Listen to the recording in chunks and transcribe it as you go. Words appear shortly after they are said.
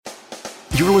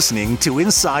You're listening to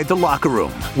Inside the Locker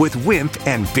Room with Wimp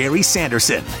and Barry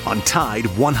Sanderson on Tide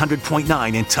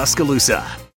 100.9 in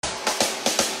Tuscaloosa.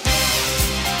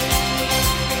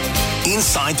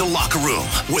 Inside the Locker Room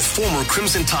with former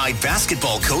Crimson Tide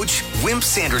basketball coach Wimp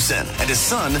Sanderson and his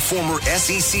son, former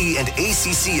SEC and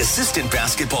ACC assistant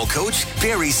basketball coach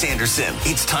Barry Sanderson.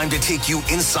 It's time to take you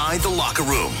inside the locker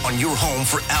room on your home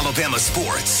for Alabama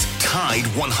sports. Tide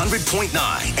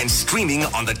 100.9 and streaming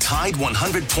on the Tide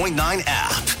 100.9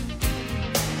 app.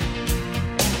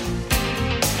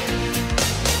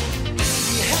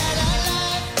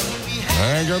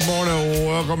 And good morning.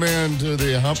 Welcome into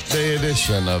the Hump Day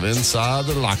edition of Inside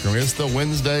the Locker Room. It's the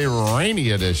Wednesday rainy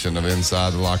edition of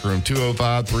Inside the Locker Room.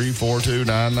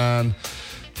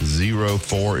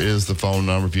 205-342-9904 is the phone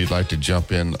number if you'd like to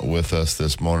jump in with us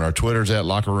this morning. Our Twitter's at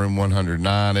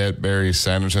LockerRoom109, at Barry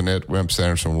Sanderson, at Wimp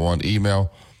Sanderson1.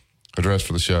 Email address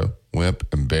for the show,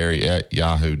 Wimp and Barry at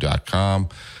yahoo.com.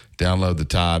 Download the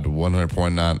Tide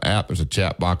 100.9 app. There's a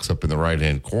chat box up in the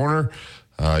right-hand corner.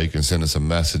 You can send us a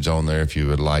message on there if you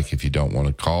would like. If you don't want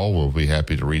to call, we'll be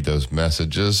happy to read those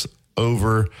messages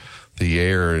over the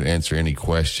air and answer any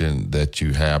question that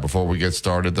you have. Before we get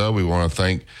started, though, we want to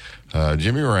thank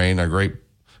Jimmy Rain, our great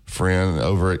friend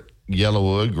over at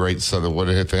Yellowwood, great Southern Wood.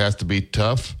 If it has to be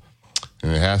tough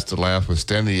and it has to laugh,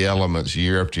 withstand the elements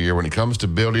year after year. When it comes to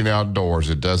building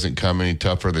outdoors, it doesn't come any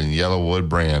tougher than Yellowwood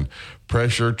brand.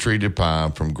 Pressure-treated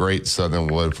pine from Great Southern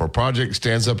Wood. For a project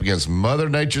stands up against Mother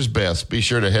Nature's best, be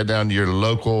sure to head down to your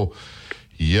local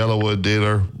Yellowwood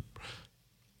dealer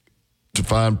to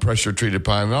find pressure-treated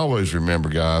pine. And always remember,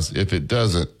 guys, if it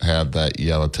doesn't have that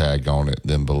yellow tag on it,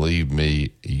 then believe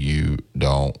me, you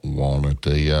don't want it.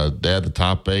 They had the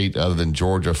top 8 other than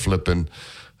Georgia flipping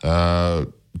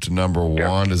to number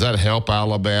 1. Does that help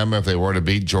Alabama if they were to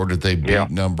beat Georgia? If they beat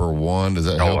number 1, does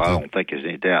that help? I don't think there's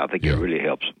any doubt. I think it really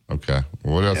helps. Okay.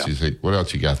 What else you see? What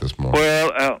else you got this morning?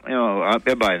 Well,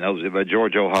 everybody knows it, but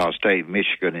Georgia, Ohio State,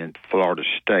 Michigan, and Florida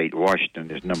State.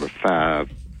 Washington is number 5,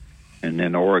 and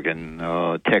then Oregon,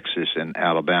 Texas, and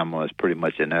Alabama is pretty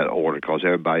much in that order because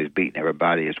everybody's beating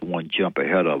everybody. It's one jump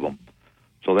ahead of them.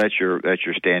 So that's your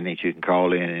standings. You can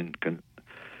call in and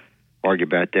argue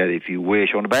about that if you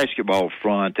wish. On the basketball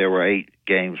front, there were 8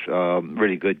 games,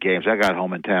 really good games. I got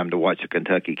home in time to watch the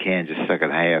Kentucky-Kansas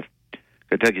second half.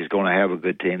 Kentucky's going to have a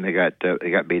good team. They got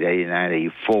beat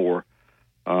 89-84,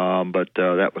 but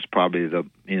that was probably a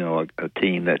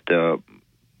team that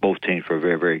both teams were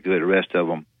very, very good. The rest of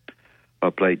them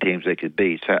played teams they could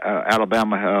beat. So,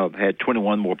 Alabama had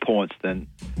 21 more points than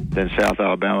South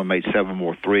Alabama, made 7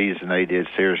 more threes than they did.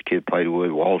 Sarah's kid played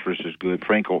good. Walters is good.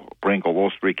 Sprinkle,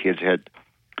 those 3 kids had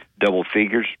double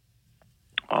figures.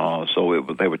 So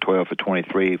they were 12 for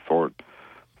 23 for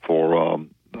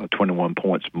 21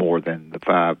 points more than the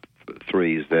 5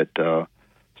 threes that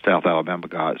South Alabama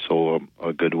got. So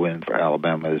a good win for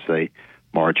Alabama as they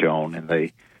march on, and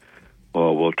they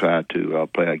will try to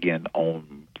play again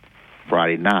on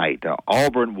Friday night.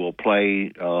 Auburn will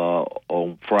play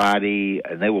on Friday,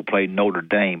 and they will play Notre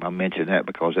Dame. I mentioned that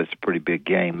because that's a pretty big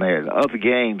game there. The other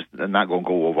games, I'm not going to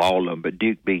go over all of them, but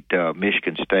Duke beat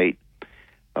Michigan State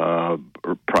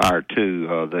prior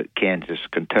to the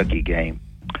Kansas-Kentucky game.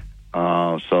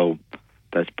 So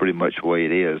that's pretty much the way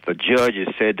it is. The judge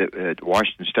has said that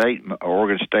Washington State,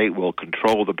 Oregon State will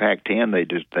control the Pac-10.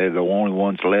 They're the only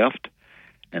ones left,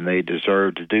 and they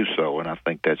deserve to do so, and I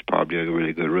think that's probably a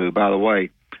really good rule. By the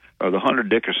way, the Hunter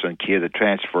Dickerson kid, the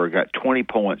transfer, got 20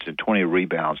 points and 20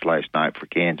 rebounds last night for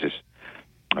Kansas.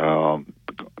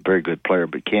 Very good player,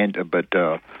 but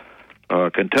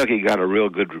Kentucky got a real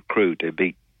good recruit. They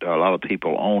beat a lot of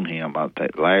people on him.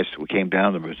 We came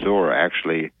down to Missouri,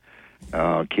 actually,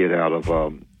 a kid out of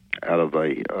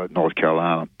North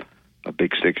Carolina, a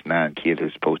big 6'9" kid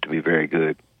who's supposed to be very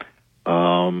good.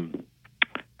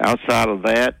 Outside of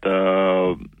that,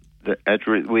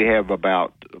 we have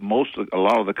about a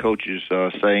lot of the coaches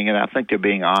saying, and I think they're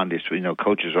being honest.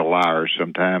 Coaches are liars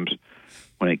sometimes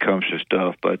when it comes to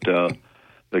stuff. But the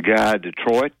guy at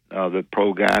Detroit, the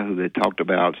pro guy who they talked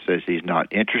about, says he's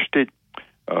not interested.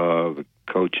 The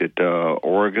coach at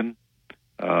Oregon,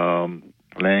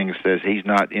 Lang, says he's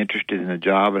not interested in the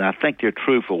job, and I think they're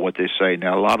truthful what they say.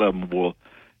 Now, a lot of them will,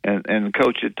 and the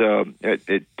coach at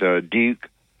Duke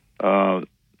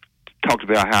talked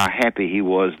about how happy he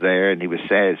was there and he was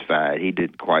satisfied. He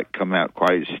didn't quite come out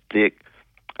quite as thick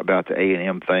about the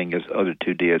A&M thing as the other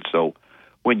two did. So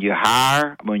when you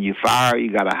fire,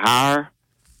 you got to hire.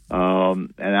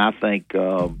 And I think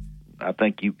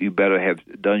you better have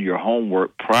done your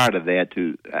homework prior to that.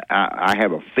 I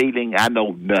have a feeling, I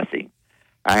know nothing.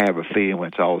 I have a feeling when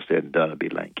it's all said and done, it'll be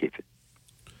Lane Kiffin.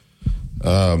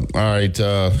 All right,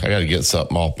 I got to get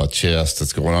something off my chest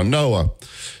that's going on. Noah,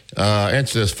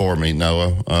 answer this for me,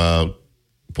 Noah.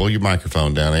 Pull your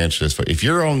microphone down. Answer this. If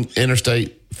you're on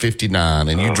Interstate 59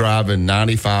 and you're driving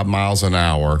 95 miles an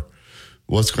hour,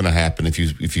 what's going to happen if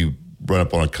you run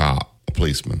up on a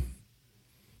policeman?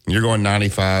 You're going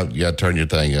 95. You got to turn your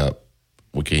thing up.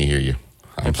 We can't hear you.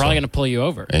 They're probably going to pull you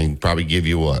over and probably give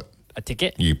you what? A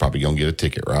ticket. You're probably going to get a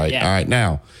ticket, right? Yeah. All right.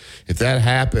 Now, if that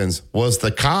happens, was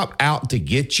the cop out to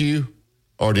get you,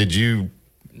 or did you?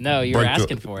 No, you were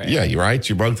asking for it. Yeah, you're right.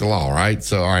 You broke the law, right?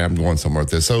 So, all right, I'm going somewhere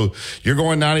with this. So, you're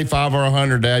going 95 or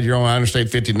 100, Dad. You're on Interstate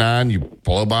 59. You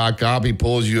pull by a cop. He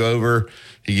pulls you over.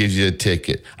 He gives you a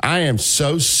ticket. I am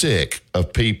so sick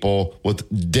of people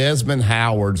with Desmond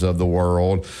Howards of the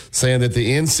world saying that the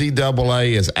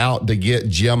NCAA is out to get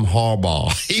Jim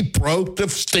Harbaugh. He broke the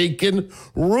stinking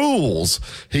rules.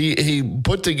 He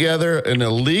put together an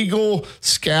illegal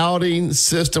scouting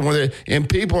system and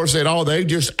people are saying, oh, they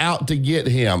just out to get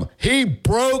him. He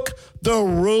broke the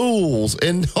rules,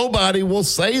 and nobody will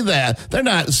say that. They're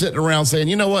not sitting around saying,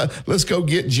 you know what, let's go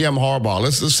get Jim Harbaugh.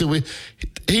 Let's see.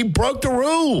 He broke the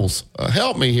rules.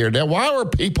 Help me here, Dad. Why are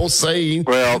people saying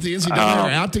that the NCAA are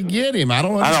out to get him? I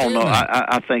don't understand. I don't know.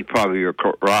 That. I think probably you're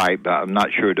right, but I'm not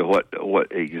sure to what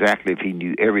exactly if he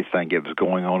knew everything that was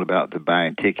going on about the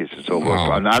buying tickets and so forth.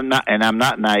 I'm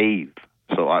not naive,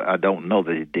 so I don't know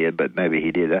that he did, but maybe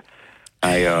he did.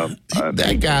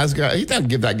 That guy's got. He doesn't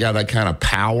give that guy that kind of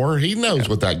power. He knows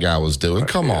what that guy was doing.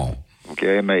 Come on.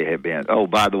 Okay, it may have been. Oh,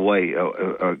 by the way,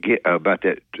 about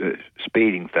that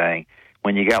speeding thing.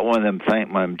 When you got one of them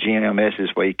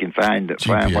GMSs where you can find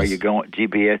where you're going,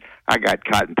 GPS, I got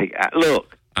caught and picked.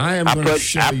 Look, I put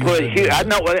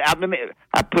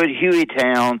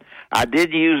Hueytown. I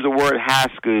did use the word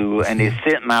high school, and they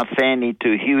sent my Fanny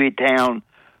to Hueytown,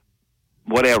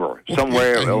 whatever,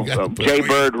 somewhere,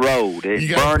 Jaybird Road.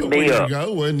 It burned me up.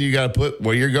 You got to put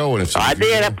where you're going. I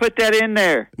did. I put that in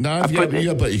there. No, you got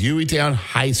to put Hueytown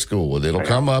High School. It'll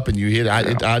come up, and you hit.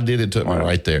 I did. It took me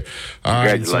right there. All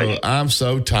right. So I'm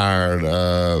so tired.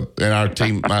 And our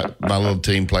team, my little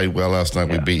team, played well last night.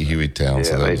 We beat Hueytown. Yeah,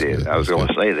 so they did. Good. I was going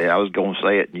to say that. I was going to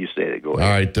say it, and you said it. Go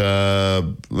ahead. All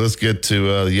right. Let's get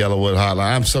to the Yellowwood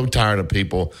Hotline. I'm so tired of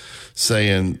people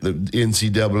saying the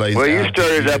NCAA. Well, you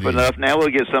stirred it up enough. Now we'll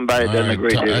get somebody that doesn't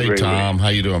agree. Hey, Tom, how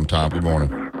you doing, Tom? Good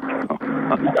morning.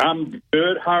 I'm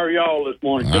good. How are y'all this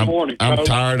morning? Good morning. I'm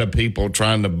tired of people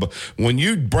trying to. When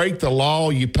you break the law,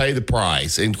 you pay the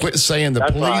price, and quit saying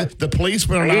the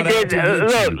policemen are not out to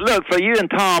get you. Look, for you and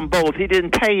Tom both, he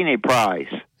didn't pay any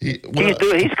price. He's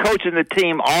coaching the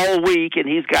team all week, and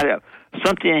he's got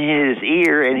something in his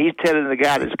ear, and he's telling the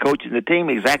guy that's coaching the team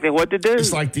exactly what to do.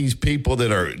 It's like these people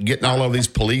that are getting all of these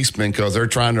policemen because they're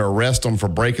trying to arrest them for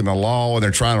breaking the law, and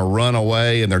they're trying to run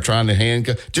away, and they're trying to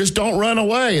handcuff. Just don't run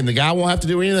away, and the guy won't have to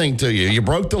do anything to you. You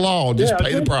broke the law. Just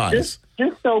pay the price.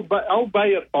 Just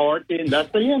obey authority, and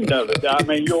that's the end of it. I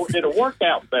mean, it'll work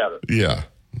out better. Yeah,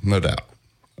 no doubt.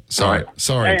 Sorry,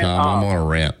 Tom. I'm on a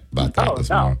rant about that this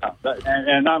morning.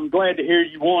 And I'm glad to hear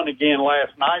you won again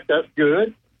last night. That's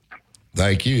good.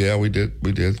 Thank you. Yeah, we did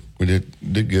good.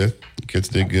 The kids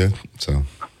did good. So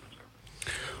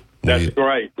that's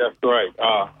great.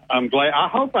 I'm glad. I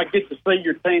hope I get to see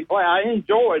your team play. I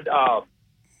enjoyed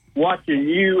watching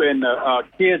you and the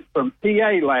kids from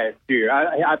PA last year.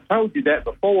 I told you that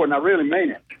before, and I really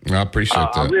mean it. I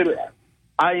appreciate that.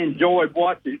 I enjoyed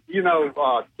watching,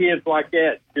 kids like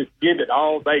that just give it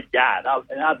all they got.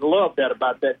 I love that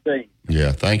about that team.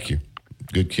 Yeah, thank you.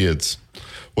 Good kids.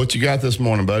 What you got this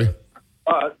morning, buddy?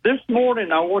 This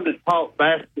morning I wanted to talk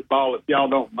basketball, if y'all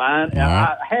don't mind. And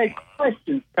I had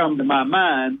questions come to my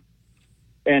mind.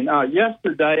 And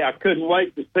yesterday I couldn't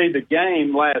wait to see the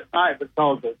game last night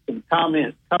because of some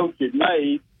comments Coach had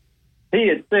made. He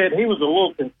had said he was a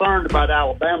little concerned about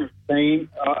Alabama's team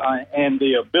and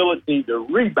the ability to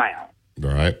rebound.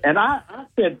 Right. And I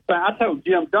told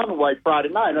Jim Dunaway Friday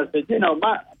night, I said,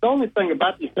 the only thing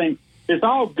about this thing, it's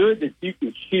all good that you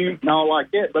can shoot and all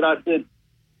like that, but I said,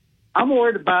 I'm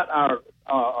worried about our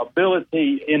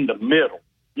ability in the middle.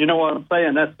 You know what I'm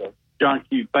saying? That's a John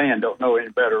Q fan. Don't know any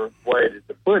better way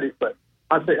to put it. But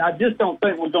I said, I just don't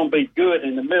think we're going to be good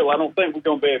in the middle. I don't think we're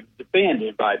going to be able to defend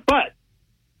anybody. But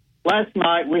last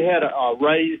night we had a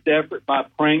raised effort by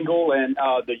Pringle and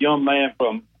the young man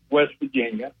from West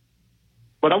Virginia.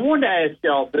 But I wanted to ask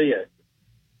y'all this.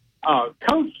 I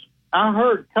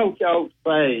heard Coach Oates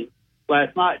say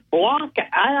last night, block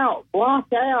out,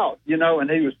 and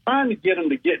he was trying to get them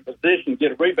to get in position,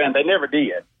 get a rebound. They never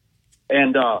did.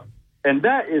 And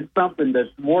that is something that's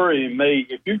worrying me.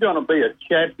 If you're going to be a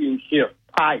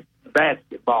championship-type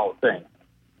basketball team,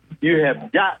 you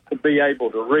have got to be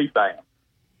able to rebound.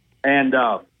 And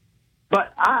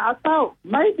but I thought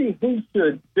maybe he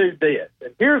should do this.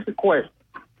 And here's the question.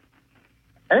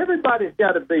 Everybody's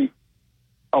got to be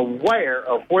aware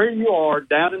of where you are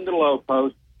down in the low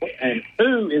post and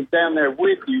who is down there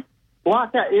with you.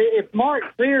 Block out. If Mark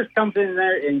Sears comes in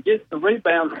there and gets the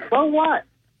rebound, so what?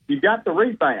 You got the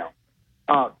rebound.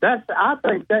 I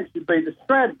think that should be the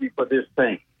strategy for this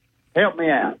team. Help me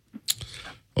out.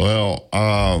 Well,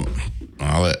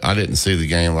 I didn't see the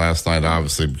game last night,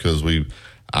 obviously, because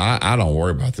I don't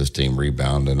worry about this team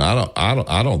rebounding.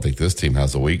 I don't think this team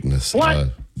has a weakness.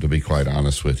 To be quite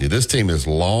honest with you, this team is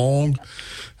long.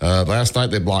 Last night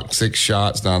they blocked 6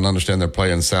 shots. Now I understand they're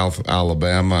playing South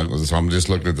Alabama, so I'm just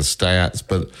looking at the stats.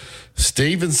 But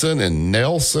Stevenson and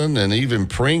Nelson and even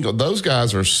Pringle, those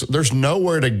guys there's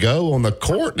nowhere to go on the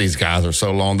court. These guys are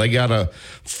so long. They got a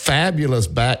fabulous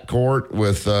backcourt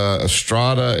with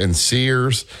Estrada and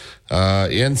Sears.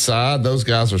 Inside, those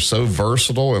guys are so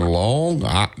versatile and long.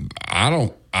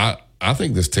 I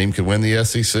think this team could win the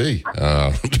SEC,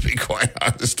 to be quite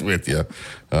honest with you.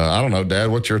 I don't know,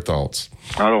 Dad, what's your thoughts?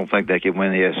 I don't think they can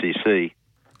win the SEC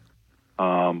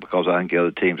because I think the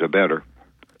other teams are better.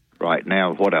 Right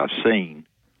now, what I've seen,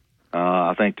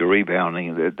 I think the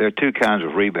rebounding, there are 2 kinds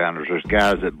of rebounders. There's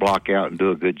guys that block out and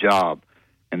do a good job,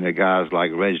 and there are guys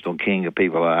like Reginald King and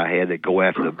people I had that go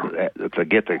after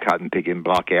forget the cotton picking,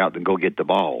 block out, and go get the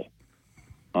ball.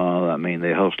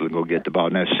 They hustle and go get the ball.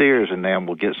 Now, Sears and them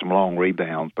will get some long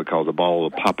rebounds because the ball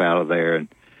will pop out of there and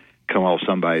come off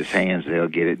somebody's hands, and they'll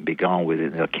get it and be gone with it,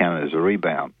 and they'll count it as a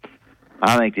rebound.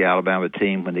 I think the Alabama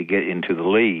team, when they get into the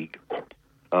league,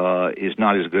 is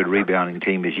not as good rebounding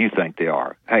team as you think they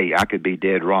are. Hey, I could be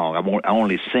dead wrong. I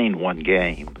only seen 1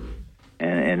 game,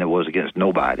 and it was against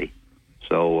nobody.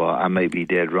 So I may be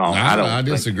dead wrong. I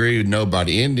disagree with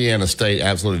nobody. Indiana State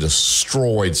absolutely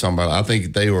destroyed somebody. I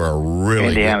think they were a really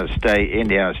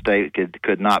Indiana State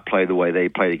could not play the way they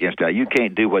played against that. You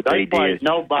can't do what they did.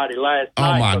 Nobody last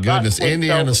night. Oh my goodness!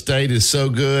 Indiana State is so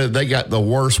good. They got the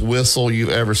worst whistle you've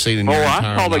ever seen in your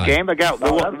entire life. I saw the game. They got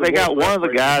one of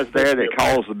the guys there that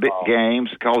calls the big games.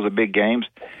 Calls the big games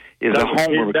is a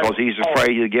homer because he's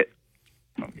afraid to get.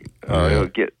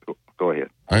 Go ahead.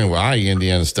 Anyway,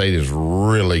 Indiana State is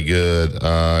really good,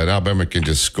 and Alabama can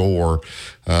just score.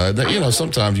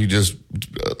 Sometimes you just,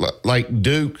 like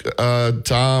Duke,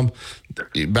 Tom,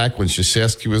 back when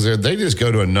Krzyzewski was there, they just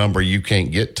go to a number you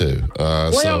can't get to.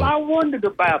 I wondered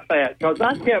about that because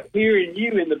I kept hearing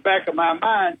you in the back of my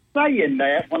mind saying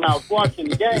that when I was watching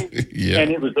the game. Yeah.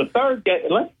 And it was the third game.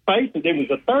 Let's face it, it was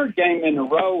the third game in a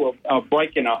row of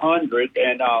breaking 100.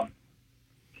 And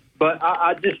but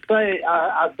I just say,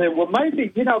 I said, well, maybe,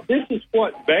 this is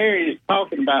what Barry is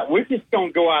talking about. We're just going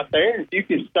to go out there, and if you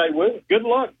can stay with us, good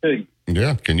luck to you.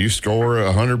 Yeah, can you score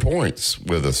 100 points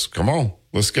with us? Come on,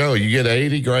 let's go. You get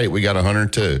 80, great. We got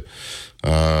 102.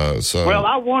 Well,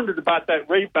 I wondered about that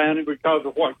rebounding because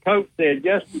of what Coach said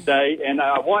yesterday, and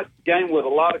I watched the game with a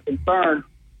lot of concern.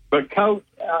 But, Coach,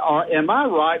 am I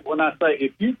right when I say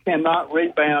if you cannot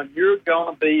rebound, you're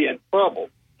going to be in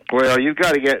trouble? Well, you've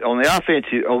got to get on the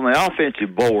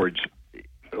offensive boards.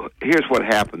 Here's what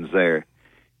happens there: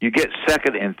 you get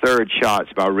second and third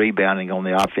shots by rebounding on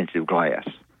the offensive glass.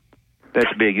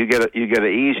 That's big. You get an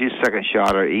easy second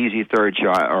shot or easy third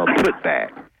shot or a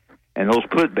putback, and those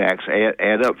putbacks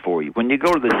add up for you. When you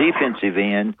go to the defensive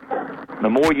end, the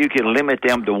more you can limit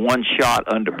them to 1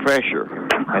 shot under pressure,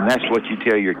 and that's what you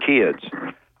tell your kids.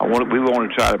 We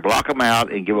want to try to block them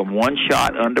out and give them 1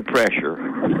 shot under pressure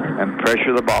and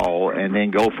pressure the ball, and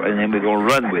then and then we're going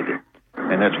to run with it.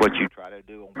 And that's what you try to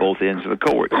do on both ends of the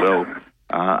court. So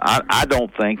I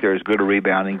don't think they're as good a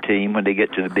rebounding team when they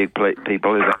get to the big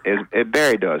people as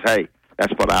Barry does. Hey,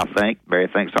 that's what I think. Barry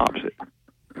thinks opposite.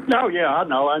 No, yeah, I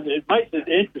know. It makes it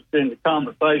interesting, the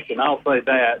conversation. I'll say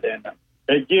that. And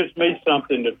it gives me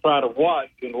something to try to watch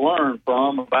and learn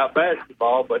from about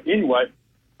basketball. But anyway,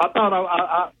 I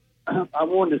thought I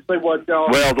wanted to see what y'all.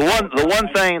 Well, the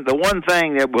one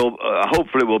thing that will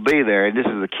hopefully will be there, and this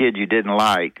is a kid you didn't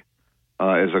like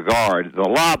as a guard. The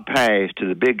lob pass to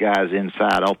the big guys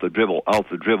inside off the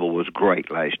dribble was great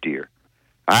last year.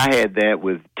 I had that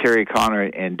with Terry Connor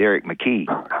and Derek McKee,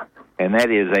 and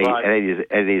that is a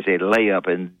layup.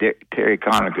 And Terry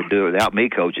Connor could do it without me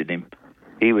coaching him.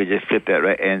 He would just flip that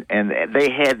right, and they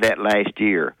had that last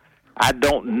year. I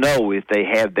don't know if they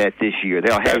have that this year.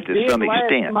 They'll have it to some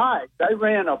extent. Last night, they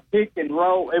ran a pick and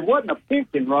roll. It wasn't a pick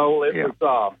and roll. It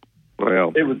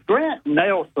was Grant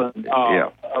Nelson.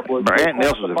 Grant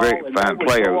Nelson's a very fine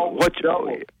player.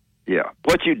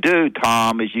 What you do,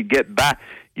 Tom, is you get by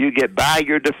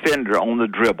your defender on the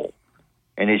dribble.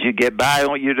 And as you get by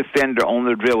on your defender on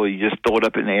the dribble, you just throw it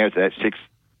up in the air to that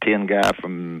 6'10" guy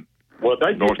from they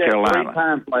North did that Carolina. 3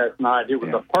 times last night. It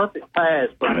was a perfect pass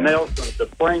from Nelson to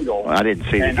Pringle. Well, I didn't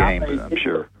see the game, but I'm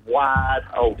sure. Wide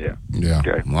open. Yeah.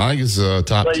 Okay. Well, I think it's a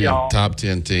top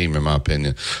 10 team, in my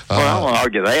opinion. Well, I don't want to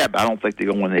argue that, but I don't think they're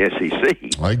going to win the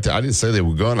SEC. I didn't say they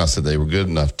were going. I said they were good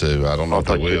enough to. I don't know if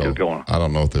they will. I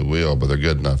don't know if they will, but they're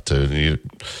good enough to.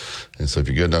 And so if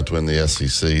you're good enough to win the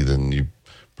SEC, then you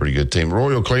pretty good team.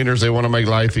 Royal Cleaners, they want to make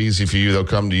life easy for you. They'll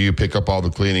come to you, pick up all the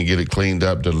cleaning, get it cleaned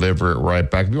up, deliver it right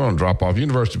back. If you want to drop off,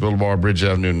 University Boulevard, Bridge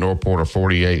Avenue, Northport, or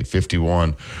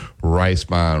 4851 Rice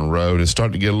Mine Road. It's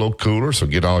starting to get a little cooler, so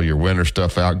get all your winter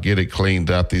stuff out, get it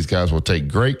cleaned up. These guys will take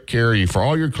great care of you for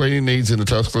all your cleaning needs in the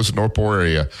Tuscaloosa, Northport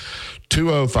area.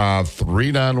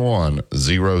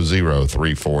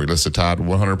 205-391-0034. Listen to Tide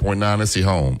 100.9. It's the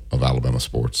home of Alabama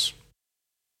sports.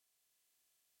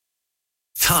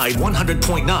 Tide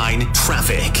 100.9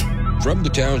 traffic. From the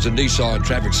Townsend Nissan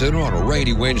Traffic Center on a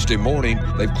rainy Wednesday morning,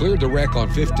 they've cleared the wreck on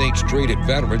 15th Street at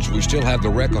Veterans. We still have the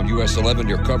wreck on US 11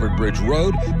 near Covered Bridge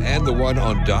Road and the one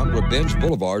on Domler-Benz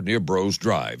Boulevard near Bros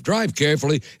Drive. Drive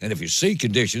carefully, and if you see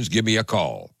conditions, give me a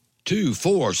call.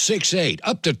 2468,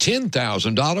 up to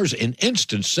 $10,000 in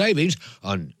instant savings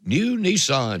on new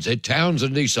Nissans at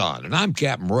Townsend Nissan. And I'm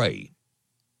Captain Ray.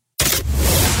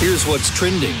 Here's what's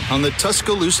trending on the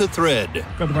Tuscaloosa Thread.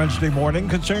 Good Wednesday morning.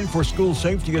 Concern for school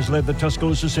safety has led the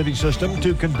Tuscaloosa City System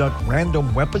to conduct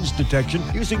random weapons detection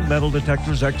using metal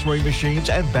detectors, x-ray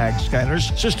machines, and bag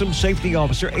scanners. System Safety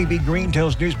Officer A.B. Green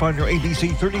tells news partner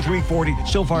ABC 3340,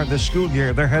 so far this school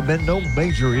year, there have been no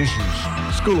major issues.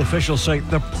 School officials say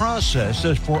the process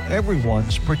is for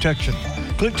everyone's protection.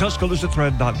 Click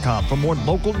TuscaloosaThread.com for more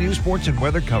local news, sports, and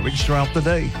weather coverage throughout the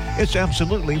day. It's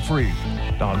absolutely free.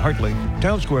 Don Hartley,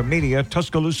 Town Square Media,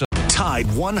 Tuscaloosa. Tide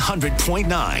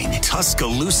 100.9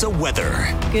 Tuscaloosa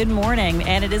weather. Good morning,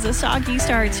 and it is a soggy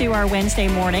start to our Wednesday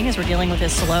morning as we're dealing with a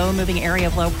slow-moving area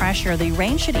of low pressure. The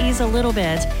rain should ease a little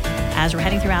bit as we're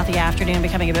heading throughout the afternoon,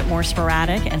 becoming a bit more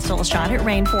sporadic, and still a shot at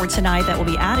rain for tonight that will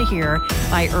be out of here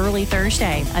by early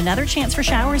Thursday. Another chance for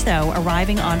showers, though,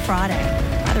 arriving on Friday.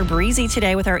 Rather breezy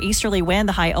today with our easterly wind,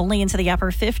 the high only into the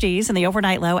upper 50s and the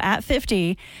overnight low at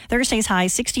 50. Thursday's high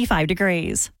 65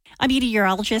 degrees. I'm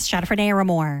meteorologist Jennifer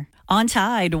Naramore on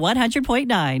Tide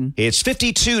 100.9. It's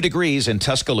 52 degrees in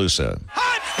Tuscaloosa.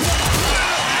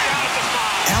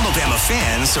 Alabama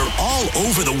fans are all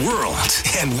over the world,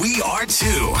 and we are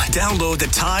too. Download the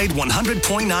Tide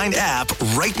 100.9 app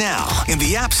right now in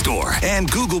the App Store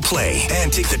and Google Play, and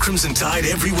take the Crimson Tide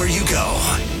everywhere you go.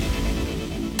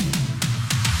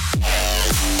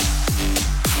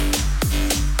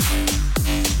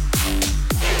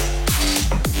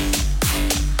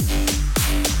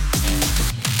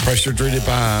 Pressure treated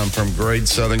pine from Great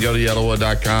Southern. Go to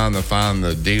yellowwood.com to find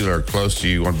the dealer close to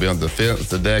you. You want to be on the fence,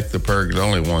 the deck, the pergola.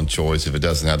 Only one choice. If it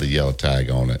doesn't have the yellow tag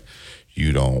on it,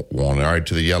 you don't want it. All right,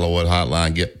 to the Yellowwood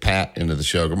hotline. Get Pat into the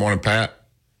show. Good morning, Pat.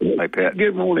 Hey, Pat.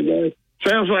 Good morning, guys.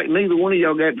 Sounds like neither one of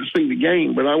y'all got to see the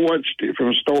game, but I watched it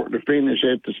from start to finish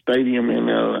at the stadium.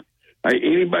 And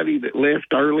anybody that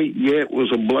left early, it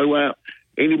was a blowout.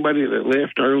 Anybody that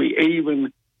left early,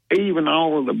 even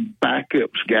all of the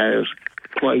backups guys,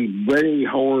 played very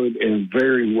hard and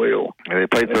very well. They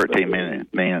played 13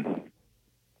 minutes, man.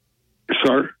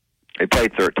 Sir? They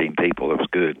played 13 people. It was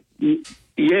good.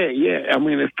 Yeah. I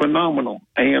mean, it's phenomenal.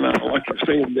 And like I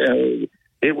said,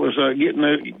 it was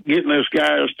getting those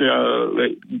guys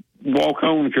to walk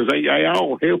on, because they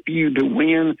all help you to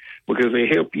win, because they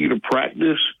help you to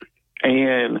practice.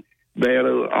 And that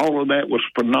all of that was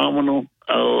phenomenal.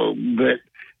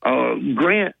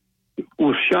 Grant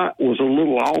was a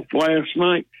little off last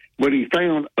night, but he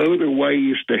found other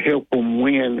ways to help him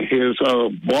win his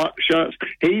block shots.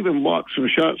 He even blocked some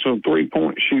shots on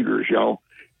three-point shooters, y'all.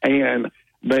 And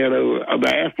that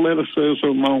the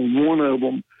athleticism on one of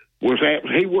them was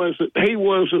he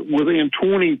wasn't within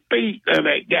 20 feet of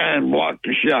that guy and blocked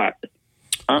a shot.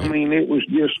 I mean, it was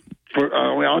just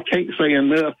I can't say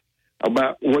enough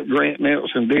about what Grant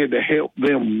Nelson did to help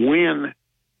them win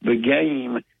the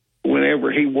game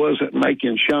whenever he wasn't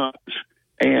making shots.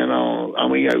 And,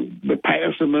 the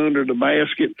passing under the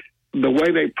basket, the way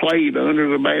they played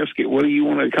under the basket, whether you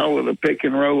want to call it a pick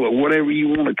and roll or whatever you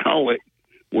want to call it,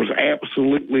 was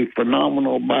absolutely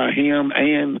phenomenal by him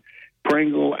and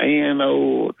Pringle and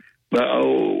the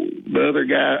other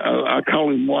guy. I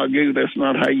call him Wagyu. That's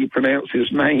not how you pronounce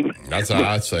his name. That's how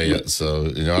I say it. So,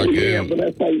 I yeah, but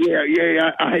that's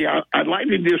I'd like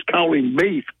to just call him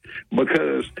Beef,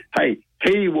 because, hey,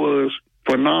 he was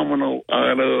phenomenal.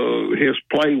 His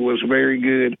play was very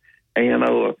good. And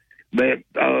that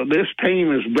this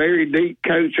team is very deep,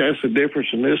 Coach. That's the difference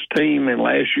in this team and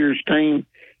last year's team.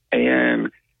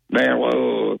 And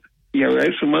now,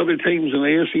 there's some other teams in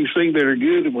the SEC that are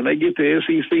good, and when they get to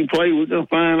SEC play, we're going to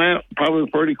find out probably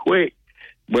pretty quick.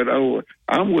 But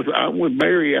I'm with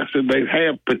Barry. I said they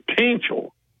have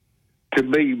potential to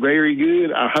be very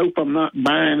good. I hope I'm not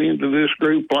buying into this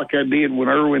group like I did when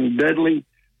Irwin Dudley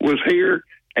was here,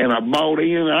 and I bought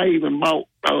in. I even bought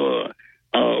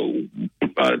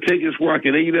tickets where I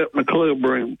could eat up my club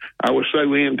room. I was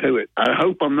so into it. I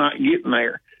hope I'm not getting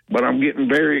there, but I'm getting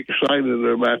very excited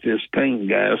about this team,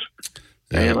 guys.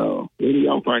 Yeah. And what do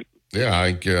y'all think? Yeah,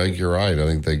 I think you're right. I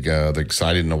think they're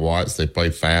exciting to watch. They play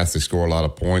fast. They score a lot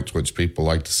of points, which people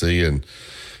like to see. And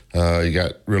you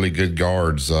got really good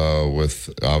guards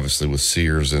with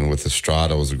Sears and with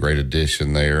Estrada was a great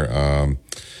addition there. I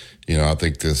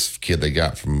think this kid they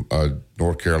got from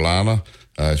North Carolina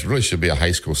really should be a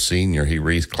high school senior. He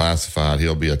reclassified.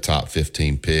 He'll be a top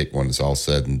 15 pick when it's all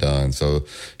said and done. So,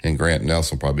 and Grant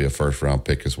Nelson probably a first-round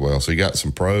pick as well. So you got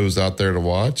some pros out there to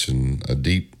watch and a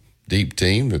deep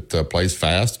team that plays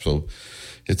fast. So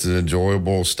it's an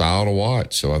enjoyable style to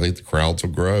watch. So I think the crowds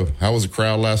will grow. How was the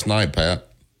crowd last night, Pat?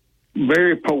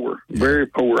 Very poor, very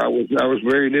poor. I was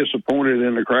very disappointed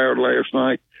in the crowd last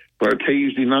night. For a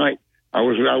Tuesday night, I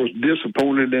was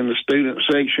disappointed in the student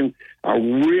section. I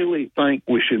really think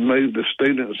we should move the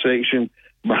student section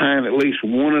behind at least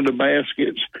one of the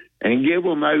baskets and give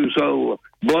them those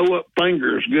blow up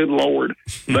fingers. Good Lord,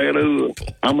 that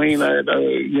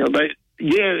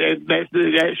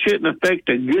that shouldn't affect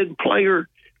a good player.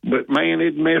 But, man,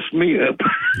 it messed me up.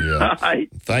 Yeah.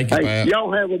 Thank you, Pat.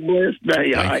 Y'all have a blessed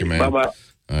day. Thank you, man. Bye-bye.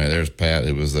 All right, there's Pat.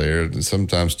 It was there.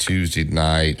 Sometimes Tuesday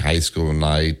night, high school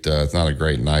night. It's not a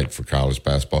great night for college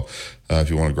basketball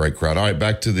if you want a great crowd. All right,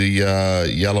 back to the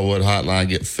Yellowwood hotline.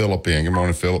 Get Philip in. Good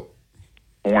morning, Philip.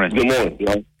 Morning. Good morning,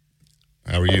 John.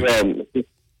 How are you?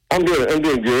 I'm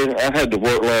doing good. I had to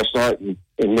work last night and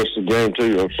missed the game,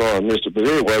 too. I'm sorry I missed it. But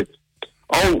anyway,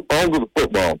 on to the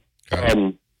football.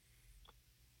 Okay.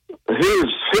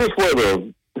 Here's where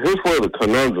the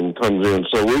conundrum comes in.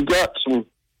 So we've got some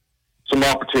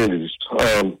opportunities.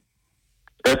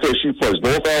 FSU plays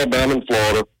North Alabama and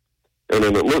Florida, and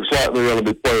then it looks like they're going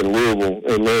to be playing Louisville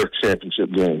in their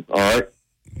championship game. All right.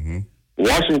 Mm-hmm.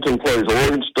 Washington plays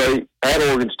Oregon State at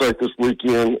Oregon State this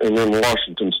weekend, and then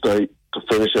Washington State to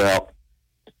finish out.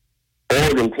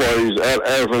 Oregon plays at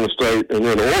Arizona State, and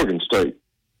then Oregon State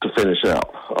to finish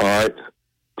out. All right.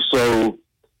 So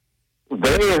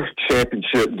their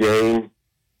championship game,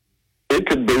 it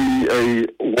could be a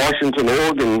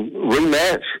Washington-Oregon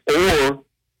rematch, or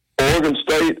Oregon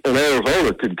State and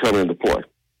Arizona could come into play.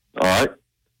 All right?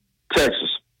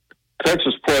 Texas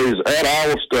plays at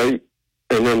Iowa State,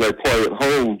 and then they play at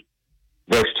home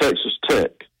versus Texas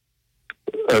Tech.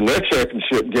 And their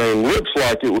championship game looks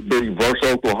like it would be versus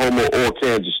Oklahoma or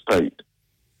Kansas State.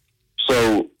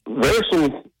 So there's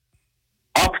some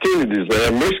opportunities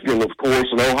there. Michigan, of course,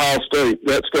 and Ohio State,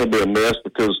 that's going to be a mess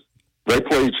because they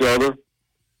play each other.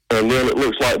 And then it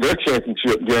looks like their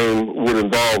championship game would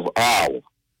involve Iowa.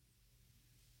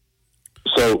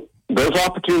 So there's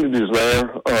opportunities there.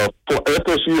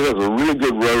 FSU has a really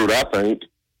good road, I think.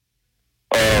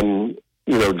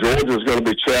 Georgia's going to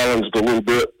be challenged a little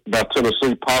bit by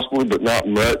Tennessee, possibly, but not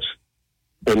much.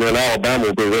 And then Alabama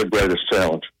will be their greatest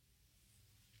challenge.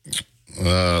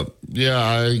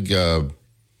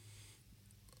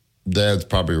 Dad's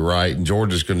probably right. And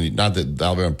Georgia's going to, not that the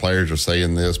Alabama players are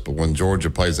saying this, but when Georgia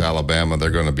plays Alabama,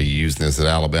 they're going to be using this. That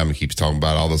Alabama keeps talking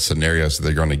about all the scenarios that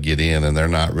they're going to get in, and they're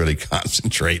not really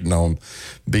concentrating on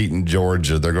beating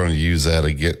Georgia. They're going to use that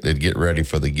to get ready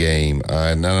for the game.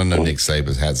 And none of Nick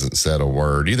Saban hasn't said a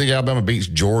word. Do you think Alabama beats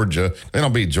Georgia? If they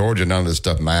don't beat Georgia, none of this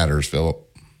stuff matters, Philip.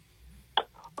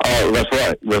 That's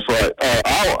right.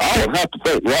 I would have to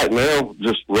think right now, at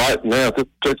this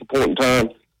particular point in time,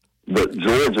 that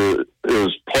Georgia is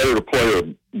player to player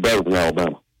better than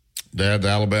Alabama. Dad,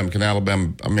 can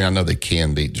Alabama, I know they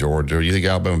can beat Georgia. You think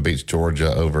Alabama beats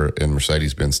Georgia over in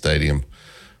Mercedes-Benz Stadium?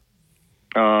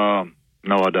 No,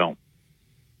 I don't.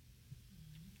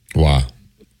 Why?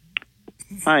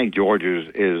 I think Georgia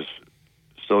is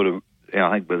sort of, I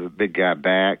think with a big guy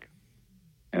back,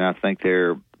 and I think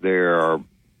I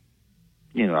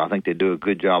think they do a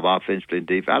good job offensively and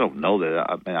defense. I don't know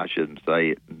that. I shouldn't say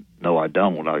it. No, I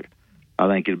don't. I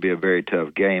think it'll be a very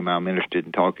tough game. I'm interested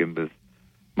in talking with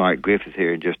Mike Griffith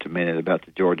here in just a minute about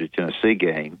the Georgia-Tennessee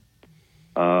game.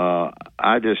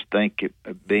 I just think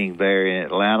being there in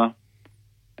Atlanta,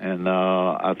 and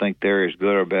I think they're as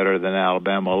good or better than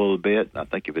Alabama a little bit. I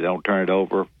think if they don't turn it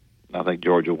over, I think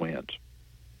Georgia wins.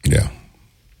 Yeah.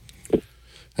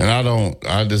 And I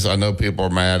know people are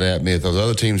mad at me if those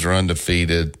other teams are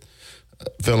undefeated.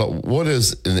 Philip, what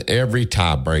is in every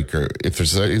tiebreaker? If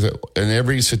there's in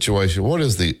every situation, what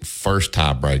is the first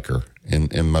tiebreaker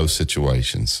in most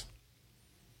situations?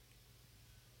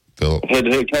 Philip,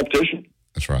 head-to-head competition.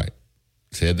 That's right.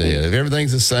 It's head-to-head. If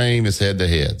everything's the same, it's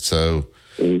head-to-head. So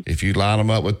if you line them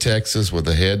up with Texas with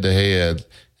a head-to-head,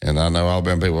 and I know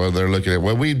Alabama people, they're looking at,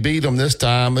 well, we beat them this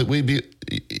time, but we beat.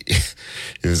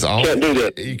 It's all, can't do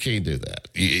that. You can't do that.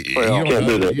 You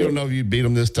don't know if you beat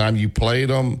them this time. You played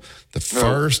them. The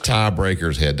first tiebreaker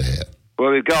is head-to-head.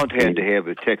 Well, we've gone head-to-head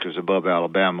with Texas above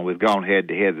Alabama. We've gone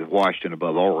head-to-head with Washington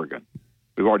above Oregon.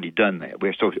 We've already done that.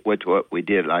 We're still went to what we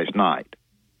did last night.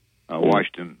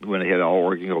 Washington went ahead of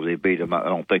Oregon because they beat them. I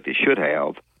don't think they should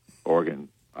have. Oregon,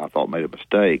 I thought, made a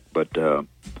mistake, but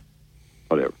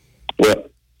whatever. Well,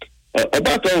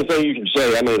 about the only thing you can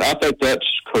say, I mean, I think that's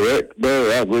correct,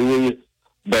 Barry. I agree with you.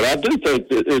 But I do think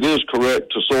that it is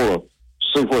correct to sort of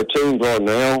see where teams are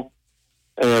now.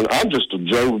 And I'm just a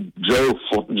Joe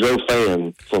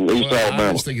fan from East Alabama.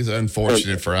 I just think it's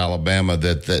unfortunate for Alabama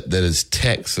that is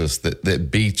Texas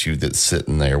that beat you, that's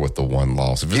sitting there with the one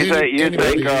loss.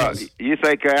 You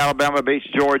think Alabama beats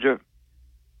Georgia?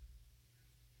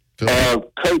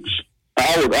 Coach,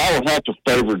 I would have to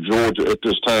favor Georgia at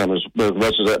this time, as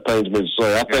much as that pains me to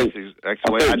say. I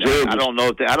don't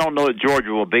know that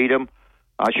Georgia will beat them.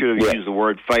 I should have used the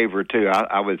word favor too.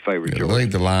 I would favor Georgia. I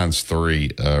think the line's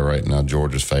 3 right now.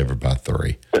 Georgia's favored by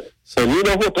 3. And you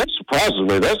know what? That surprises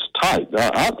me. That's tight.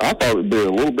 I thought it'd be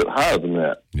a little bit higher than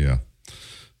that. Yeah.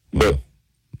 But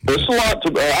it's a lot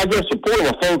to. I guess the point of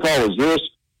a phone call is this: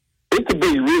 it could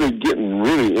be really getting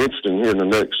really interesting here in the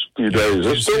next few days.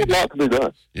 There's still a lot to be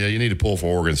done. Yeah, you need to pull for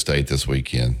Oregon State this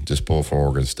weekend. Just pull for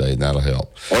Oregon State, and that'll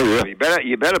help. Oh yeah.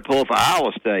 You better pull for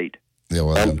Iowa State. Yeah,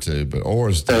 well, them too. But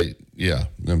Oregon State,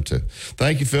 them too.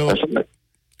 Thank you, Philip.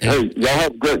 Hey, y'all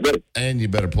have a great day. And you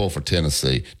better pull for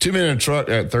Tennessee. 2 Men in a Truck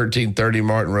at 1330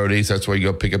 Martin Road East. That's where you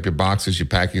go pick up your boxes, your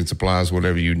packing supplies,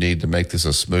 whatever you need to make this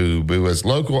a smooth boo. It's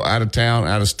local, out of town,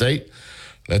 out of state.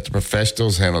 Let the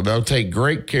professionals handle it. They'll take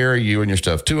great care of you and your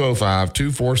stuff.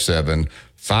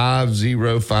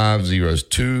 205-247-5050 is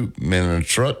 2 Men in a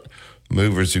Truck.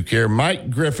 Movers who care. Mike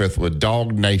Griffith with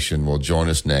Dog Nation will join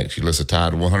us next. You listen to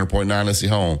Tide 100.9. It's the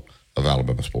home of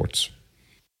Alabama sports.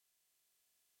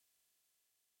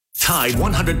 Tide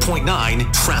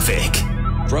 100.9 traffic.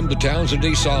 From the Townsend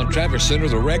Nissan Traffic Center,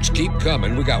 the wrecks keep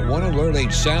coming. We got one on Lure Lane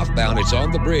southbound. It's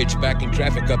on the bridge, backing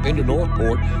traffic up into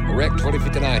Northport. A wreck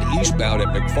 2059 eastbound at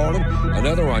McFarland.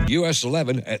 Another on US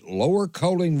 11 at Lower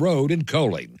Coling Road in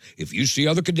Coling. If you see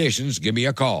other conditions, give me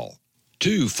a call.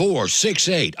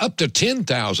 2468, up to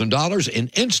 $10,000 in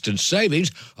instant savings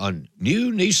on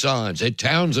new Nissans at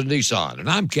Townsend Nissan. And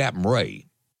I'm Captain Ray.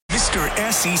 Mr.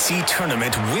 SEC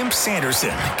Tournament Wimp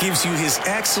Sanderson gives you his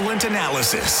excellent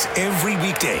analysis every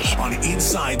weekday on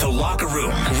Inside the Locker Room,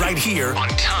 right here on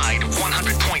Tide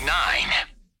 100.9.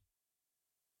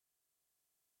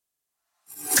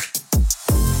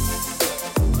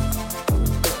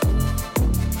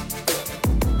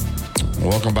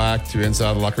 Welcome back to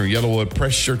Inside the Locker Room. Yellowwood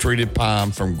pressure-treated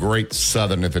palm from Great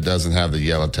Southern. If it doesn't have the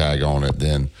yellow tag on it,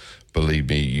 then believe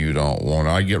me, you don't want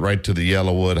it. I get right to the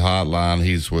Yellowwood hotline.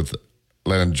 He's with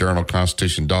Atlanta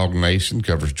Journal-Constitution Dog Nation,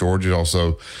 covers Georgia,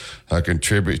 also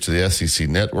contributes to the SEC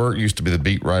Network, used to be the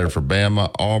beat writer for Bama,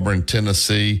 Auburn,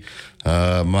 Tennessee,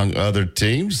 among other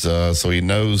teams. So he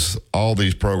knows all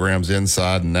these programs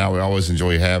inside, and now we always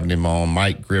enjoy having him on.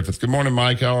 Mike Griffith. Good morning,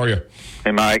 Mike. How are you?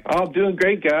 Hey, Mike. Oh, I'm doing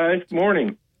great, guys. Good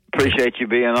morning. Appreciate you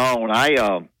being on. I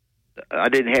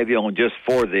didn't have you on just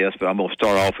for this, but I'm going to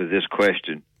start off with this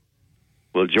question.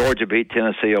 Will Georgia beat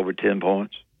Tennessee over 10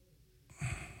 points?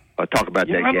 I'll talk about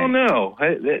that game. I don't know.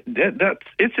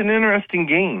 It's an interesting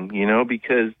game,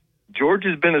 because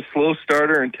Georgia's been a slow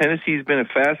starter and Tennessee's been a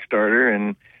fast starter.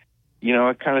 And,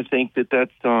 I kind of think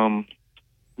that's,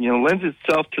 lends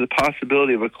itself to the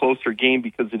possibility of a closer game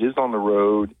because it is on the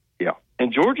road. Yeah.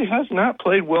 And Georgia has not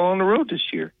played well on the road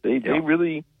this year. They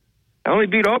really only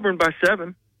beat Auburn by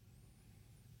 7.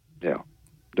 Yeah.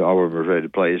 The Auburn was ready to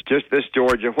play. It's just this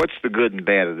Georgia. What's the good and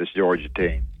bad of this Georgia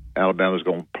team? Alabama's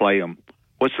going to play them.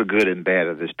 What's the good and bad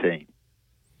of this team?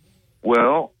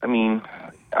 Well,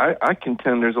 I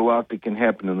contend there's a lot that can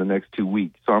happen in the next 2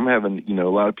 weeks. So I'm having, a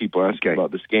lot of people asking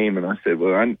about this game, and I said,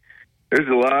 well, there's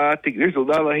a lot of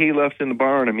hay left in the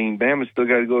barn. Bama's still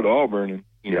got to go to Auburn,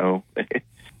 and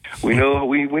we know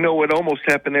what almost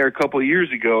happened there a couple of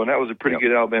years ago, and that was a pretty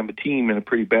good Alabama team and a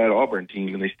pretty bad Auburn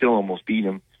team, and they still almost beat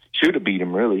them. Should have beat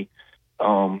them, really.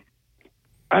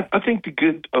 I think the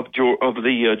good of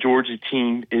the Georgia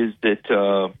team is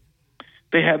that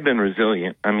they have been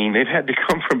resilient. I mean, they've had to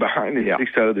come from behind in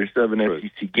 6 out of their 7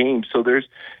 SEC games. So there's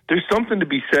something to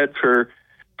be said for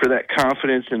that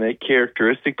confidence and that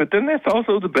characteristic. But then that's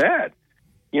also the bad.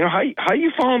 You know, how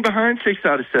you falling behind 6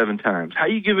 out of 7 times? How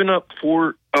you giving up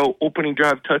 4 opening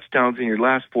drive touchdowns in your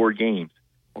last 4 games?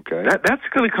 Okay, that's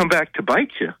going to come back to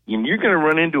bite you. You're going to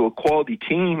run into a quality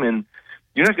team, and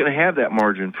you're not going to have that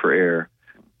margin for error.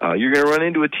 You're going to run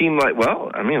into a team like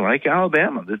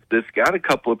Alabama. That's got a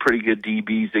couple of pretty good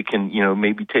DBs that can,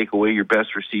 maybe take away your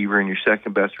best receiver and your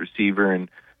second best receiver, and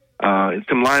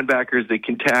some linebackers that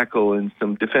can tackle, and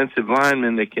some defensive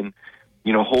linemen that can,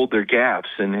 hold their gaps.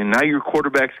 And now your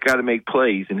quarterback's got to make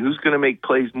plays, and who's going to make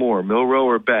plays more, Milroe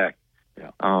or Beck?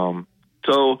 Yeah.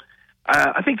 So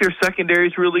I think their secondary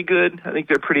is really good. I think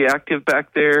they're pretty active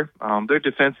back there. Their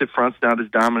defensive front's not as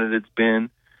dominant as it's been.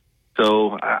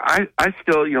 So I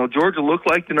still, Georgia looked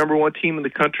like the number 1 team in the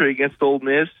country against Ole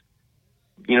Miss.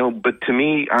 But to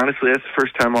me, honestly, that's the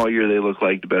first time all year they look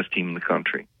like the best team in the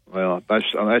country. Well, that's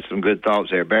some good thoughts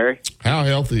there, Barry. How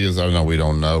healthy is, I know we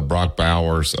don't know, Brock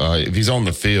Bowers? If he's on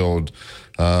the field,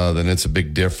 then it's a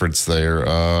big difference there.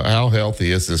 How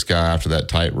healthy is this guy after that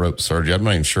tightrope surgery? I'm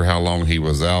not even sure how long he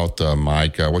was out,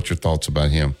 Mike. What's your thoughts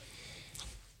about him?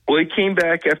 Well, he came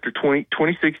back after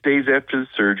 26 days after the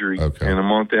surgery and a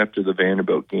month after the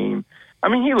Vanderbilt game. I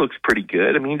mean, he looks pretty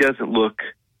good. I mean, he doesn't look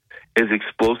as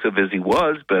explosive as he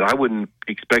was, but I wouldn't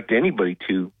expect anybody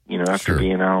to, after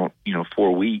being out,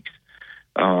 4 weeks.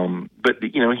 But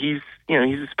he's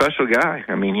a special guy.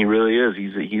 I mean, he really is.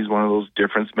 He's one of those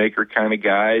difference maker kind of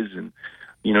guys, and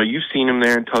you've seen him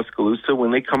there in Tuscaloosa.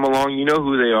 When they come along, you know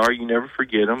who they are. You never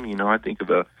forget them. I think of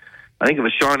a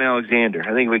Sean Alexander.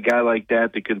 I think of a guy like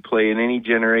that could play in any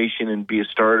generation and be a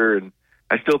starter. And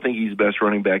I still think he's the best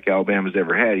running back Alabama's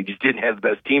ever had. He just didn't have the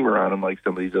best team around him like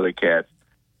some of these other cats.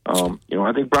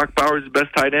 I think Brock Bowers is the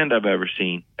best tight end I've ever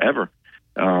seen, ever.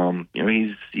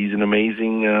 He's an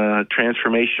amazing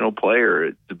transformational player.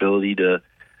 His ability to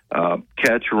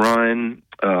catch, run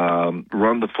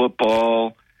the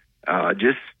football,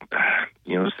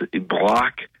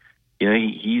 block.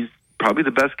 He's probably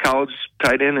the best college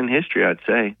tight end in history, I'd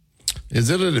say. Is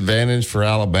it an advantage for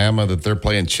Alabama that they're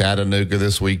playing Chattanooga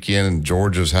this weekend and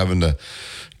Georgia's having to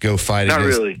go fight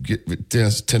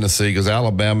against Tennessee? Because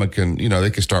Alabama can, they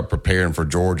can start preparing for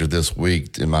Georgia this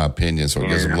week, in my opinion, so it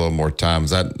gives them a little more time. Is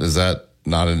that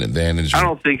not an advantage? I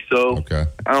don't think so. Okay.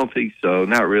 I don't think so.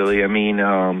 Not really. I mean,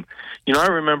 I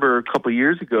remember a couple of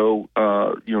years ago,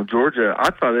 Georgia,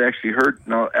 I thought it actually hurt.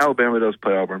 Now, Alabama does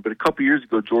play Auburn, but a couple of years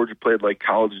ago, Georgia played like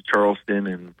College of Charleston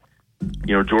and,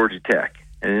 Georgia Tech.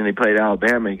 And then they played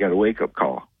Alabama and got a wake-up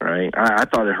call, right? I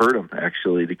thought it hurt them,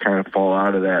 actually, to kind of fall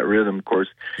out of that rhythm. Of course,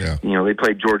 they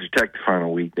played Georgia Tech the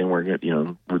final week. They weren't,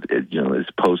 as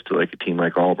opposed to like a team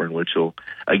like Auburn, which will,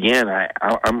 again,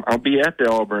 I'll be at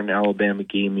the Auburn-Alabama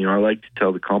game. I like to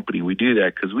tell the company we do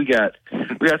that because we got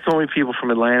so many people from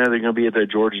Atlanta. They're going to be at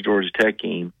that Georgia Tech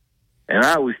game. And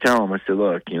I always tell them, I said,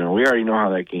 look, we already know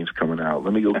how that game's coming out.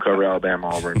 Let me go cover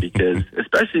Alabama-Auburn because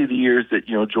especially the years that,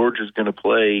 Georgia's going to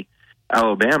play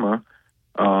Alabama,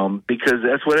 because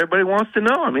that's what everybody wants to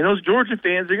know. I mean, those Georgia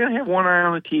fans, they're going to have one eye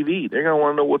on the TV. They're going to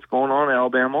want to know what's going on in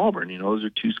Alabama-Auburn. Those are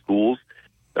two schools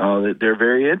that they're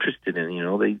very interested in.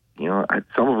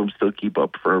 Some of them still keep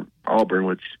up for Auburn,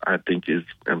 which I think is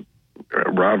a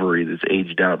rivalry that's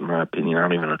aged out, in my opinion. I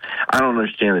don't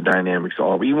understand the dynamics of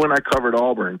Auburn. Even when I covered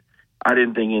Auburn, I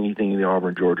didn't think anything of the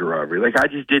Auburn-Georgia rivalry. Like, I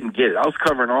just didn't get it. I was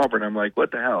covering Auburn. I'm like,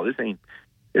 what the hell? This ain't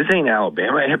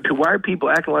Alabama. Why are people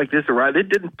acting like this a rivalry? It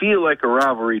didn't feel like a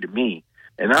rivalry to me.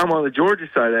 And I'm on the Georgia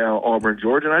side of Auburn,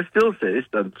 Georgia, and I still say this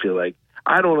doesn't feel like.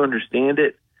 I don't understand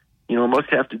it. It must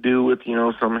have to do with,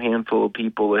 some handful of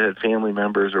people that had family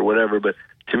members or whatever. But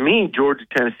to me,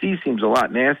 Georgia-Tennessee seems a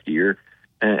lot nastier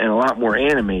and a lot more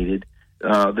animated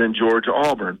than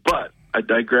Georgia-Auburn. But I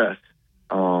digress.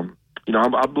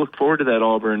 I look forward to that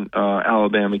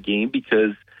Auburn-Alabama game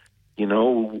because,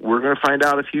 we're going to find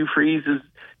out if Hugh Freeze is,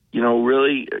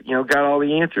 really, got all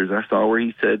the answers. I saw where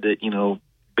he said that,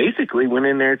 basically went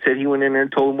in there and said he went in there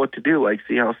and told him what to do, like,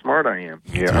 see how smart I am.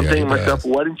 Yeah, I'm thinking to myself,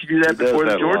 why didn't you do that before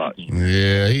the Georgia game?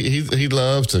 Yeah, he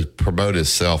loves to promote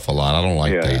himself a lot. I don't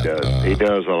like that. He does. He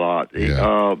does a lot.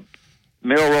 Yeah.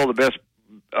 Milroe, the best.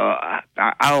 I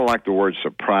don't like the word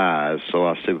surprise, so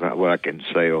I'll see what I can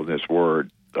say on this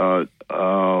word.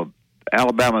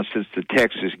 Alabama, since the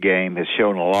Texas game, has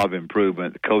shown a lot of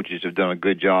improvement. The coaches have done a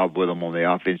good job with them on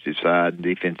the offensive side and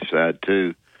defensive side,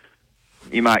 too.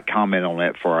 You might comment on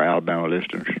that for our Alabama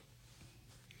listeners.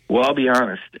 Well, I'll be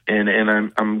honest, and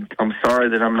I'm sorry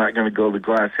that I'm not going to go the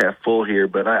glass half full here,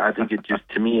 but I think it just,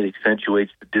 to me, it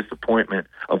accentuates the disappointment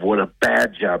of what a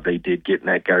bad job they did getting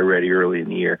that guy ready early in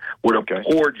the year. What a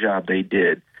poor job they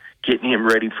did getting him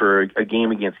ready for a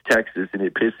game against Texas, and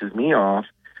it pisses me off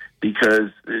because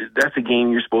that's a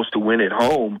game you're supposed to win at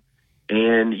home,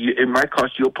 and it might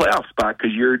cost you a playoff spot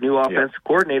because your new offensive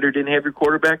coordinator didn't have your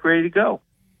quarterback ready to go.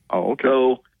 Oh, okay.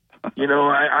 So,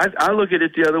 I look at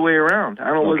it the other way around. I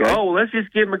don't look, let's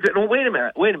just give him a good. No, wait a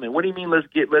minute. What do you mean? Let's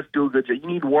do a good job. You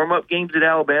need warm-up games at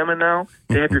Alabama now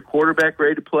to have your quarterback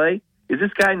ready to play. Is this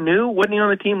guy new? Wasn't he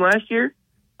on the team last year?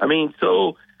 I mean,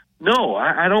 so no,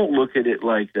 I don't look at it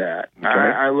like that. Okay.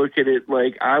 I look at it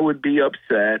like I would be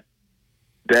upset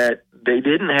that they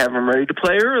didn't have him ready to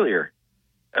play earlier,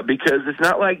 because it's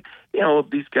not like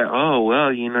these guys. Oh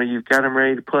well, you've got him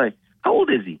ready to play. How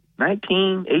old is he?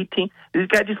 19, 18? Is this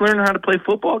guy just learning how to play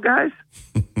football, guys?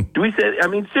 Do we say? I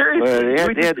mean, seriously, well,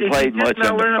 he hadn't played much in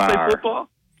the fire.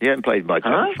 He hadn't played much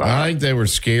in the fire. I think they were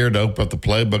scared to open up the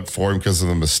playbook for him because of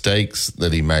the mistakes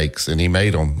that he makes, and he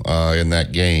made them in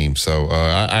that game. So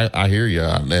I hear you.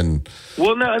 And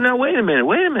well, no, wait a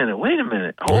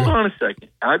minute. Hold on a second.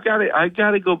 I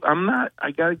gotta go.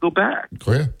 I gotta go back.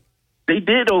 Go ahead. They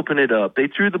did open it up. They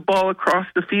threw the ball across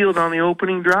the field on the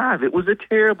opening drive. It was a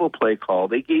terrible play call.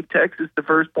 They gave Texas the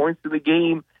first points of the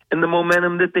game and the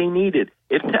momentum that they needed.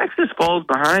 If Texas falls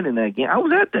behind in that game, I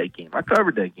was at that game. I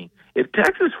covered that game. If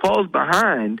Texas falls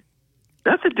behind,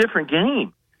 that's a different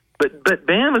game. But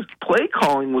Bama's play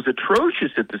calling was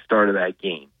atrocious at the start of that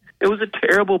game. It was a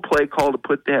terrible play call to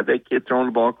put that kid throwing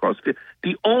the ball across the field.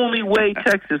 The only way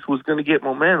Texas was going to get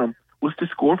momentum was to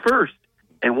score first.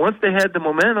 And once they had the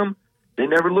momentum, they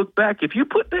never looked back. If you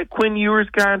put that Quinn Ewers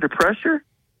guy under pressure,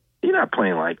 you're not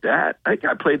playing like that. That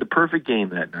guy played the perfect game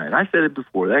that night. I said it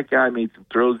before. That guy made some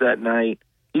throws that night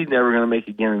he's never going to make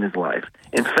again in his life.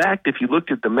 In fact, if you looked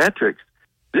at the metrics,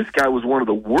 this guy was one of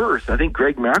the worst. I think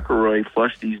Greg McElroy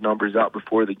flushed these numbers out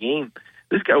before the game.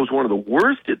 This guy was one of the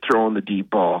worst at throwing the deep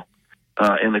ball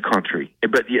in the country.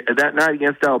 But that night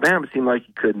against Alabama, it seemed like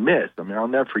he couldn't miss. I mean, I'll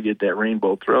never forget that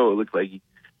rainbow throw. It looked like he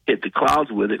hit the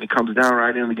clouds with it, and it comes down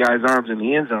right into the guy's arms in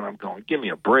the end zone. I'm going, give me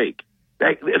a break.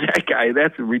 That guy,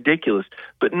 that's ridiculous.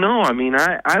 But no, I mean,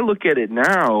 I look at it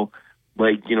now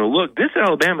like, look, this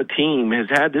Alabama team has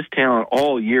had this talent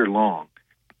all year long.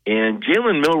 And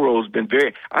Jalen Milroe has been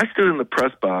I stood in the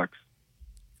press box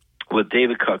with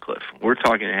David Cutcliffe. We're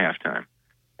talking at halftime.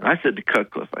 And I said to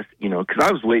Cutcliffe, because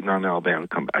I was waiting on Alabama to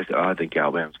come back. I said, I think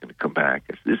Alabama's going to come back.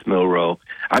 I said, this Milroe,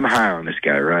 I'm high on this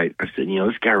guy, right? I said,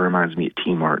 this guy reminds me of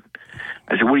T. Martin.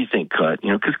 I said, what do you think, Cut?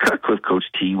 Because Cutcliffe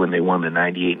coached T when they won the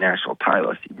 98 national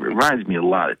title. He reminds me a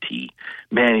lot of T.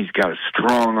 Man, he's got a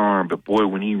strong arm, but boy,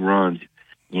 when he runs,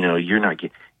 you're not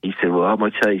getting. He said, well, I'm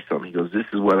going to tell you something. He goes, this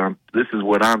is what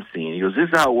I'm seeing. He goes, this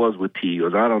is how it was with T. He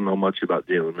goes, I don't know much about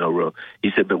Jalen Milroe.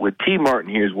 He said, but with T. Martin,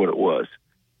 here's what it was.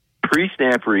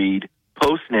 Pre-snap read,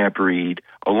 post-snap read,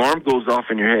 alarm goes off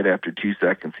in your head after 2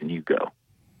 seconds, and you go.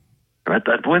 And I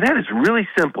thought, boy, that is really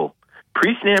simple.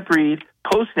 Pre-snap read,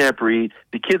 post-snap read,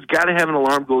 the kid's got to have an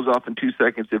alarm goes off in 2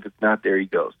 seconds. If it's not there, he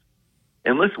goes.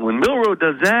 And listen, when Milroe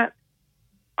does that,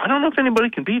 I don't know if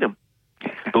anybody can beat him.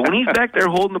 But when he's back there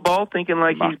holding the ball thinking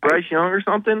like he's Bryce Young or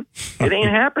something, it ain't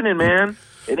happening, man.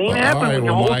 It ain't happening when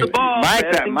you hold the ball.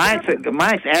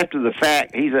 Mike's after the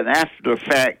fact. He's an after the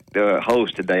fact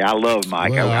host today. I love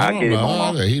Mike. Well, I'll get him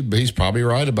on. He's probably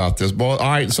right about this. Boy, all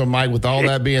right, so Mike, with all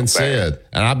that being said,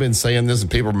 and I've been saying this and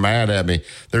people are mad at me,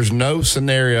 there's no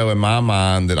scenario in my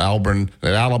mind that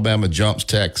Alabama jumps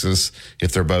Texas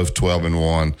if they're both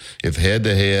 12-1. If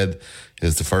head-to-head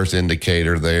is the first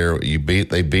indicator there,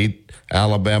 they beat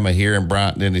Alabama here in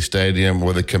Bryant-Denny Stadium.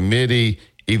 Will the committee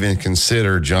even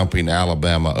consider jumping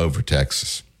Alabama over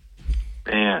Texas?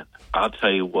 Man, I'll tell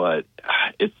you what.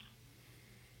 It's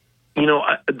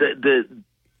the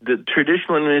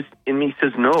traditionalist in me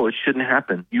says no, it shouldn't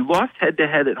happen. You lost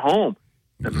head-to-head at home.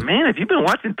 Man, have you been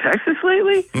watching Texas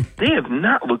lately? They have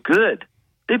not looked good.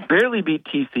 They barely beat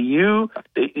TCU.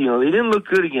 They didn't look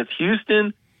good against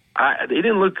Houston. They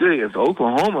didn't look good against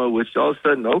Oklahoma, which all of a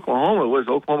sudden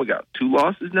Oklahoma got 2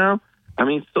 losses now. I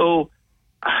mean, so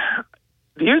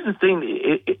here's the thing.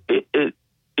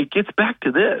 It gets back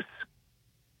to this.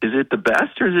 Is it the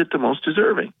best or is it the most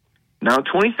deserving? Now, in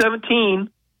 2017,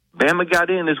 Bama got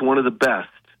in as one of the best.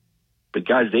 But,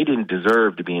 guys, they didn't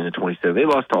deserve to be in the 2017. They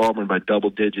lost to Auburn by double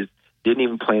digits, didn't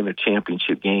even play in their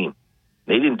championship game.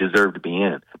 They didn't deserve to be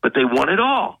in. But they won it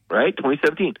all, right,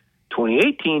 2017.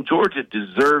 2018, Georgia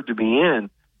deserved to be in,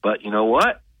 but you know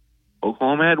what?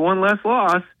 Oklahoma had one less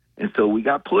loss, And so we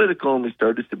got political, and we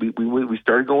started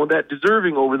going that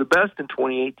deserving over the best in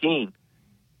 2018.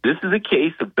 This is a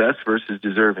case of best versus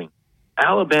deserving.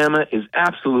 Alabama is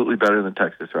absolutely better than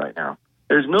Texas right now.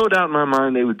 There's no doubt in my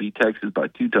mind they would beat Texas by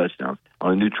 2 touchdowns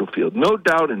on a neutral field. No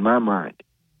doubt in my mind.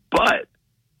 But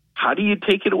how do you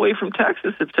take it away from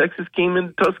Texas if Texas came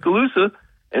into Tuscaloosa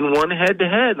and won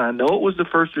head-to-head? And I know it was the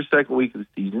first or second week of the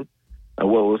season. It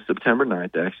was September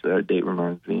 9th, actually. That date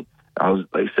reminds me. Like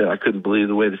I said, I couldn't believe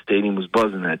the way the stadium was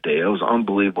buzzing that day. It was an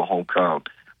unbelievable home crowd.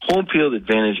 Home field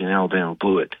advantage, and Alabama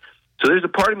blew it. So there's a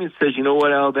part of me that says, you know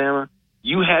what, Alabama?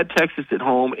 You had Texas at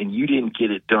home, and you didn't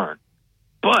get it done.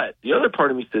 But the other part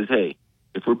of me says, hey,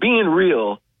 if we're being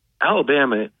real,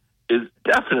 Alabama is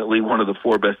definitely one of the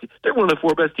 4 best. They're one of the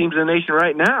 4 best teams in the nation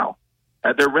right now.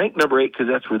 They're ranked number 8 because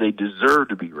that's where they deserve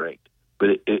to be ranked.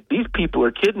 But these people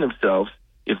are kidding themselves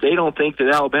if they don't think that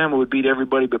Alabama would beat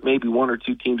everybody but maybe 1 or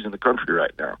 2 teams in the country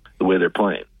right now, the way they're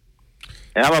playing.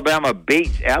 Alabama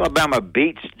beats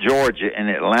Georgia in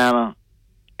Atlanta,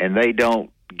 and they don't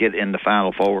get in the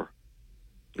Final Four.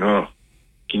 Oh,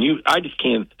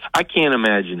 I can't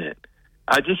imagine it.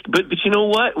 But you know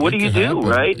what? What do you do,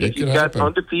 right? If you've got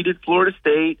undefeated Florida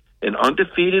State, an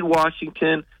undefeated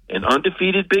Washington, an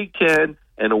undefeated Big Ten,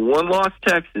 and a 1-loss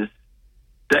Texas,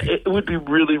 that it would be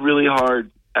really, really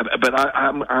hard. But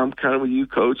I'm kind of with you,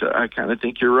 Coach. I kind of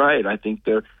think you're right. I think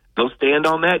they'll stand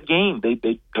on that game. You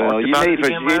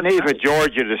need for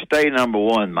Georgia to stay number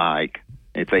 1, Mike.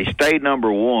 If they stay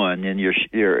number 1, then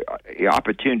your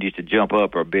opportunities to jump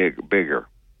up are bigger.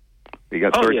 You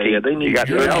got 13. You got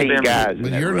 13 guys.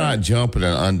 But you're not jumping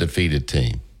an undefeated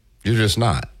team. You're just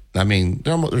not. I mean,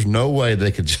 there's no way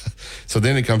they could. So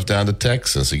then it comes down to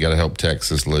Texas. You got to help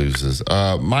Texas loses.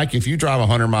 Mike, if you drive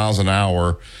 100 miles an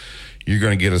hour, you're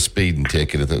going to get a speeding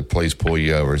ticket if the police pull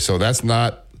you over. So that's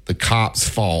not the cop's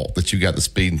fault that you got the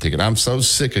speeding ticket. I'm so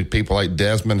sick of people like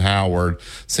Desmond Howard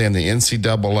saying the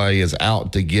NCAA is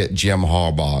out to get Jim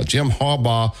Harbaugh. Jim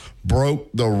Harbaugh broke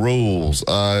the rules,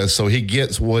 so he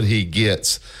gets what he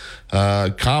gets.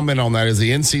 Comment on that. Is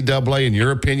the NCAA, in your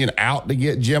opinion, out to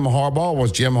get Jim Harbaugh, or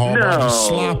was Jim Harbaugh just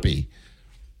sloppy?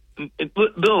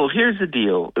 Bill, here's the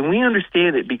deal, and we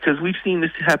understand it because we've seen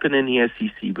this happen in the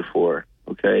SEC before.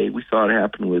 Okay, we saw it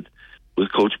happen with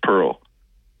Coach Pearl.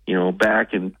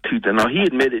 Back in 2000. Now, he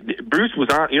admitted Bruce was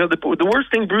on. The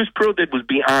worst thing Bruce Pearl did was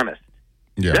be honest.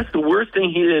 Yeah. That's the worst thing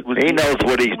he did. He knows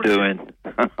what he's doing.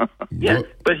 Yeah,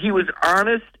 but he was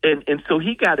honest, and so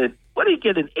he got an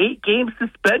 8-game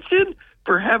suspension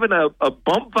for having a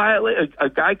bump violate, a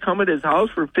guy come at his house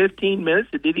for 15 minutes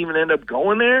that didn't even end up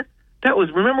going there.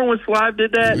 Remember when Slive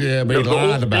did that? Yeah, but he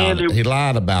lied about it. He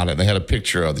lied about it. They had a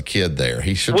picture of the kid there.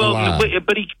 He shouldn't have lied.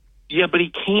 But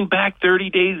he came back 30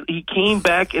 days. He came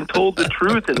back and told the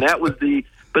truth, and that was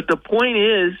But the point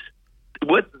is,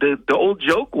 what the old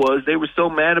joke was, they were so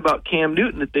mad about Cam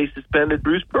Newton that they suspended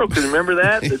Bruce Pearl. Because remember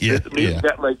that? Newton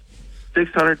got like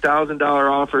 $600,000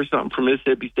 offer or something from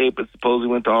Mississippi State, but supposedly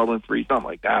went to Auburn free, something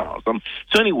like that.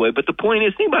 So anyway, but the point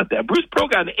is, think about that. Bruce Pearl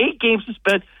got an 8-game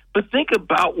suspension. But think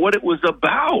about what it was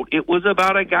about. It was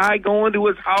about a guy going to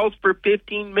his house for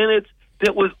 15 minutes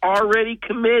that was already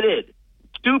committed.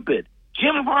 Stupid.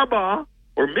 Jim Harbaugh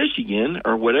or Michigan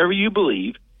or whatever you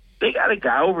believe, they got a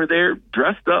guy over there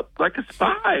dressed up like a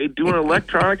spy doing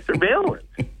electronic surveillance.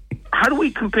 How do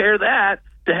we compare that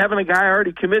to having a guy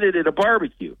already committed at a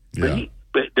barbecue? Yeah.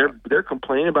 But they're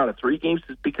complaining about a 3-game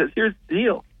because here's the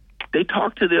deal. They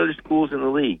talk to the other schools in the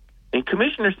league, and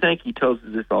Commissioner Sankey tells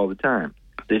us this all the time,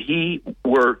 that he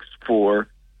works for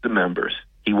the members.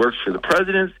 He works for the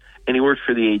presidents, and he works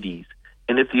for the ADs.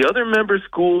 And if the other member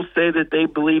schools say that they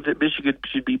believe that Michigan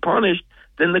should be punished,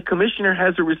 then the commissioner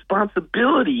has a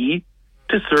responsibility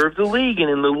to serve the league. And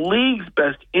in the league's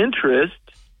best interest,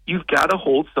 you've got to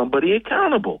hold somebody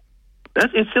accountable.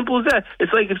 That's as simple as that.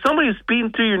 It's like if somebody's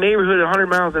speeding through your neighborhood at 100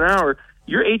 miles an hour,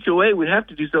 your HOA would have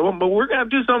to do something, but we're going to have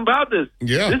to do something about this.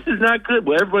 Yeah. This is not good.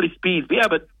 Well, everybody speeds. Yeah,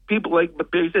 but people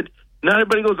but they said, not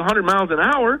everybody goes 100 miles an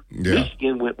hour. Yeah.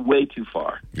 Michigan went way too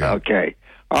far. Yeah. Okay.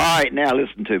 All right, now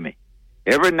listen to me.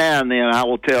 Every now and then I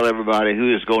will tell everybody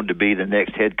who is going to be the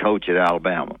next head coach at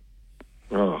Alabama.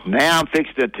 Oh. Now I'm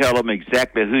fixing to tell them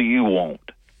exactly who you want.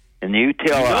 And you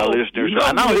tell our listeners,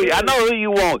 I know who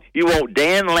you want. You want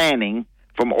Dan Lanning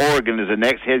from Oregon as the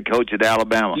next head coach at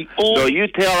Alabama. So you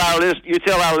tell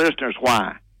our listeners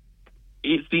why.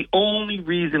 It's the only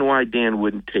reason why Dan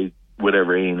wouldn't take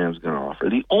whatever A&M's going to offer.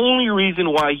 The only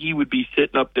reason why he would be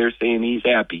sitting up there saying he's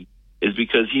happy is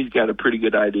because he's got a pretty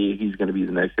good idea he's going to be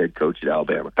the next head coach at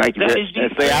Alabama. Thank you.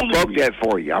 I broke that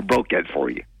for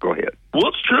you. Go ahead. Well,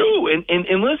 it's true.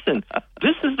 And listen,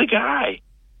 this is the guy.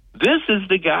 This is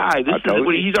the guy.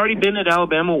 He's already been at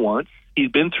Alabama once. He's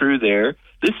been through there.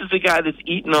 This is the guy that's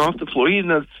eating off the floor. He's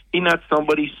not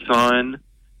somebody's son.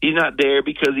 He's not there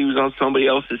because he was on somebody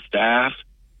else's staff.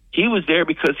 He was there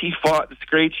because he fought and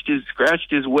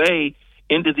scratched his way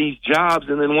into these jobs,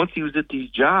 and then once he was at these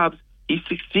jobs, he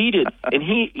succeeded, and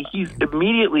he's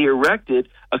immediately erected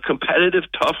a competitive,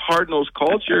 tough, hard-nosed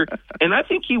culture, and I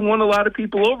think he won a lot of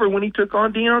people over when he took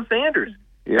on Deion Sanders.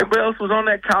 Yeah. Everybody else was on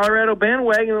that Colorado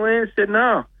bandwagon and said,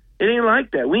 no, it ain't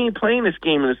like that. We ain't playing this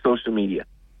game in the social media.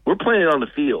 We're playing it on the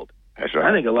field. That's right.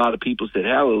 I think a lot of people said,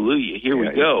 hallelujah, here we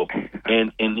go.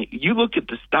 And you look at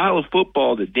the style of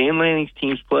football that Dan Lanning's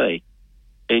teams play,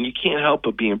 and you can't help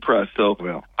but be impressed. So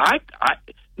I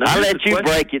let you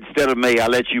break it instead of me. I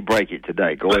let you break it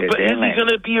today. Go ahead, but Dan. But is he going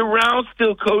to be around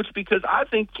still, Coach? Because I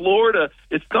think Florida,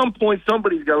 at some point,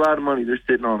 somebody's got a lot of money they're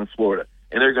sitting on in Florida.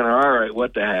 And they're going to, all right,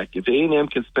 what the heck? If A&M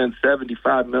can spend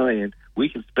 $75 million, we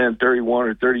can spend 31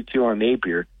 or 32 on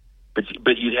Napier. But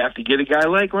you'd have to get a guy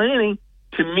like Lanning.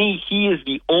 To me, he is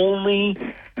the only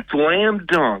slam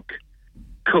dunk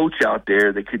coach out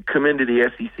there that could come into the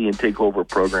SEC and take over a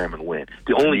program and win.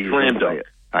 The only slam dunk.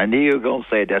 I knew you were going to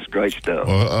say it. That's great stuff.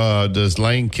 Well, does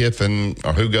Lane Kiffin,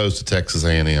 or who goes to Texas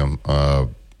A&M,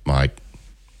 Mike?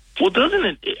 Well, doesn't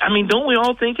it? I mean, don't we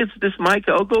all think it's this Mike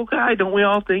Elko guy? Don't we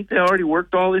all think they already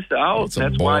worked all this out?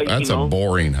 That's a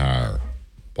boring hire.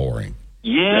 Boring.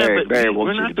 Yeah, but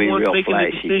we're not the ones making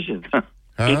the decisions.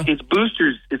 It's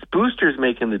boosters. It's boosters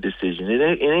making the decision.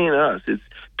 It ain't us. It's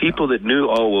people that knew.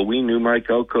 Oh, well, we knew Mike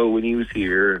Elko when he was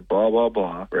here, and blah blah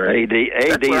blah. Right?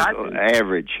 AD is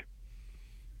average.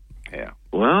 Yeah.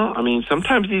 Well, I mean,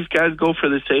 sometimes these guys go for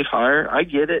the safe hire. I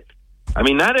get it. I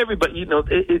mean, not everybody. You know,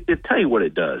 it tell you what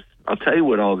it does. I'll tell you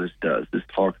what all this does. This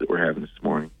talk that we're having this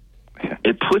morning.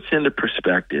 It puts into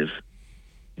perspective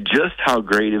just how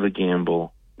great of a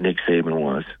gamble Nick Saban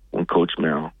was when Coach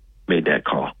Mel made that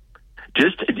call.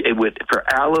 For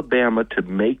Alabama to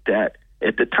make that,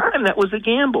 at the time, that was a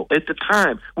gamble. At the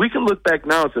time. We can look back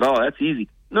now and say, oh, that's easy.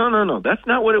 No. That's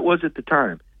not what it was at the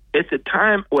time. At the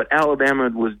time, what Alabama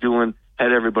was doing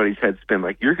had everybody's head spin.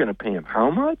 Like, you're going to pay him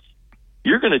how much?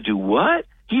 You're going to do what?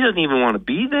 He doesn't even want to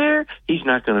be there. He's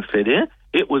not going to fit in.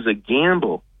 It was a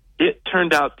gamble. It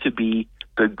turned out to be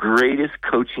the greatest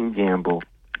coaching gamble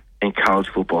in college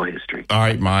football history. All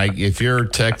right, Mike, if you're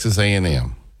Texas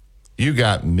A&M, you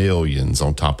got millions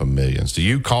on top of millions. Do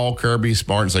you call Kirby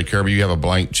Smart and say, Kirby, you have a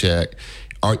blank check?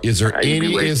 Or is there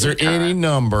any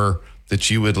number that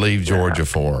you would leave Georgia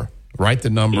for? Write the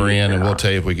number in, and we'll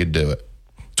tell you if we could do it.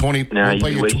 We'll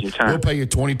pay you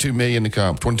 $22 million to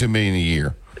come, $22 million a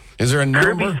year. Is there a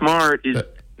number?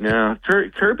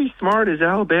 Kirby Smart is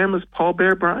Alabama's Paul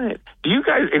Bear Bryant. Do you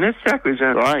guys? And that's exactly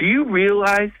right. Do you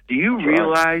realize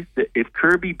that if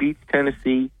Kirby beats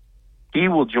Tennessee, he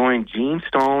will join Gene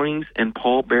Stallings and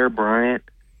Paul Bear Bryant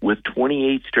with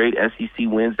 28 straight SEC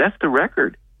wins? That's the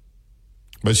record.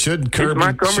 But should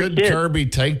Kirby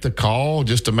take the call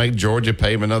just to make Georgia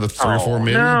pay him another $3 or $4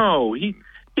 million? No, he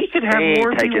could have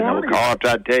more. Taking no call.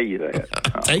 I tell you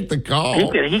that. Take the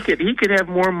call. He could have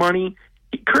more money.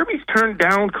 Kirby's turned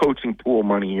down coaching pool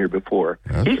money here before.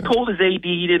 Okay. He's told his AD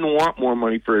he didn't want more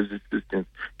money for his assistants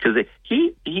because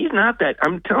he's not that.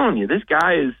 I'm telling you, this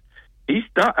guy is. He's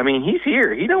stuck. I mean, he's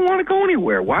here. He don't want to go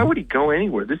anywhere. Why would he go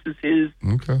anywhere? This is his.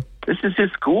 Okay. This is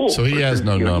his school. So he has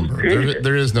no number.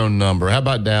 There is no number. How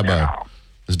about Dabo? No.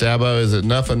 Is it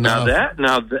enough? Now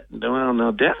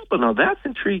that's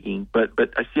intriguing. But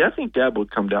I think Dabo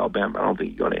would come to Alabama. I don't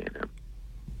think he'd go to A&M.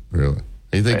 Really?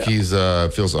 You think he's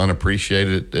feels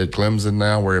unappreciated at Clemson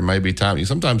now, where it may be time?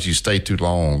 Sometimes you stay too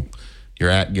long, your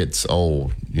act gets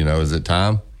old. You know, is it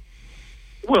time?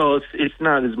 Well, it's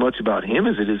not as much about him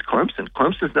as it is Clemson.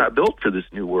 Clemson's not built for this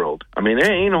new world. I mean,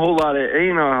 there ain't a whole lot of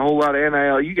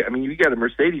NIL. You got a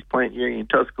Mercedes plant here in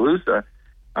Tuscaloosa.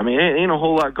 I mean, there ain't a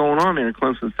whole lot going on there in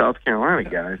Clemson, South Carolina,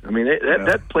 guys. I mean,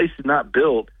 that place is not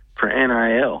built for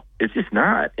NIL. It's just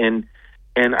not. And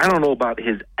I don't know about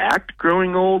his act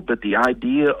growing old, but the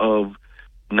idea of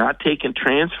not taking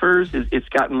transfers, it's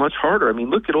gotten much harder. I mean,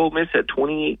 look at Ole Miss had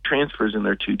 28 transfers in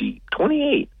their 2D.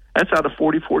 28. That's out of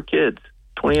 44 kids.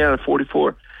 20 out of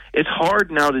 44. It's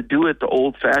hard now to do it the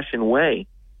old-fashioned way.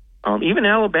 Even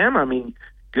Alabama, I mean,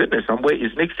 goodness, I'm waiting.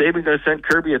 Is Nick Saban going to send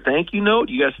Kirby a thank you note?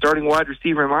 You got a starting wide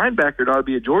receiver and linebacker. It ought to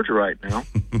be at Georgia right now.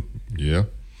 Yeah.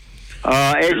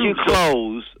 As you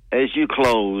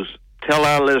close, tell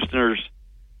our listeners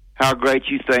how great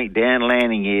you think Dan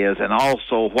Lanning is, and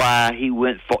also why he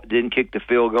didn't kick the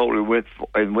field goal and went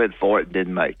for it and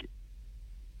didn't make it.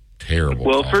 Terrible.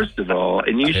 Well, first of all,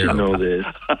 and you should know this,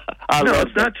 No,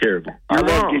 it's not terrible. I You're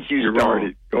love wrong. get you You're started.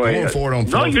 wrong. Go ahead. Going for it on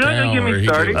No, fourth you're not going down to get where me he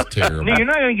started. goes terrible. No, you're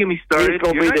not going to get me started. He's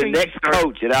going to You're be not the gonna get next me started.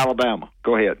 coach at Alabama.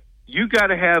 Go ahead. You got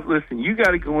to have, listen, you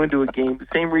got to go into a game. The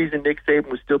same reason Nick Saban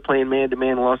was still playing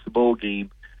man-to-man and lost the bowl game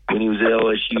when he was at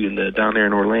LSU and down there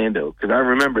in Orlando. Because I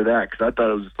remember that because I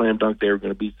thought it was a slam dunk they were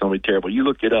going to beat somebody terrible. You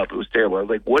look it up. It was terrible. I was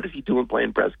like, what is he doing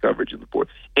playing press coverage in the fourth?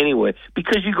 Anyway,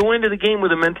 because you go into the game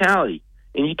with a mentality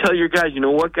and you tell your guys, you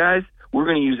know what, guys? We're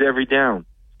going to use every down.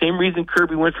 Same reason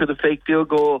Kirby went for the fake field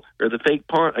goal or the fake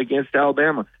punt against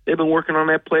Alabama. They've been working on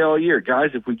that play all year.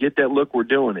 Guys, if we get that look, we're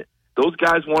doing it. Those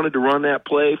guys wanted to run that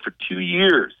play for 2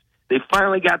 years. They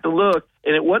finally got the look,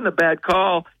 and it wasn't a bad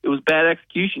call. It was bad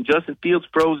execution. Justin Fields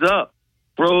froze up.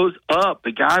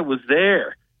 The guy was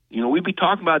there. You know, we'd be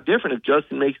talking about different if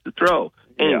Justin makes the throw.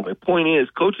 Anyway, point is,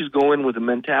 coaches go in with a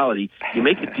mentality. You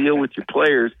make a deal with your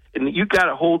players, and you got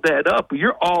to hold that up.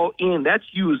 You're all in. That's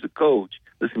you as a coach.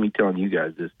 Listen to me telling you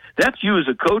guys this. That's you as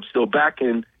a coach still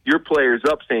backing your players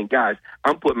up saying, guys,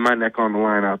 I'm putting my neck on the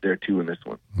line out there too in this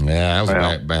one. Yeah, that was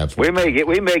a bad we may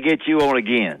get you on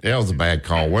again. That was a bad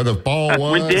call. Where the ball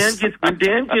was. When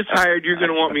Dan gets hired, you're going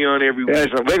to want me on every week. Yeah,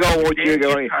 so we're going to want you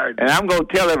going. And I'm going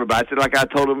to tell everybody, like I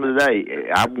told them today,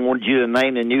 I wanted you to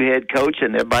name the new head coach,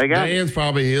 and everybody got it. Dan's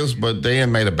probably is, but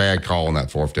Dan made a bad call on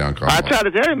that fourth down call. I tried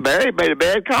to tell him, Barry made a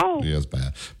bad call. Yeah, it's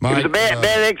bad. Mike, it was a bad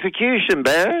execution,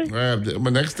 Barry.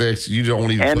 But next you don't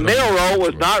even. And Milroe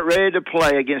was not ready to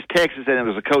play against Texas, and it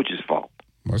was the coach's fault.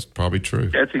 That's probably true.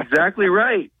 That's exactly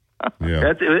right.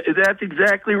 Yeah. That's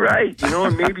exactly right. You know,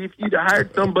 and maybe if you'd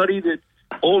hired somebody that's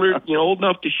older, old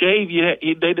enough to shave,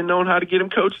 they'd have known how to get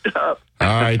him coached up.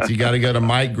 All right, you got to go to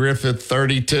Mike Griffith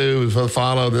 32 to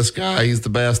follow this guy. He's the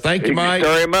best. Thank you, Mike.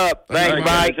 Stir him up. Thanks,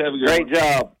 Mike. Great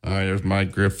job. All right, there's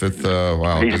Mike Griffith.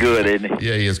 Wow, he's good, isn't he?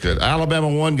 Yeah, he is good. Alabama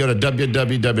One. Go to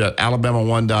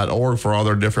www.alabama1.org for all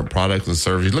their different products and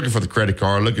services. Looking for the credit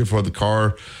card, looking for the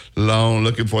car loan,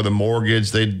 looking for the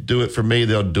mortgage. They do it for me.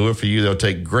 They'll do it for you. They'll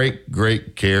take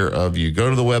great care of you.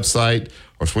 Go to the website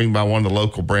or swing by one of the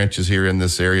local branches here in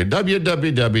this area.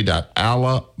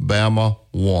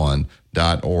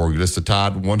 www.alabama1.org. This is the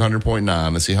Tide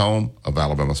 100.9. It's the home of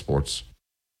Alabama sports.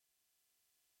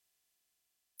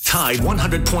 Tide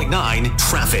 100.9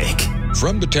 traffic.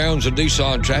 From the Townsend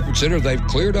Nissan Traffic Center, they've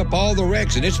cleared up all the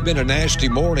wrecks, and it's been a nasty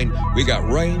morning. We got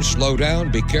rain. Slow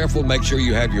down. Be careful. Make sure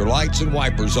you have your lights and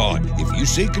wipers on. If you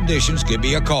see conditions, give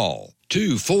me a call.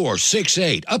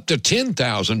 2468, up to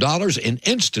 $10,000 in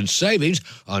instant savings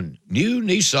on new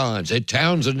Nissans at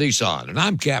Townsend Nissan. And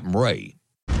I'm Captain Ray.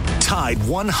 Tide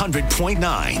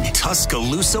 100.9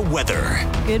 Tuscaloosa weather.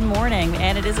 Good morning,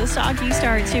 and it is a soggy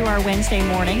start to our Wednesday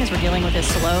morning as we're dealing with a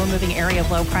slow-moving area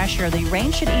of low pressure. The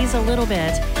rain should ease a little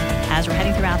bit as we're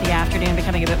heading throughout the afternoon,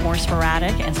 becoming a bit more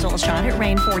sporadic, and still a shot at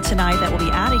rain for tonight that will be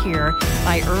out of here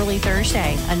by early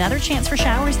Thursday. Another chance for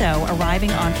showers, though,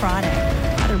 arriving on Friday.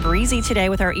 Rather breezy today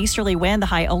with our easterly wind, the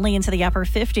high only into the upper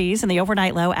 50s and the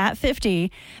overnight low at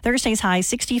 50. Thursday's high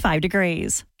 65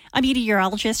 degrees. I'm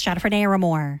meteorologist Jennifer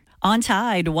Naramore on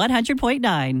Tide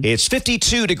 100.9. It's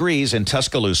 52 degrees in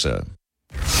Tuscaloosa.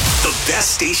 The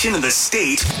best station in the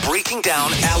state, breaking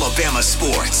down Alabama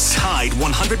sports. Tide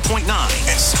 100.9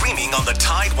 and streaming on the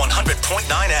Tide 100.9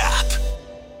 app.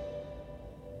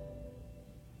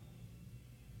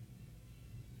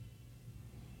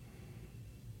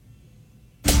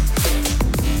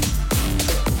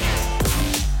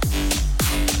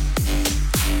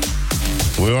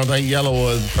 We want to thank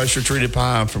Yellowwood Pressure Treated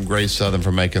Pine from Great Southern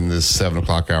for making this 7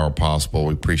 o'clock hour possible.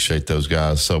 We appreciate those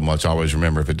guys so much. Always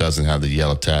remember, if it doesn't have the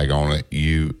yellow tag on it,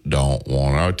 you don't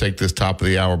want it. I'll take this top of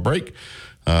the hour break.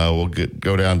 We'll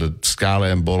go down to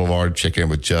Skyland Boulevard, check in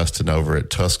with Justin over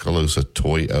at Tuscaloosa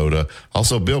Toyota.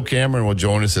 Also, Bill Cameron will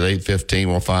join us at 8:15.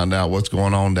 We'll find out what's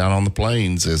going on down on the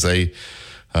plains as they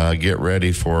get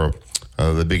ready for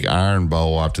the big Iron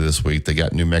Bowl after this week. They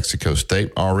got New Mexico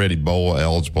State already bowl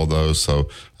eligible, though, so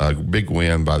a big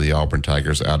win by the Auburn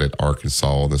Tigers out at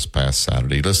Arkansas this past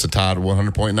Saturday. Listen to Tide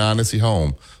 100.9. It's the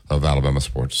home of Alabama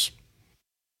sports.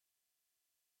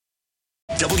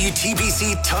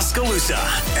 WTBC Tuscaloosa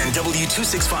and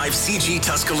W265CG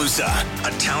Tuscaloosa, a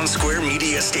Town Square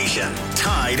media station.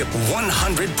 Tide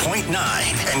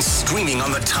 100.9 and streaming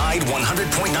on the Tide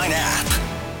 100.9 app.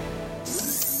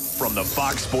 From the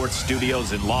Fox Sports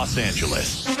Studios in Los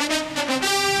Angeles,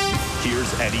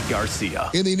 Here's Eddie Garcia.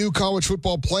 In the new college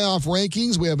football playoff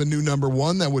rankings, we have a new number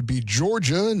 1. That would be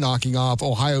Georgia, knocking off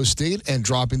Ohio State and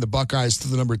dropping the Buckeyes to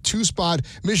the number 2 spot.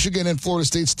 Michigan and Florida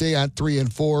State stay at 3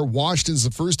 and 4. Washington's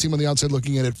the first team on the outside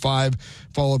looking in at 5,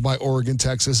 followed by Oregon,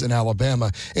 Texas, and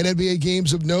Alabama. In NBA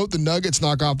games of note, the Nuggets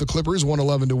knock off the Clippers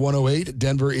 111-108.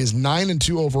 Denver is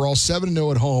 9-2 overall,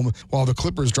 7-0 at home, while the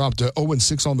Clippers drop to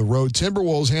 0-6 on the road.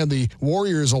 Timberwolves hand the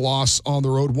Warriors a loss on the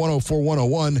road,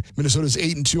 104-101. Minnesota's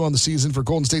 8-2 on the season. For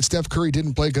Golden State, Steph Curry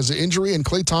didn't play because of injury, and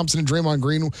Klay Thompson and Draymond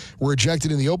Green were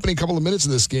ejected in the opening couple of minutes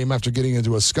of this game after getting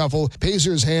into a scuffle.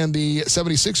 Pacers hand the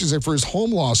 76ers their first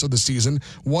home loss of the season,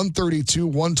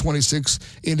 132-126.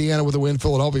 Indiana with a win.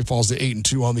 Philadelphia falls to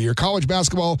 8-2 on the year. College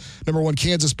basketball, number 1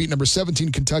 Kansas beat number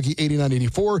 17 Kentucky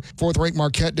 89-84. 4th ranked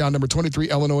Marquette down number 23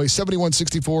 Illinois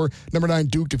 71-64. Number 9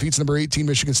 Duke defeats number 18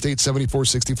 Michigan State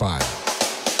 74-65.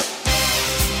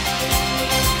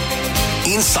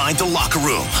 Inside the Locker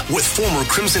Room with former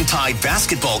Crimson Tide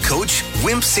basketball coach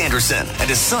Wimp Sanderson and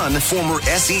his son, former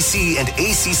SEC and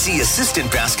ACC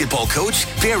assistant basketball coach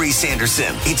Barry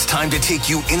Sanderson. It's time to take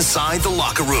you inside the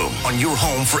locker room on your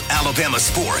home for Alabama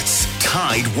sports.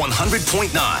 Tide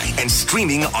 100.9 and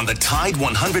streaming on the Tide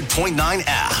 100.9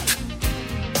 app.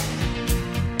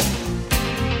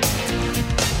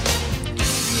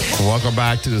 Welcome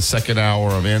back to the second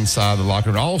hour of Inside the Locker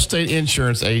Room. Allstate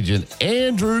Insurance agent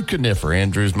Andrew Kniffer.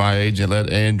 Andrew's my agent. Let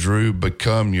Andrew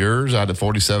become yours out at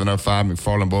 4705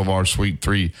 McFarland Boulevard, Suite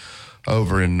 3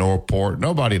 over in Northport.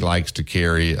 Nobody likes to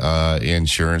carry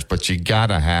insurance, but you got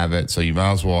to have it. So you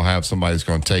might as well have somebody that's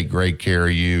going to take great care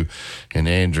of you. And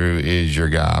Andrew is your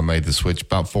guy. I made the switch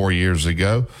about 4 years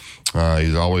ago.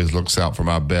 He always looks out for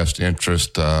my best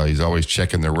interest. He's always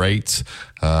checking the rates.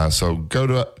 So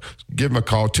give him a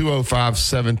call,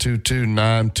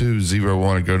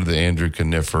 205-722-9201, and go to the Andrew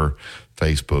Kniffer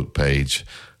Facebook page.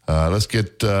 Let's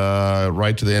get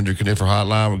right to the Andrew Kniffer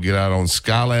hotline. We'll get out on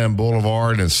Skyland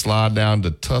Boulevard and slide down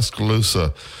to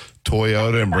Tuscaloosa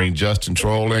Toyota and bring Justin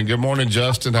Troll in. Good morning,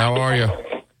 Justin. How are you?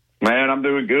 Man, I'm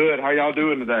doing good. How y'all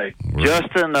doing today?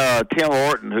 Justin, Tim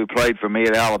Orton, who played for me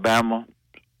at Alabama,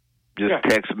 just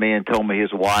texted me and told me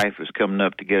his wife was coming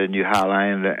up to get a new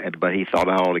Highlander, but he thought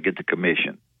I ought to get the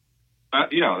commission.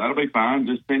 That'll be fine.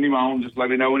 Just send him on. Just let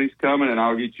me know when he's coming, and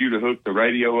I'll get you to hook the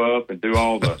radio up and do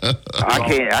all the.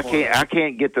 I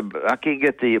can't get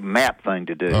the map thing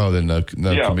to do. Oh, then no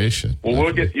commission.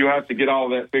 Well, you have to get all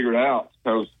that figured out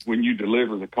because when you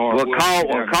deliver the car. Well,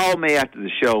 call me after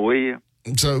the show, will you?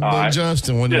 So,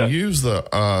 Justin, when you use the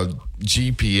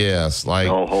GPS,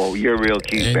 you're real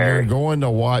cute, and Barry. you're going to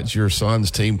watch your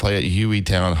son's team play at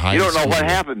Hueytown High School. You don't know what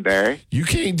happened, Barry. You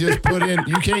can't just put in.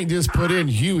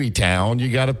 Hueytown.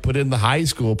 You got to put in the high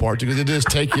school part because it just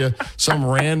take you some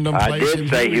random place. I did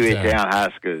say Hueytown High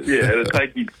School. Yeah, it'll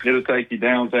take you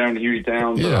downtown to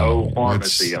Hueytown to the old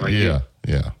pharmacy. So. I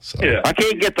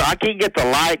can't get the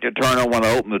light to turn on when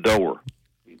I open the door.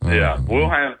 Yeah, we'll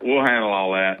handle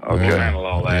all that. Okay. We'll handle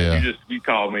all that. Yeah. You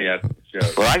call me after the show.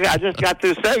 Well, I just got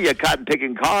through saying you cotton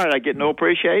picking car, and I get no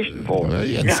appreciation for it. Well,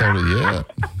 you hadn't sold it yet.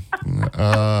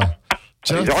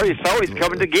 He's already sold. He's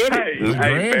coming to get it. The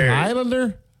Grand Barry.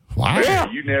 Highlander? Wow. Yeah.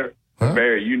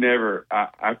 Barry, you never.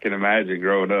 I can imagine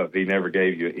growing up, he never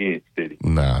gave you an inch, did he?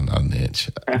 No, not an inch.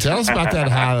 Tell us about that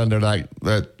Highlander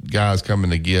that guy's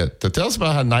coming to get. Tell us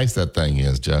about how nice that thing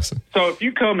is, Justin. So if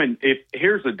you come in,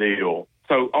 here's the deal.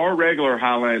 So our regular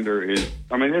Highlander is,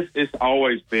 it's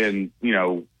always been,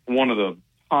 one of the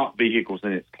top vehicles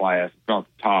in its class. It's not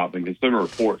the top, and Consumer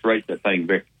Reports rate that thing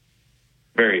very,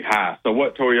 very high. So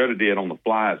what Toyota did on the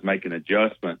fly is make an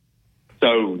adjustment.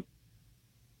 So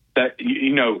that,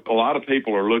 a lot of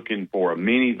people are looking for a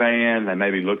minivan. They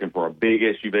may be looking for a big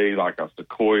SUV like a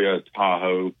Sequoia,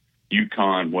 Tahoe,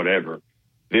 Yukon, whatever.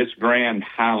 This Grand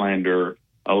Highlander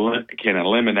can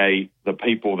eliminate the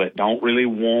people that don't really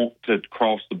want to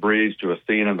cross the bridge to a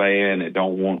Sienna van, that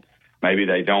maybe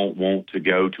they don't want to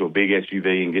go to a big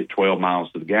SUV and get 12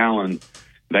 miles to the gallon.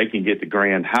 They can get the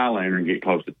Grand Highlander and get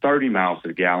close to 30 miles to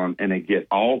the gallon, and they get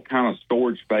all kind of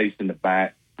storage space in the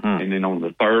back. And then on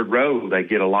the third row, they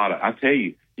get a lot of, I tell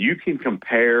you, you can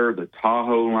compare the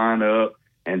Tahoe lineup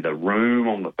and the room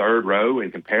on the third row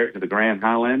and compare it to the Grand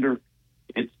Highlander.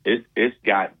 It's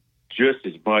got just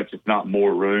as much, if not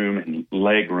more, room and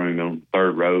leg room on the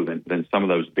third row than some of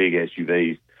those big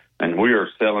SUVs. And we are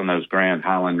selling those Grand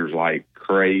Highlanders like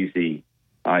crazy.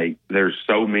 Like, there's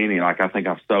so many. Like, I think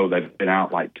they've been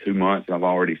out like 2 months, and I've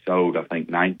already sold, I think,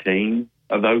 19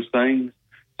 of those things.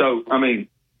 So,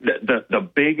 the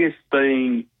biggest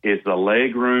thing is the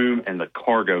leg room and the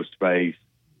cargo space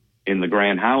in the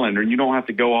Grand Highlander. And you don't have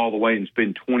to go all the way and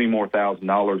spend $20,000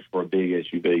 more for a big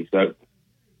SUV. So,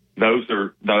 those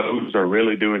are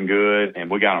really doing good,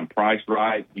 and we got them priced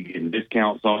right. You getting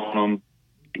discounts on them,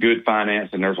 good finance,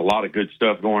 and there's a lot of good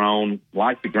stuff going on,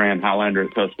 like the Grand Highlander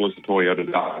at Tuscaloosa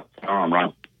Toyota.com,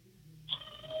 right?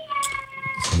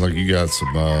 Look, you got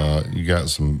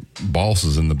some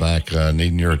bosses in the back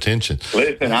needing your attention.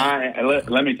 Listen,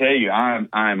 let me tell you,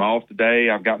 I'm off today.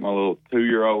 I've got my little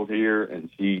 2-year-old here, and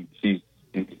she's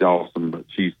awesome, but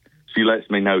she lets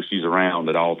me know she's around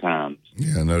at all times.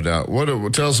 Yeah, no doubt.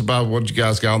 Tell us about what you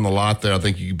guys got on the lot there. I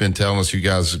think you've been telling us you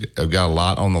guys have got a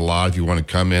lot on the lot. If you want to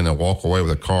come in and walk away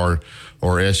with a car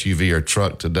or SUV or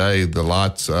truck today, the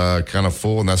lot's kind of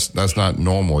full, and that's not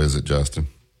normal, is it, Justin?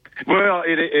 Well,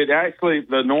 it actually,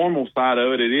 the normal side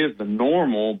of it is the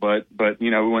normal, but we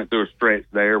went through a stretch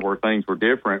there where things were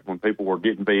different when people were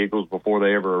getting vehicles before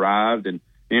they ever arrived, and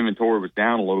inventory was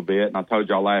down a little bit. And I told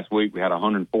y'all last week we had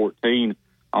 114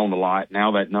 on the lot.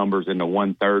 Now that number's in the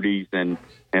 130s, and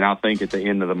I think at the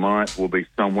end of the month we'll be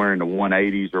somewhere in the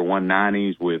 180s or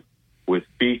 190s with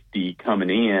 50 coming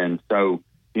in. So,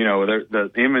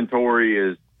 the inventory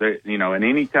is, and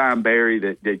any time,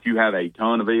 Barry, that you have a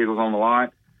ton of vehicles on the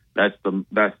lot, that's the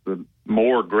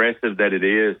more aggressive that it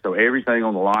is. So everything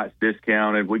on the lot's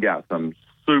discounted. We got some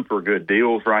super good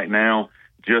deals right now,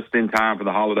 just in time for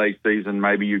the holiday season.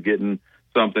 Maybe you're getting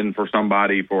something for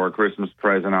somebody for a Christmas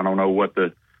present. I don't know what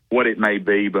it may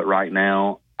be, but right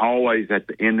now, always at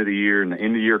the end of the year and the end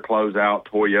of the year closeout,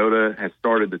 Toyota has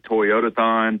started the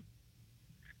Toyota-thon.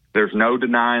 There's no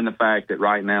denying the fact that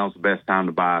right now is the best time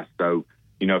to buy. So,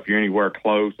 if you're anywhere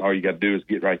close, all you got to do is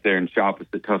get right there and shop us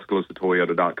at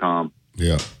TuscaloosaToyota.com.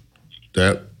 Yeah.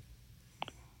 That.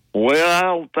 Well, I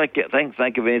don't think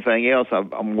of anything else.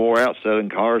 I'm wore out selling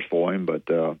cars for him, but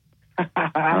my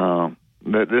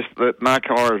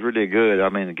car is really good. I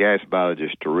mean, the gas mileage is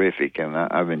terrific, and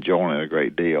I'm enjoying it a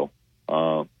great deal.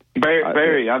 Barry,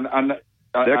 there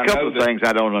are a couple of things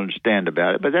I don't understand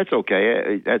about it, but that's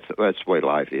okay. That's the way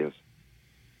life is.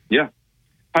 Yeah.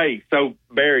 Hey, so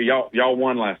Barry, y'all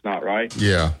won last night, right?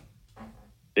 Yeah.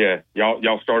 Yeah,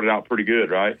 y'all started out pretty good,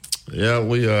 right? Yeah,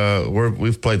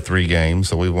 we've played 3 games,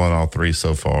 so we won all 3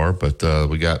 so far. But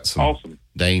we got some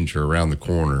danger around the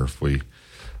corner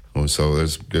so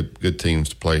there's good teams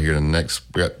to play here. We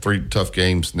got 3 tough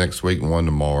games next week and 1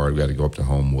 tomorrow. We got to go up to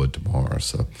Homewood tomorrow.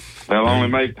 So that'll only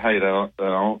make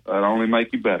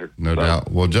you better. No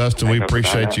doubt. Well, Justin, we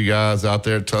appreciate you guys out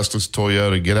there at Tuscaloosa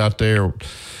Toyota. Get out there.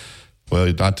 Well,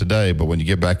 not today, but when you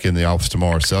get back in the office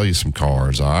tomorrow, sell you some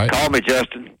cars, all right? Call me,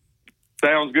 Justin.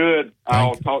 Sounds good.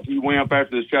 I'll talk to you, Wimp,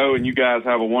 after the show, and you guys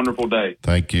have a wonderful day.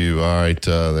 Thank you. All right,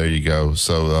 there you go.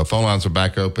 So phone lines are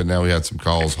back open now. We had some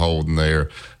calls holding there.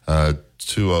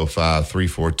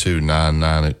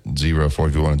 205-342-9904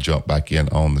 if you want to jump back in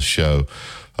on the show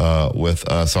with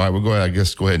us. All right, we'll go ahead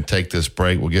and take this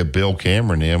break. We'll get Bill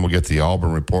Cameron in. We'll get the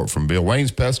Auburn report from Bill.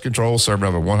 Wayne's Pest Control, serving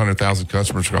over 100,000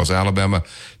 customers across Alabama,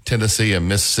 Tennessee, and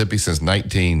Mississippi since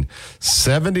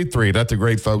 1973. Let the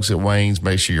great folks at Wayne's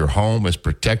make sure your home is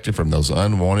protected from those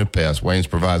unwanted pests. Wayne's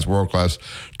provides world-class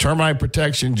termite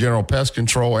protection, general pest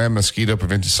control, and mosquito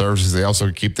prevention services. They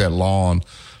also keep that lawn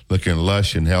looking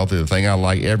lush and healthy. The thing I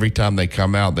like, every time they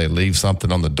come out, they leave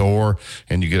something on the door,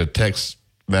 and you get a text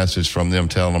message from them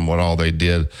telling them what all they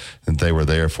did, and they were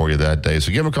there for you that day.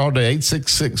 So give them a call today,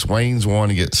 866-WAYNES-1,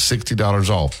 and get $60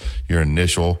 off your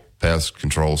initial pest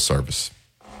control service.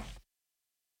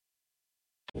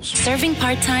 Serving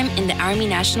part-time in the Army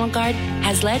National Guard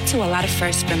has led to a lot of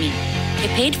firsts for me. It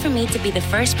paid for me to be the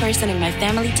first person in my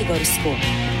family to go to school.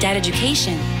 That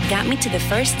education got me to the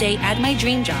first day at my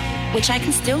dream job, which I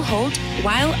can still hold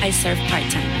while I serve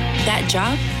part-time. That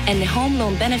job and the home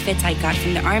loan benefits I got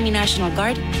from the Army National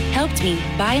Guard helped me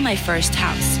buy my first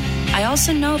house. I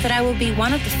also know that I will be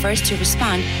one of the first to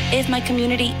respond if my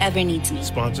community ever needs me.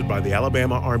 Sponsored by the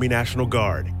Alabama Army National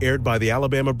Guard. Aired by the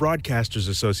Alabama Broadcasters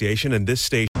Association and this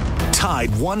station. Tide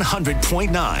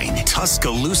 100.9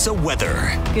 Tuscaloosa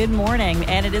weather. Good morning,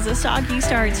 and it is a soggy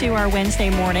start to our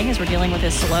Wednesday morning as we're dealing with a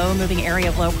slow-moving area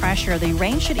of low pressure. The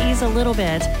rain should ease a little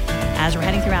bit as we're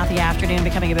heading throughout the afternoon,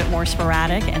 becoming a bit more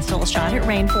sporadic, and still a shot at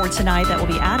rain for tonight that will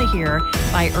be out of here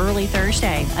by early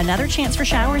Thursday. Another chance for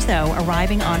showers, though,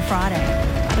 arriving on Friday.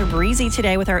 Rather breezy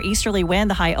today with our easterly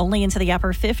wind, the high only into the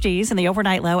upper 50s and the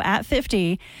overnight low at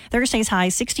 50. Thursday's high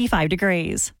 65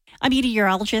 degrees. I'm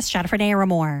meteorologist Jennifer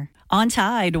Naramore. On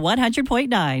Tide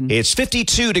 100.9. It's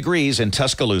 52 degrees in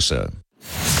Tuscaloosa.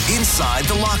 Inside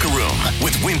the Locker Room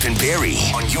with Wimp and Barry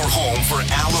on your home for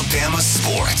Alabama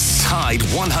sports. Tide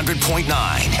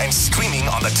 100.9 and streaming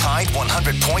on the Tide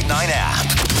 100.9 app.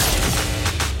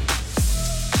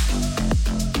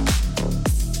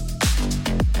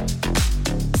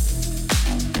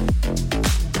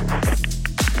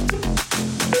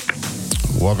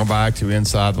 Welcome back to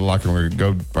Inside the Locker Room. We're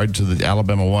going to go right to the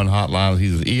Alabama One hotline.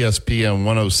 He's ESPN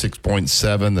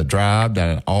 106.7, The Drive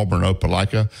down in Auburn,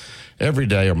 Opelika, every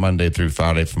day or Monday through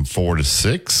Friday from 4 to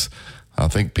 6. I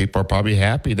think people are probably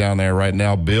happy down there right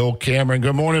now. Bill Cameron.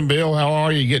 Good morning, Bill. How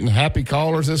are you? Getting happy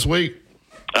callers this week?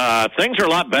 Things are a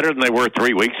lot better than they were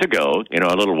 3 weeks ago. You know,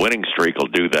 a little winning streak will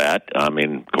do that. I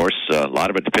mean, of course, a lot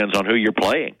of it depends on who you're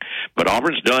playing. But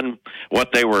Auburn's done what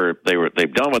they've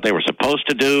done what they were supposed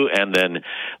to do. And then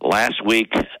last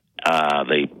week,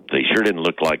 they sure didn't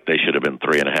look like they should have been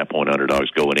 3.5-point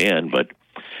underdogs going in. But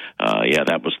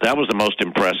that was the most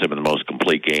impressive and the most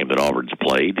complete game that Auburn's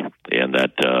played, and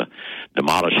that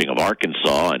demolishing of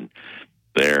Arkansas. And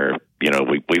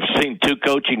we've seen 2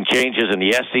 coaching changes in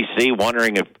the SEC. Wonder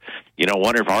if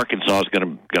Arkansas is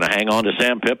going to hang on to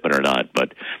Sam Pittman or not.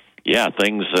 But yeah,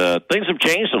 things have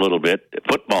changed a little bit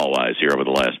football wise here over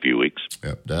the last few weeks.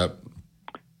 Yep.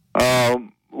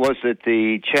 Was it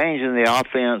the change in the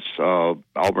offense?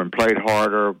 Auburn played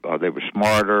harder. They were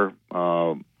smarter.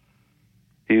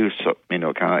 Hughes, kind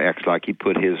of acts like he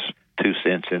put his 2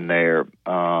 cents in there.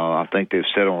 I think they've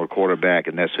set on a quarterback,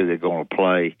 and that's who they're going to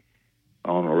play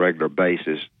on a regular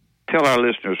basis. Tell our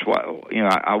listeners what,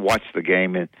 I watched the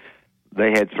game, and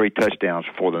they had 3 touchdowns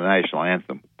before the national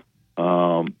anthem.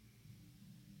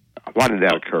 Why did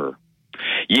that occur?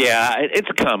 Yeah, it's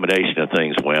a combination of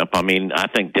things, Wimp. I mean, I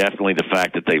think definitely the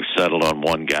fact that they've settled on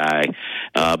one guy,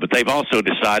 but they've also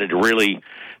decided to really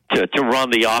to run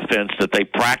the offense that they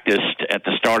practiced at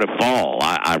the start of fall.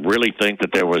 I really think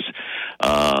that there was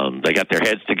they got their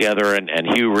heads together, and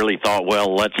Hugh really thought,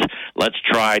 well, let's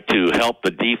try to help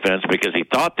the defense, because he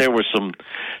thought that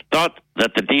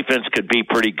the defense could be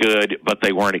pretty good, but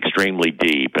they weren't extremely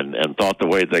deep, and thought the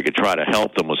way they could try to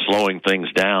help them was slowing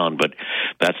things down. But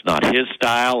that's not his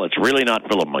style. It's really not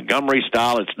Philip Montgomery's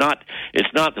style. It's not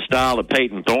the style that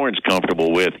Peyton Thorne's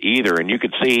comfortable with either. And you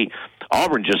could see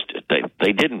Auburn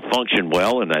they didn't function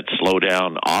well in that slow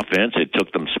down offense. It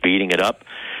took them speeding it up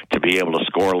to be able to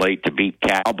score late to beat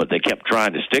Cal, but they kept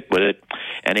trying to stick with it.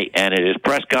 And at his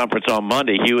press conference on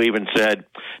Monday, Hugh even said,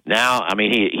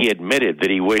 he admitted that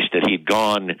he wished that he'd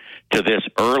gone to this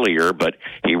earlier, but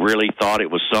he really thought it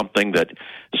was something that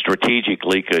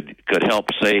strategically could help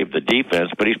save the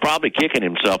defense. But he's probably kicking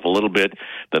himself a little bit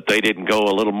that they didn't go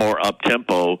a little more up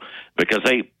tempo, because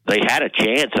they had a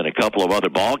chance in a couple of other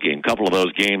ball games, a couple of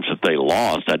those games that they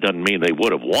lost. That doesn't mean they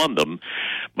would have won them,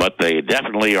 but they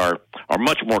definitely are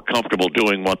much more comfortable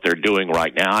doing what they're doing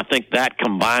right now. I think that,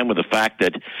 combined with the fact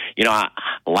that,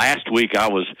 last week I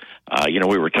was,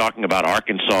 we were talking about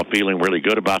Arkansas feeling really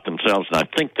good about themselves, and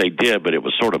I think they did, but it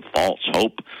was sort of false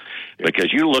hope,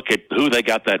 because you look at who they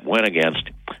got that win against.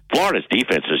 Florida's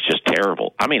defense is just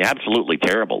terrible. I mean, absolutely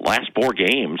terrible. Last 4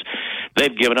 games,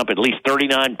 they've given up at least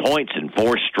 39 points in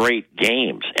 4 straight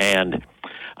games, and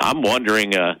I'm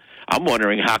wondering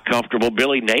how comfortable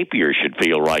Billy Napier should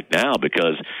feel right now,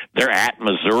 because they're at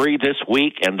Missouri this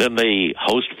week, and then they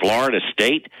host Florida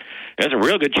State. There's a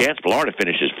real good chance Florida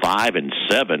finishes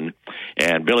 5-7,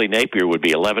 and Billy Napier would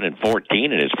be 11-14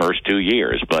 in his first 2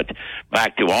 years. But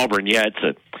back to Auburn,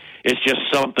 it's just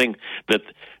something that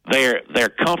they're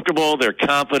comfortable, they're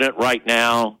confident right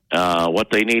now. What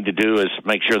they need to do is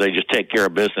make sure they just take care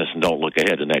of business and don't look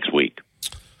ahead to next week.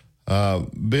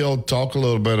 Bill, talk a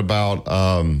little bit about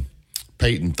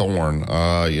Peyton Thorne.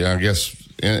 I guess,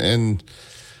 and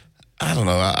I don't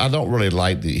know. I don't really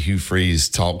like that Hugh Freeze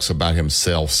talks about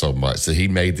himself so much, that he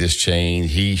made this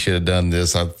change, he should have done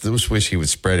this. I just wish he would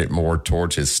spread it more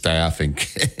towards his staff and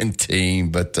team,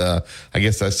 but I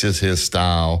guess that's just his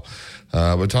style.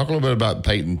 But talk a little bit about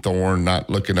Peyton Thorne not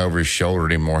looking over his shoulder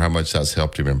anymore, how much that's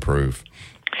helped him improve.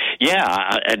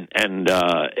 Yeah, and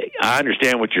I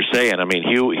understand what you're saying. I mean,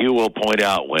 Hugh will point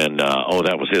out when,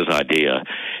 that was his idea,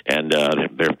 and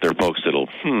there are folks that'll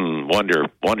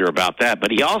wonder about that.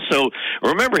 But he also,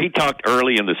 remember, he talked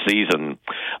early in the season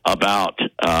about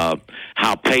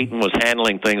how Peyton was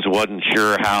handling things, wasn't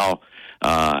sure how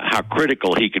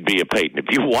critical he could be of Peyton. If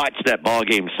you watched that ball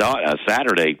game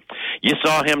Saturday, you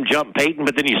saw him jump Peyton,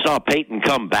 but then you saw Peyton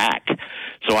come back.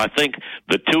 So I think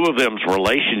the two of them's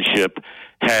relationship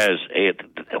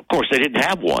of course, they didn't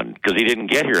have one because he didn't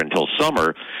get here until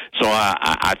summer. So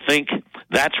I think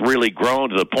that's really grown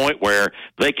to the point where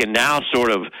they can now sort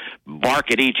of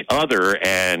bark at each other,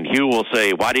 and Hugh will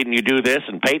say, "Why didn't you do this?"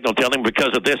 And Peyton will tell him,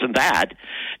 "Because of this and that."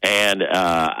 And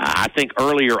I think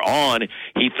earlier on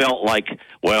he felt like,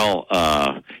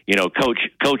 Coach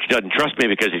doesn't trust me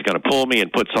because he's going to pull me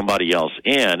and put somebody else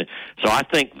in. So I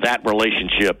think that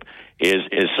relationship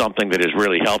is something that has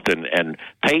really helped. And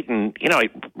Peyton,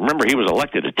 remember he was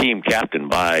elected a team captain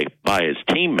by his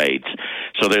teammates,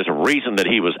 so there's a reason that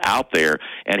he was out there,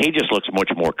 and he just looks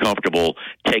much more comfortable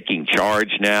taking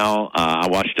charge now. I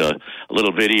watched a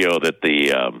little video that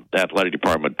the athletic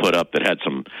department put up that had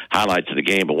some highlights of the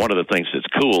game, but one of the things that's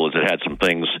cool is it had some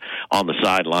things on the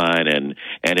sideline and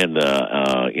in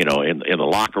the in the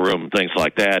locker room, things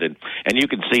like that, and you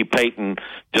can see Peyton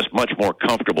just much more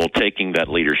comfortable taking that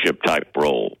leadership type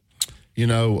role.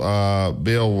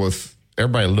 Bill, with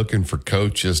everybody looking for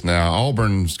coaches now,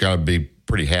 Auburn's got to be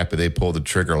pretty happy they pulled the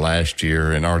trigger last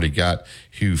year and already got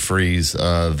Hugh Freeze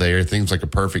there. It seems like a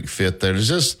perfect fit there. There's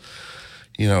just,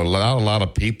 not a lot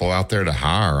of people out there to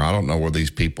hire. I don't know where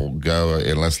these people go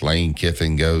unless Lane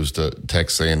Kiffin goes to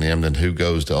Texas A&M, then who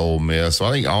goes to Ole Miss. So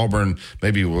I think Auburn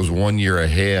maybe was 1 year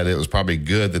ahead. It was probably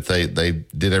good that they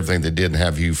did everything they did and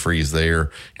have Hugh Freeze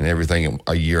there and everything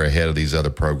a year ahead of these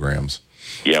other programs.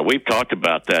 Yeah, we've talked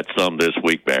about that some this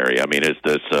week, Barry. I mean, it's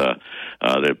this. I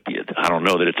don't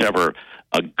know that it's ever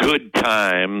a good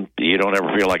time. You don't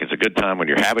ever feel like it's a good time when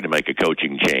you're having to make a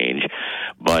coaching change.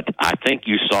 But I think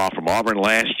you saw from Auburn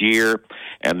last year,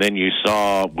 and then you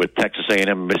saw with Texas A&M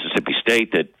and Mississippi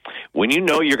State, that when you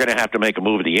know you're going to have to make a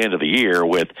move at the end of the year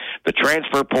with the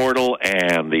transfer portal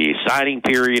and the signing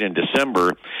period in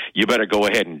December, you better go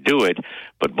ahead and do it.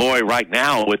 But boy, right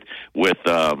now with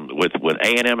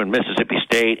A&M and Mississippi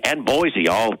State and Boise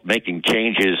all making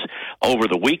changes over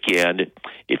the weekend,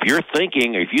 if you think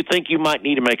you might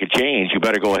need to make a change, you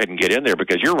better go ahead and get in there,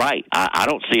 because you're right. I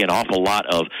don't see an awful lot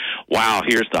of, wow,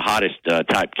 here's the hottest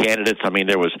type candidates. I mean,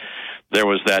 there was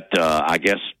that I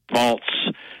guess false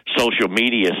social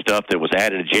media stuff that was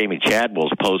added to Jamie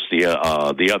Chadwell's post the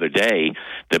other day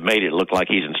that made it look like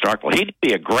he's in Starkville. He'd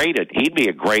be a great,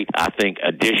 I think,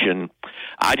 addition.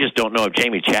 I just don't know if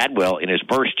Jamie Chadwell, in his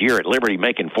first year at Liberty,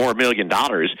 making $4 million,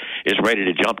 is ready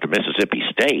to jump to Mississippi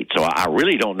State. So I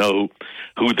really don't know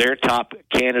who their top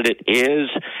candidate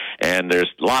is. And there's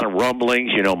a lot of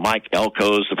rumblings. Mike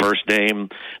Elko's the first name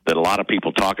that a lot of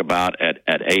people talk about at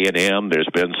A&M. There's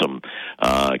been some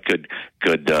could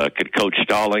Coach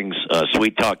Stallings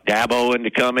sweet talk Dabo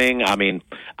into coming? I mean,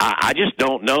 I just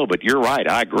don't know. But you're right.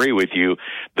 I agree with you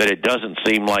that it doesn't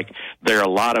seem like there are a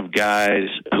lot of guys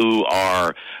who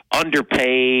are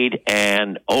underpaid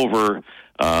and over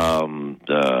that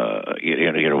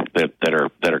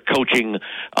are coaching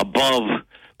above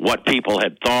what people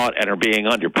had thought and are being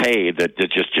underpaid that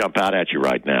just jump out at you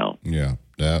right now. Yeah.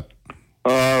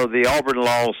 The Auburn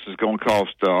loss is going to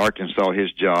cost Arkansas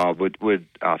his job. Would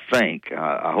I think?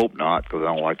 I hope not, because I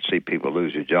don't like to see people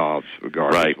lose their jobs,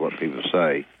 regardless of what people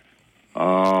say.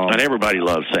 And everybody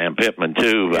loves Sam Pittman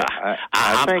too. Yeah,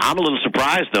 I'm a little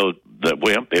surprised though that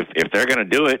Wimp, if they're going to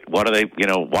do it, what do they?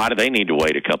 Why do they need to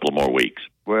wait a couple of more weeks?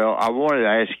 Well, I wanted to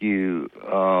ask you.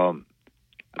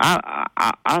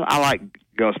 I like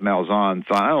Gus Malzahn.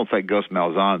 So I don't think Gus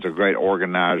Malzahn's a great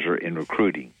organizer in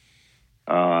recruiting.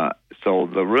 So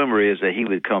the rumor is that he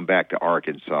would come back to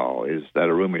Arkansas. Is that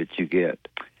a rumor that you get?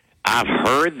 I've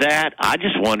heard that. I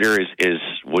just wonder,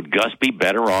 would Gus be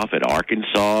better off at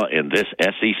Arkansas in this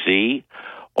SEC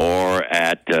or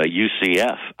at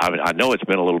UCF? I mean, I know it's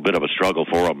been a little bit of a struggle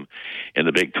for him in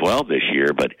the Big 12 this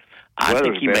year, but I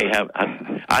think he may have.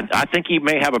 I think he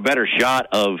may have a better shot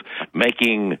of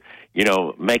making a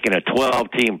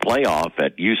 12-team playoff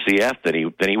at UCF than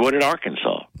he would at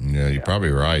Arkansas. Yeah, you're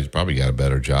probably right. He's probably got a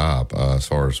better job as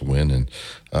far as winning.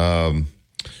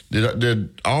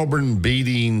 Did Auburn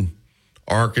beating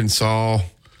Arkansas?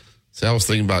 See, I was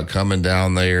thinking about coming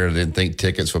down there. I didn't think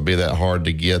tickets would be that hard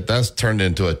to get. That's turned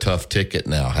into a tough ticket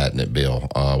now, hadn't it, Bill,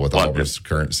 with Auburn's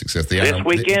current success? This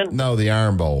weekend? The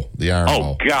Iron Bowl. The Iron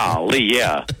Bowl. Oh, golly,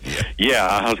 yeah. Yeah,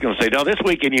 I was going to say, no, this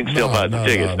weekend you can still buy the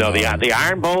tickets. No, the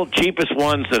Iron Bowl, cheapest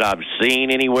ones that I've seen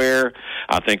anywhere,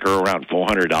 I think are around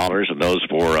 $400, and those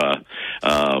for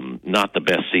not the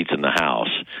best seats in the house.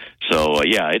 So,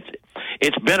 yeah,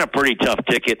 it's been a pretty tough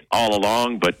ticket all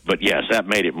along, but yes, that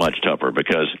made it much tougher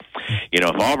because,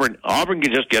 if Auburn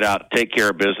can just get out, take care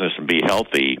of business, and be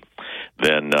healthy,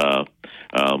 then that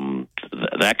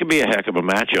could be a heck of a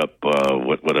matchup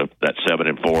with that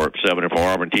 7-4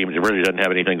 Auburn team. It really doesn't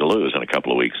have anything to lose in a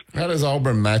couple of weeks. How does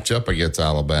Auburn match up against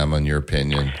Alabama, in your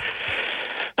opinion?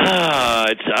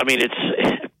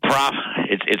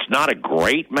 It's not a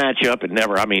great matchup. It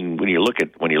never. I mean, when you look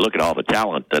at all the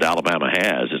talent that Alabama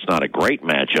has, it's not a great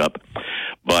matchup.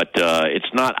 But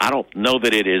it's not. I don't know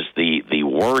that it is the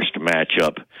worst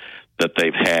matchup that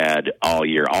they've had all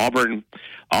year. Auburn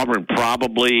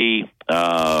probably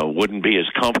wouldn't be as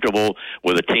comfortable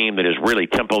with a team that is really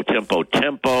tempo.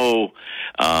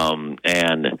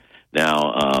 And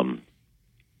now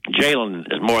Jalen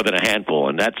is more than a handful,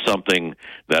 and that's something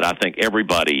that I think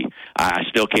everybody. I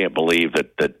still can't believe that.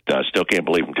 Still can't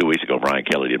believe from 2 weeks ago Brian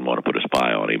Kelly didn't want to put a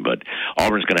spy on him. But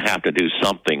Auburn's going to have to do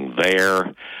something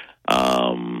there.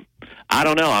 I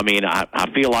don't know. I mean,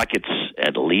 I feel like it's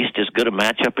at least as good a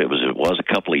matchup it was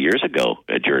a couple of years ago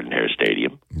at Jordan-Hare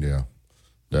Stadium. Yeah.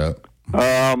 Yeah.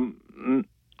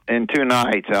 In 2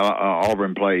 nights,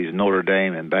 Auburn plays Notre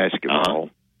Dame in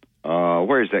basketball.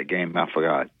 Where's that game? I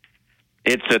forgot.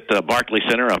 It's at the Barclays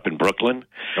Center up in Brooklyn.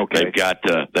 Okay.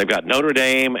 They've got Notre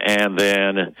Dame, and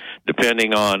then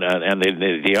depending on and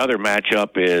the other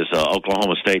matchup is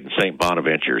Oklahoma State and St.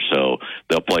 Bonaventure. So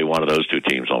they'll play one of those 2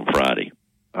 teams on Friday.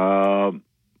 Auburn's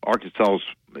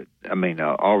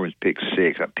picked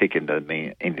 6. Picking doesn't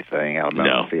mean anything.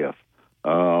 Alabama 5th.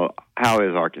 How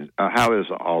is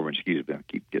Auburn? Excuse me.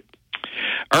 Keep getting.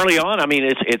 Early on, I mean,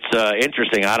 it's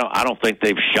interesting. I don't think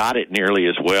they've shot it nearly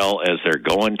as well as they're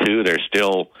going to. They're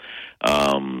still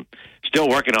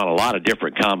working on a lot of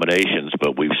different combinations,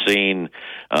 but we've seen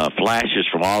flashes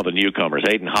from all the newcomers.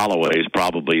 Aiden Holloway's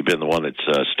probably been the one that's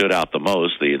stood out the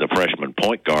most, the freshman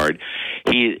point guard.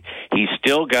 He's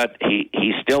still at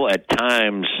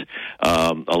times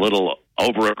a little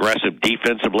over-aggressive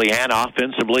defensively and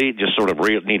offensively. Just sort of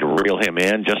need to reel him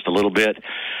in just a little bit.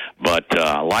 But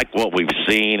like what we've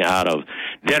seen out of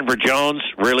Denver Jones,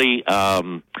 really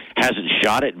hasn't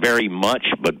shot it very much,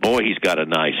 but boy, he's got a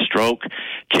nice stroke.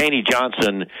 Chaney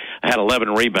Johnson had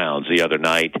 11 rebounds the other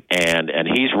night, and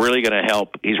he's really going to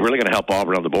help. He's really going to help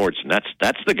Auburn on the boards, and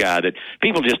that's the guy that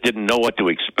people just didn't know what to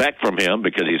expect from him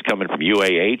because he's coming from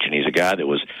UAH, and he's a guy that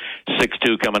was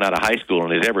 6'2" coming out of high school,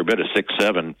 and he's every bit of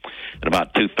 6'7", and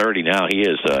about 230 now. He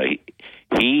is.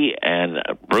 He and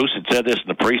Bruce had said this in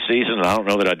the preseason, and I don't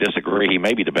know that I disagree. He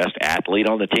may be the best athlete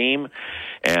on the team,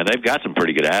 and they've got some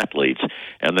pretty good athletes.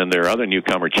 And then their other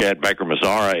newcomer, Chad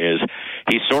Baker-Mazara,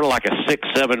 he's sort of like a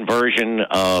 6'7" version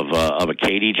of a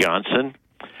Katie Johnson.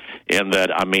 In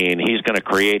that, I mean, he's going to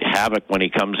create havoc when he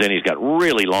comes in. He's got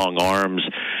really long arms,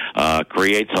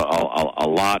 creates a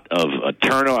lot of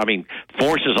turnover. I mean,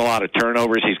 forces a lot of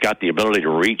turnovers. He's got the ability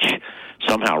to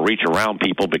somehow reach around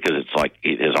people because it's like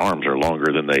his arms are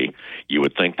longer than you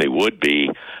would think they would be.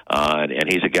 And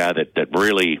he's a guy that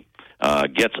really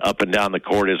gets up and down the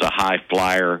court as a high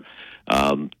flyer.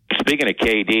 Speaking of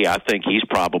KD, I think he's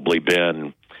probably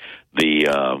been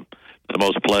the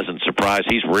most pleasant surprise.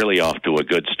 He's really off to a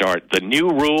good start. The new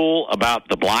rule about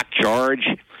the block charge,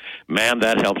 man,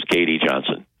 that helps Katie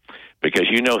Johnson. Because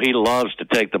he loves to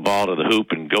take the ball to the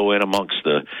hoop and go in amongst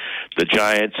the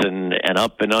Giants and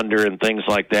up and under and things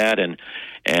like that. And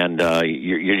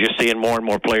you're just seeing more and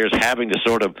more players having to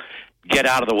sort of get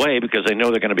out of the way because they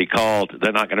know they're going to be called.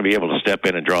 They're not going to be able to step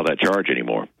in and draw that charge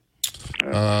anymore.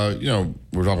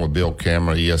 We're talking with Bill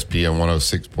Cameron, ESPN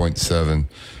 106.7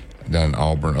 down in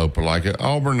Auburn, Opelika.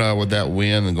 Auburn, with that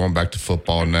win and going back to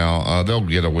football now, they'll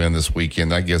get a win this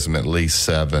weekend. That gives them at least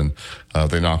 7.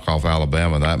 If they knock off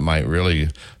Alabama, that might really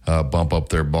bump up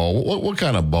their bowl. What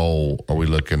kind of bowl are we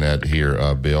looking at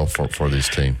here, Bill, for this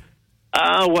team?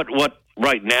 What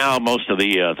right now most of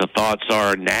the thoughts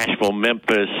are Nashville,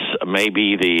 Memphis,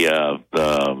 maybe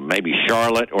maybe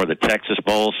Charlotte or the Texas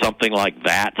Bowl, something like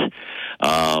that.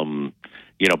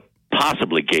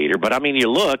 Possibly Gator, but I mean, you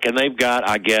look and they've got,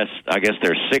 I guess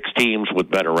there's 6 teams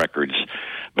with better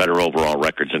overall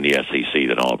records in the SEC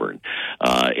than Auburn.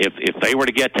 If they were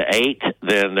to get to 8,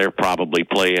 then they're probably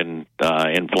playing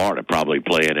in Florida, probably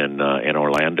playing in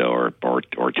Orlando or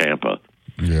Tampa.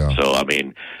 Yeah. So I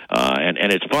mean,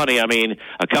 and it's funny. I mean,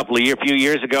 few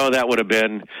years ago, that would have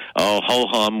been ho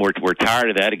hum. We're tired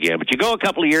of that again. But you go a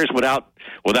couple of years without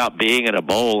being in a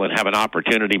bowl and have an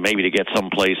opportunity maybe to get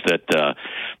someplace that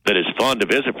is fun to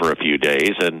visit for a few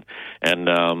days, and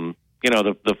the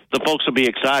folks will be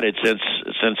excited since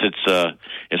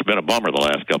it's been a bummer the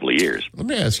last couple of years. Let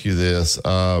me ask you this: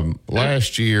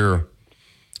 last year,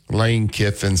 Lane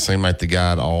Kiffin seemed like the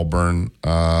guy at Auburn.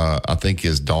 I think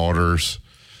his daughters.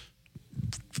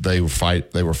 They were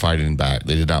fighting back.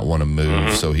 They did not want to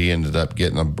move, so he ended up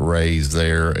getting a raise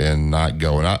there and not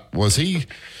going.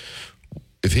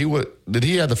 Did he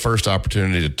have the first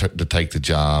opportunity to take the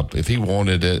job? If he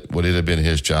wanted it, would it have been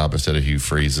his job instead of Hugh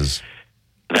Freeze's?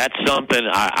 That's something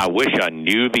I wish I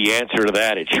knew the answer to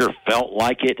that. It sure felt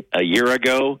like it a year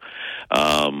ago.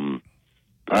 I know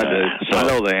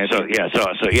the answer.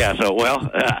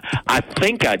 Well, I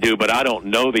think I do, but I don't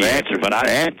know the answer. But the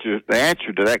answer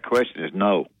to that question is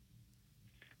no.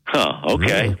 Huh.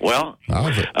 Okay. Really? Well,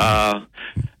 I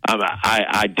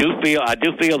do feel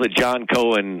that John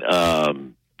Cohen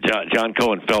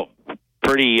felt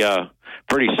pretty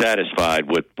pretty satisfied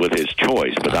with his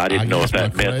choice, but I didn't know if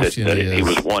that meant that he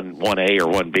was 1A or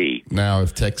 1B. Now,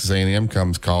 if Texas A&M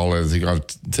comes calling, is he going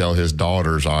to tell his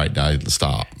daughters, all right, now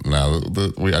stop? Now,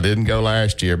 I didn't go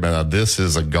last year, but this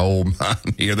is a gold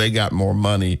mine here. They got more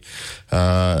money.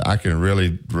 I can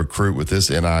really recruit with this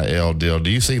NIL deal. Do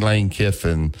you see Lane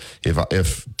Kiffin,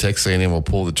 if Texas A&M will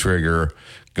pull the trigger,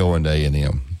 going to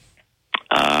A&M?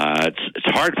 It's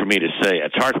hard for me to say.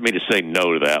 It's hard for me to say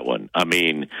no to that one. I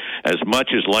mean, as much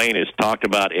as Lane has talked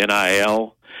about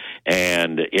NIL,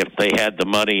 and if they had the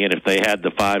money and if they had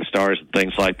the 5 stars and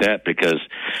things like that, because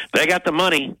they got the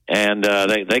money and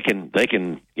they can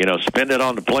spend it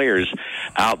on the players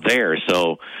out there.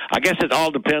 So I guess it all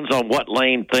depends on what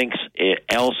Lane thinks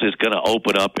else is going to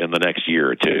open up in the next year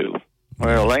or two.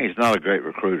 Well, Lane's not a great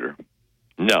recruiter.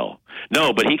 No,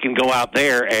 but he can go out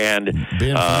there and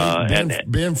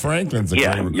Ben Franklin's a great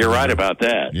recruiter. You're right about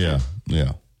that. Yeah.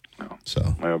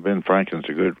 So Ben Franklin's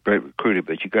a great recruiter,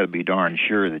 but you got to be darn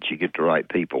sure that you get the right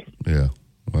people. Yeah.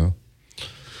 Well,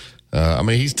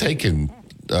 he's taking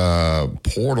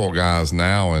portal guys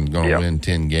now and going to win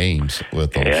 10 games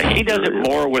with them. Yeah, he does it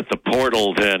more with the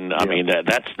portal than I mean.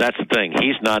 That's the thing.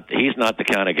 He's not the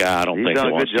kind of guy I don't think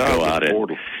that wants to go out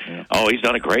and. Yeah. Oh, he's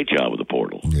done a great job with the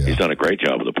portal. Yeah. He's done a great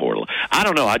job with the portal. I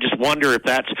don't know. I just wonder if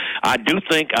that's. I do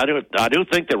think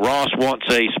that Ross wants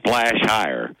a splash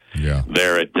hire. Yeah.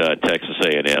 There at Texas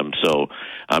A&M. So,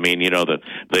 I mean,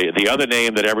 the other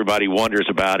name that everybody wonders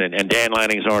about, and Dan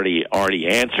Lanning's already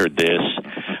answered this.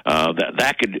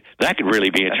 That could really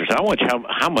be interesting. I wonder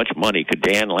how much money could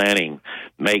Dan Lanning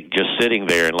make just sitting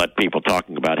there and let people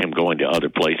talking about him going to other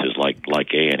places like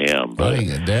A&M. But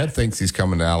Dad thinks he's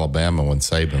coming to Alabama when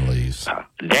Saban leaves.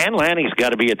 Dan Lanning's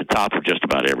got to be at the top of just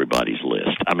about everybody's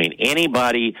list. I mean,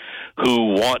 anybody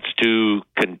who wants to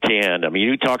contend. I mean,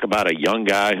 you talk about a young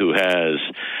guy who has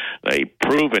a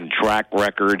proven track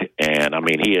record, and I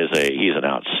mean, he's an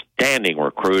outstanding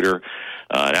recruiter,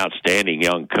 an outstanding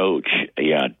young coach.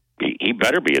 Yeah, he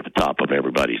better be at the top of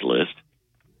everybody's list.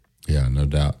 Yeah, no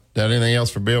doubt. Got anything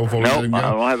else for Bill before we let him go? I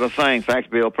don't have a thing. Thanks,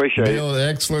 Bill. Appreciate it. Bill,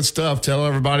 excellent stuff. Tell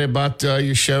everybody about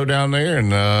your show down there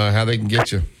and how they can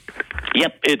get you.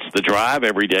 Yep, it's The Drive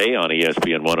every day on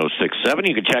ESPN 106.7.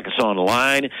 You can check us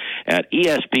online at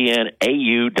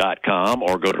ESPNAU.com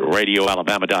or go to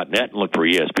RadioAlabama.net and look for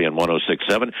ESPN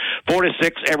 106.7. 4 to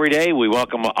 6 every day. We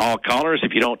welcome all callers.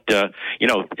 If you don't, don't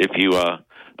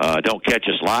catch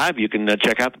us live, you can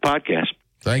check out the podcast.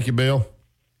 Thank you, Bill.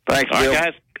 Thanks, Bill. All right,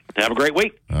 guys. Have a great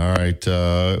week. All right,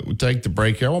 we'll take the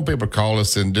break here. I want people to call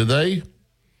us in. Do they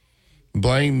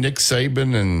blame Nick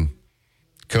Saban and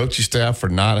coaching staff for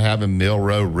not having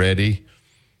Milroe ready?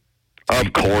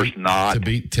 Of course not. To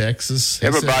beat Texas?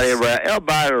 Everybody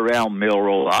around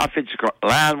Milroe. The offensive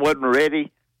line wasn't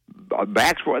ready.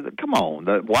 Backs were, come on.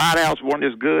 The wideouts weren't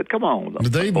as good. Come on.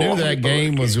 They knew that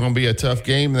game was going to be a tough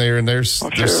game there, and they're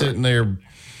sitting there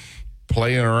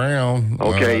playing around.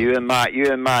 Okay, you and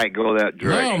Mike go that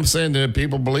direction. No, I'm saying that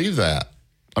people believe that.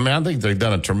 I mean, I think they've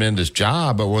done a tremendous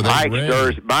job, but were they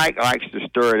ready? Mike likes to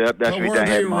stir it up. That's but were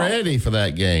they ready for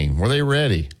that game? Were they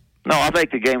ready? No, I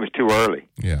think the game was too early.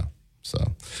 Yeah. So,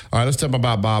 all right, let's talk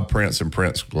about Bob Prince and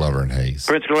Prince Glover and Hayes.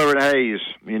 Prince Glover and Hayes.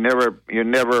 You're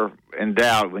never in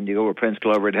doubt when you go with Prince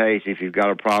Glover and Hayes. If you've got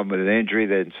a problem with an injury,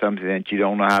 that's something that you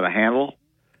don't know how to handle.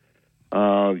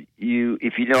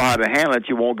 If you know how to handle it,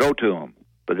 you won't go to them.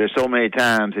 But there's so many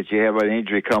times that you have an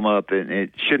injury come up and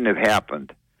it shouldn't have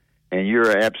happened, and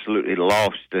you're absolutely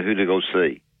lost to who to go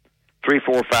see.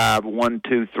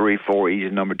 345-1234, easy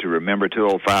number to remember.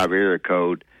 205 area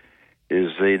code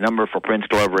is the number for Prince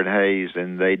Glover and Hayes,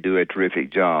 and they do a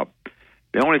terrific job.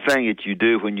 The only thing that you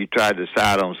do when you try to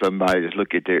decide on somebody is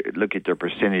look at their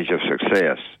percentage of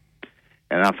success.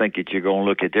 And I think that you're going to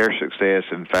look at their success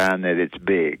and find that it's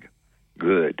big,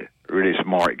 good, really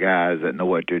smart guys that know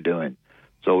what they're doing.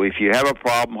 So if you have a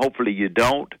problem, hopefully you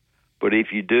don't. But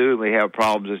if you do, we have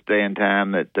problems this day and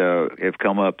time that have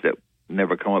come up that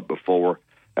never come up before.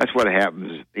 That's what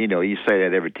happens. You say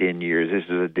that every 10 years. This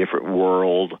is a different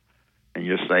world, and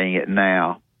you're saying it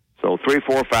now. So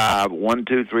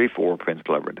 345-1234, Prince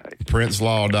Glover and Hayes.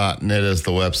 PrinceLaw.net is the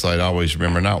website. Always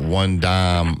remember, not one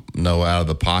dime, no out of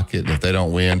the pocket. And if they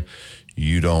don't win,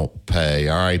 you don't pay.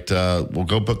 All right, we'll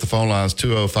go put the phone lines,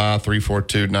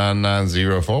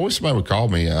 205-342-9904. I wish somebody would call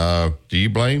me. Do you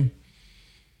blame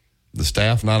the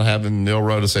staff not having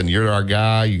Milroe to saying, you're our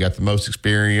guy, you got the most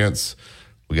experience,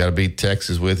 we got to beat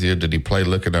Texas with you? Did he play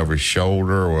looking over his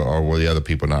shoulder, or were the other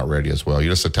people not ready as well?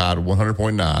 You're just a tied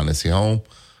 100.9. It's the home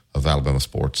of Alabama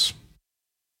sports.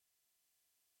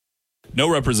 No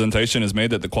representation is made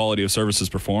that the quality of services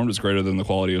performed is greater than the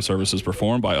quality of services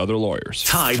performed by other lawyers.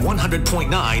 Tide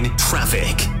 100.9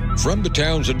 traffic. From the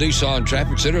Townsend Nissan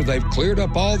Traffic Center, they've cleared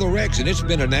up all the wrecks, and it's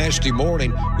been a nasty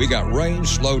morning. We got rain,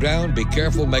 slow down, be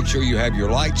careful, make sure you have your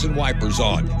lights and wipers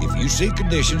on. If you see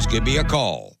conditions, give me a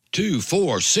call.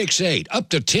 2468, up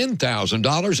to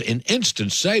 $10,000 in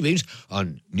instant savings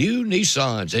on new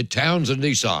Nissans at Townsend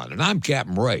Nissan. And I'm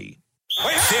Captain Ray.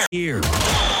 Here.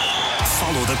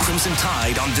 Follow the Crimson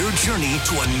Tide on their journey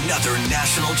to another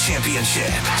national championship.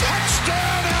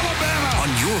 Touchdown, Alabama! On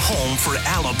your home for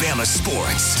Alabama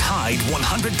sports, Tide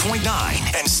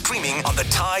 100.9, and streaming on the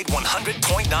Tide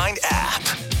 100.9 app.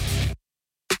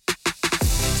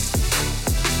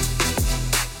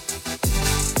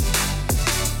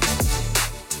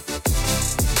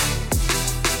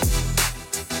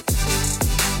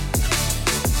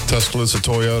 Tuscaloosa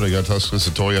Toyota. Go to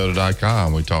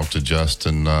TuscaloosaToyota.com. We talked to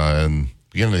Justin in the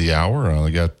beginning of the hour.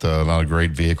 They got a lot of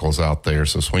great vehicles out there.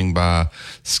 So swing by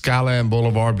Skyland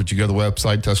Boulevard, but you go to the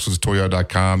website,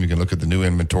 TuscaloosaToyota.com. You can look at the new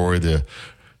inventory, the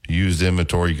used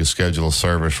inventory. You can schedule a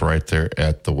service right there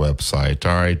at the website.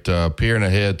 All right, peering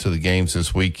ahead to the games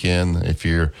this weekend. If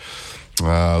you're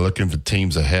looking for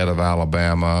teams ahead of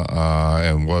Alabama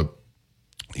and what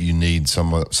you need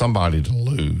somebody to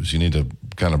lose. You need to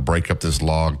kind of break up this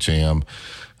log jam.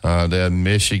 Then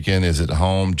Michigan is at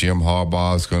home. Jim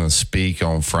Harbaugh is going to speak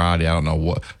on Friday. I don't know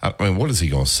what. What is he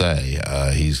going to say?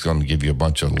 He's going to give you a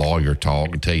bunch of lawyer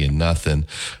talk and tell you nothing.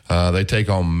 They take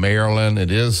on Maryland.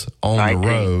 It is on 19. The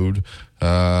road.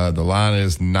 The line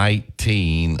is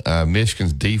 19.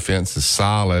 Michigan's defense is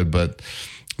solid, but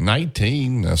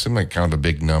 19 seems like kind of a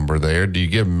big number there. Do you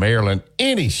give Maryland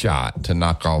any shot to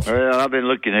knock off? Well, I've been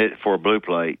looking at it for a blue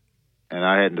plate, and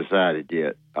I hadn't decided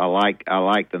yet. I like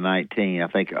the 19. I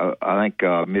think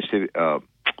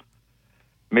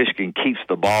Michigan keeps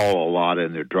the ball a lot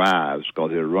in their drives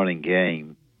because they're a running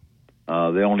game.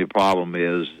 The only problem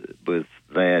is with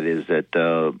that is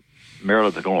that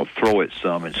Maryland's going to throw it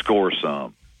some and score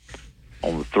some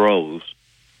on the throws.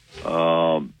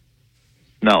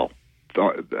 No.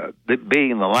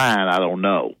 Being the line, I don't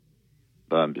know.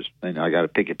 But I got to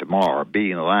pick it tomorrow.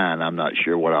 Being the line, I'm not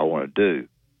sure what I want to do.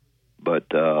 But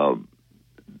no,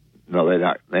 they're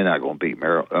not going to beat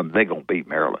Maryland. They're going to beat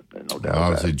Maryland. No doubt.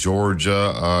 Obviously,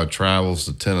 Georgia travels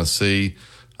to Tennessee.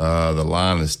 The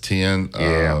line is 10.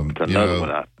 Yeah, it's another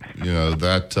one.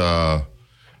 That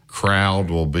crowd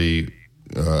will be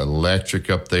electric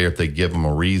up there if they give them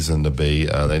a reason to be.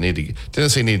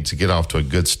 Tennessee needs to get off to a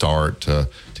good start to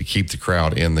keep the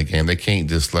crowd in the game. They can't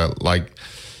just let, like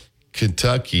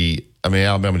Kentucky,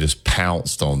 Alabama just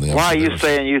pounced on them. Why are you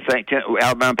saying you think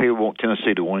Alabama people want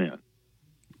Tennessee to win?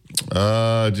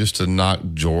 Just to knock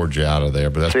Georgia out of there.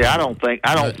 But that's I don't think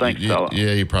so.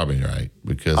 Yeah, you're probably right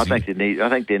because I think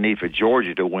they need for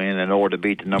Georgia to win in order to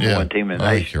beat the number one team in the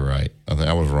nation. I think you're right. I think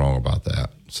I was wrong about that.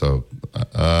 So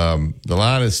the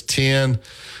line is 10,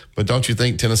 but don't you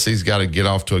think Tennessee's got to get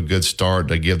off to a good start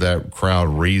to give that crowd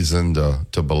reason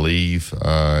to believe,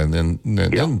 and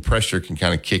then pressure can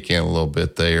kind of kick in a little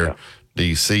bit there. Yeah. Do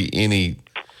you see any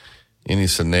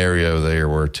scenario there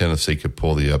where Tennessee could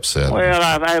pull the upset? Well,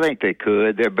 I think they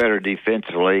could. They're better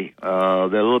defensively. They're a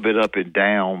little bit up and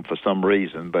down for some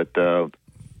reason, but the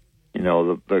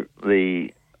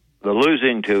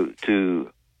losing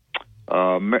to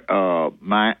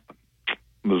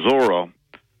Missouri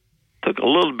took a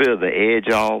little bit of the edge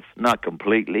off, not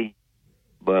completely,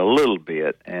 but a little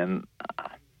bit. And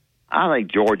I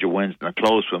think Georgia wins in a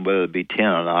close one, whether it be 10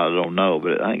 or not, I don't know,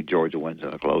 but I think Georgia wins in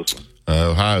a close one.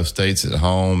 Ohio State's at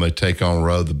home. They take on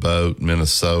Row the Boat,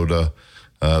 Minnesota.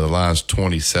 The line's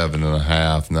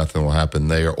 27.5. Nothing will happen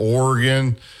there.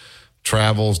 Oregon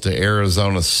travels to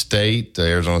Arizona State.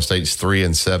 Arizona State's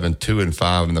 3-7,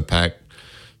 2-5 in the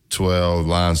Pac-12.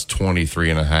 Line's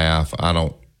 23.5. I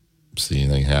don't see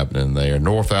anything happening there.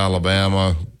 North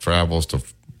Alabama travels to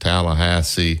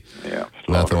Tallahassee. Yeah,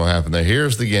 nothing will happen there.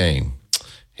 Here's the game.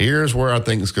 Here's where I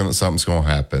think something's going to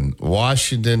happen.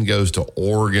 Washington goes to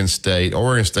Oregon State.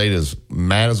 Oregon State is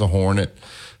mad as a hornet.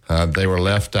 They were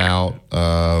left out.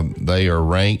 They are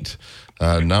ranked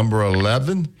number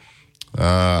 11.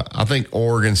 I think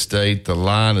Oregon State, the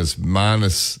line is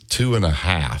minus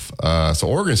 2.5. So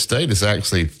Oregon State is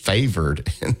actually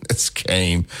favored in this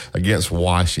game against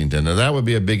Washington. Now, that would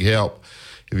be a big help.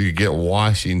 If you get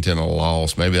Washington a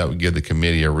loss, maybe that would give the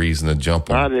committee a reason to jump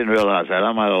on. I didn't realize that.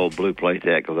 I might old blue plate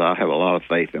that because I have a lot of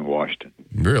faith in Washington.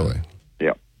 Really?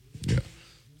 Yeah. Yeah.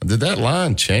 Did that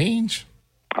line change?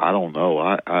 I don't know.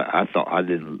 I thought I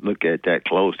didn't look at that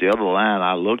close. The other line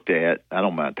I looked at, I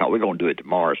don't mind talk. We're going to do it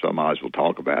tomorrow, so I might as well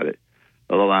talk about it.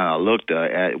 other line I looked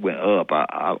at, it went up.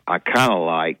 I kind of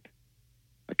liked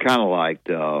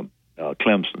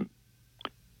Clemson.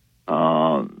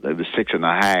 It was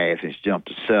 6.5. It's jumped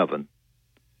to 7.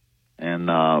 And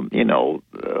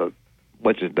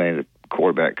what's his name? The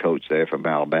quarterback coach there from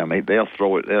Alabama. They'll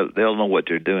throw it. They'll know what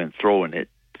they're doing throwing it.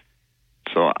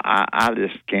 So I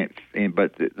just can't.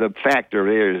 But the factor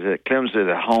there is that Clemson's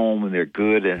at home and they're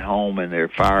good at home and they're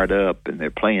fired up and they're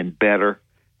playing better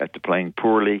after playing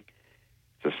poorly.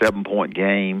 It's a 7-point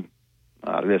game.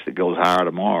 I guess it goes higher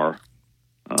tomorrow.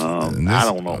 I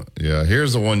don't know. Yeah,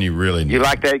 here's the one you really need. You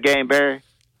like that game, Barry?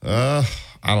 I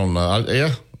don't know.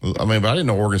 Yeah. I mean, but I didn't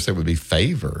know Oregon State would be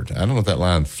favored. I don't know if that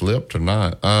line flipped or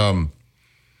not.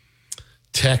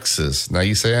 Texas. Now,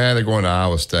 you say, they're going to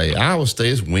Iowa State. Iowa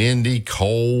State is windy,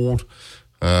 cold,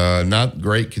 not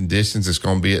great conditions. It's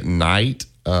going to be at night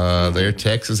there.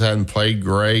 Texas hadn't played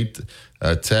great.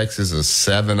 Texas is a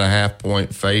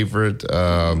 7.5-point favorite.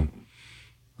 I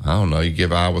don't know. You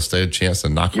give Iowa State a chance to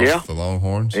knock off the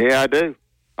Longhorns? Yeah, I do.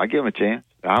 I give them a chance.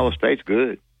 Iowa State's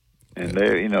good. And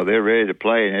they're ready to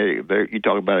play, and you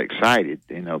talk about excited,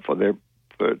 for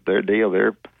their deal.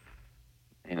 They're,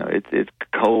 it's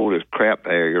cold as crap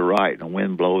there. You're right, and the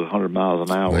wind blows 100 miles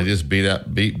an hour. They just beat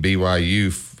BYU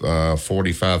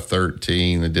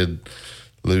 45-13. They did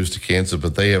lose to Kansas,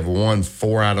 but they have won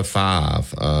 4 out of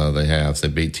 5. They have. So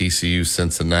they beat TCU,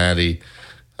 Cincinnati,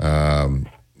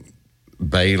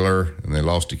 Baylor, and they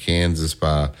lost to Kansas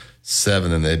by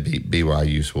 7, and they beat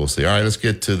BYU. So we'll see. All right, let's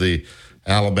get to the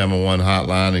Alabama One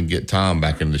hotline and get Tom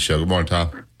back into the show. Good morning,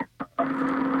 Tom.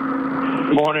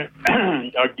 Good morning.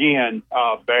 Again,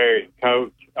 Barry,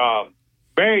 Coach.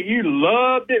 Barry, you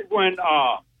loved it when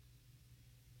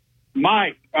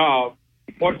Mike,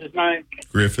 what's his name?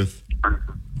 Griffith.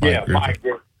 Mike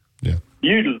Griffith. Yeah.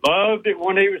 You loved it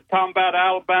when he was talking about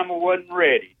Alabama wasn't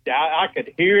ready. I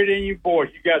could hear it in your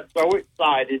voice. You got so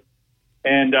excited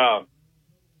and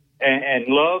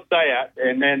loved that.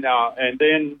 And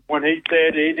then when he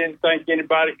said he didn't think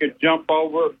anybody could jump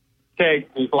over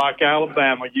Texas like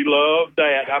Alabama, you loved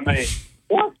that. I mean,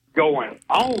 what's going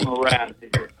on around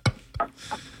here?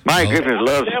 Mike Griffith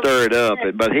loves to stir it up,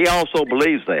 but he also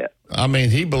believes that. I mean,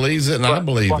 he believes it, and I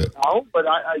believe it. Oh, but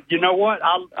you know what?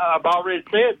 I've already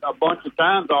said a bunch of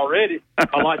times already.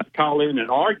 I like to call in and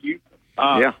argue.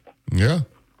 Yeah.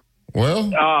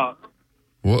 Well,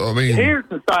 I mean, here's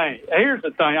the thing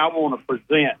I want to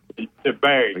present to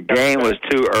Barry. The game was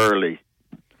too early,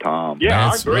 Tom.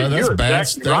 Yeah, I agree. That's bad.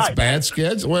 Exactly That's right. bad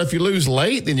schedule. Well, if you lose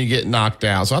late, then you get knocked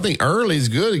out. So I think early is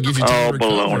good. It gives you time to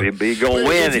recover. Baloney! But you're gonna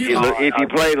win if you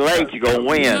play late. You're gonna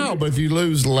win. No, but if you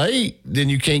lose late, then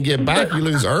you can't get back. You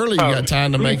lose early, you got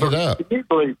time to make it up. Can you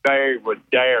believe Barry would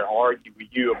dare argue with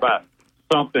you about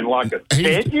something like a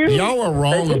schedule? Y'all are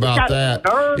wrong about that.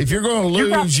 If you're going to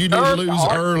lose, you need to lose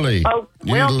early.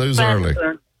 You need to lose early.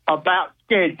 About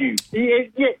schedule.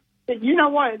 You know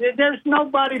what? There's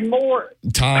nobody more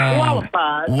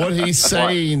qualified. What he's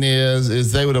saying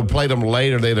is they would have played them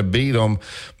later, they'd have beat them.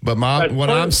 But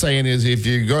I'm saying is if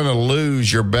you're going to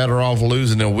lose, you're better off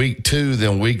losing in week 2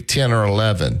 than week 10 or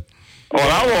 11.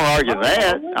 Well, I won't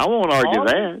argue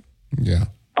that. Yeah.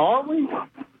 Are we?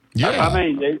 Yeah. I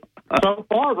mean, so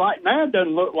far right now it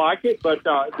doesn't look like it, but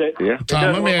Tom,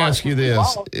 let me ask you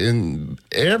this: in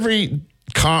every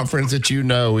conference that you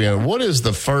know in, what is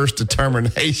the first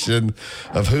determination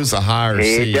of who's a higher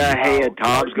seed? Head to head.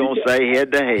 Tom's going to say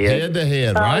head to head. Head to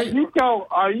head, right?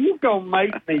 Are you going to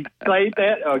make me say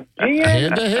that again?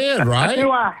 Head to head, right? Do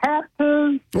I have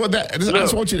to? Well, I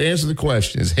just want you to answer the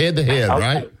question. It's head to head,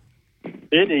 right?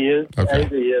 It is. Okay.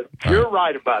 It is. You're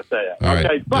right about that. All right.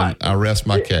 Okay, but I rest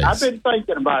my case. I've been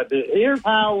thinking about this. Here's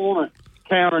how I want to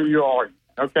counter your argument,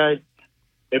 okay?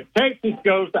 If Texas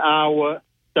goes to Iowa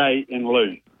State and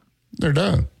loses, they're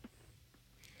done.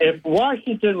 If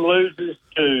Washington loses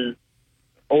to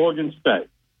Oregon State,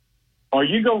 are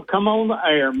you going to come on the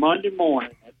air Monday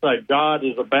morning and say, God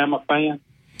is a Bama fan?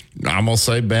 I'm going to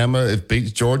say Bama, if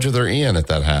beats Georgia, they're in if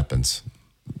that happens.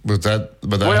 Hasn't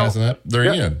happened.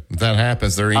 They're in. If that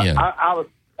happens, they're in. I was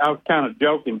kind of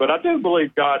joking, but I do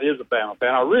believe God is a Bama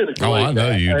fan. I really believe I know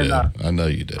that. you And, do. I know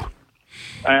you do.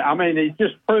 I mean, he's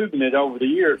just proven it over the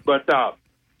years. But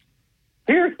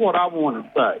here's what I want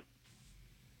to say.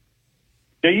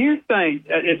 Do you think,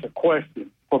 it's a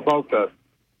question for both of us,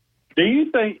 do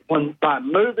you think by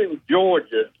moving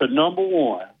Georgia to number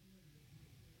 1,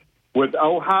 with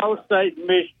Ohio State and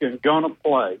Michigan going to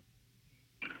play,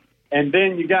 and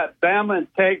then you got Bama and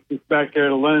Texas back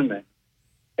there looming,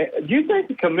 do you think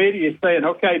the committee is saying,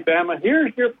 okay, Bama,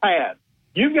 here's your path.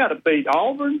 You got to beat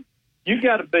Auburn. You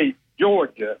got to beat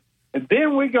Georgia. And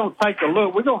then we're going to take a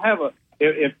look. We're going to have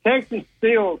if Texas is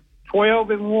still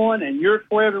 12-1 and you're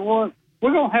 12-1,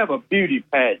 we're going to have a beauty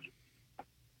pageant.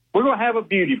 We're going to have a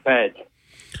beauty pageant.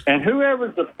 And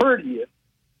whoever's the prettiest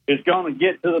is going to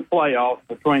get to the playoffs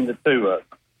between the two of them.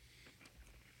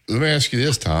 Let me ask you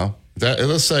this, Tom.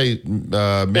 Let's say Does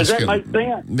that make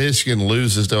sense? Michigan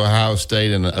loses to Ohio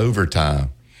State in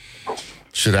overtime.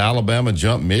 Should Alabama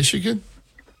jump Michigan?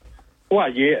 Well,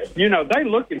 yeah. They're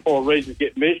looking for a reason to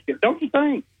get Michigan, don't you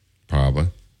think? Probably.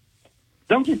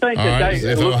 Don't you think that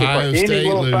they're looking for any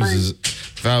little thing?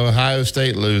 If Ohio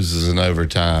State loses in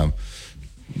overtime,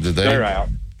 they're out.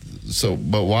 So,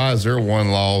 but why is there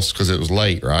one loss? Because it was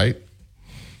late, right?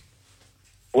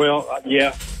 Well,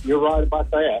 yeah, you're right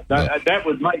about that. That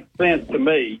would make sense to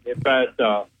me if that's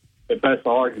the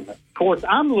argument. Of course,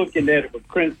 I'm looking at it with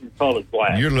crimson-colored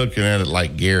glasses. You're looking at it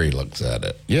like Gary looks at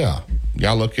it. Yeah.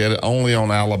 Y'all look at it only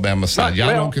on Alabama side.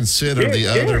 Y'all don't consider the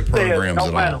other programs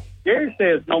at all. Gary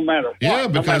says no matter what. Yeah,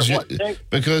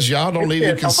 because y'all don't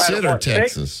even consider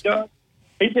Texas.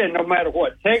 He said no matter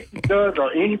what Texas does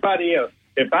or anybody else,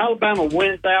 if Alabama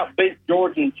wins out, beats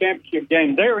Georgia in the championship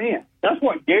game, they're in. That's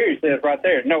what Gary says right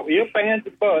there. No ifs, ands,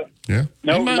 and buts. Yeah.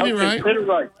 No, he might be right.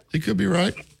 Consideration. He could be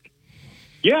right.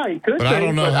 Yeah, he could. But I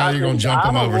don't know how you're going to jump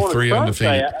him over 3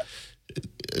 undefeated.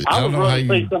 I don't know how you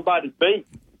see somebody beat.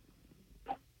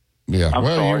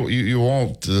 Yeah, you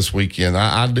won't this weekend.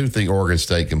 I do think Oregon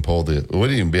State can pull it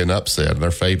wouldn't even be an upset.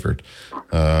 They're favored.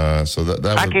 I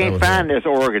can't find this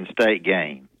Oregon State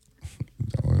game.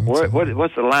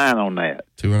 What's the line on that?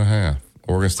 2.5.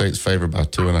 Oregon State's favored by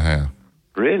 2.5.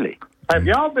 Really?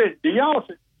 Do y'all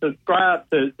subscribe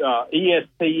to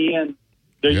ESPN?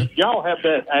 Y'all have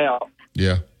that app?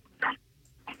 Yeah.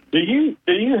 Do you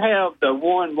have the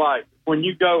one like when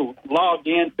you go log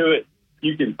into it,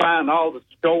 you can find all the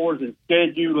scores and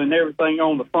schedule and everything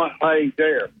on the front page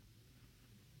there?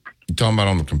 You talking about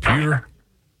on the computer?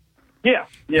 Yeah.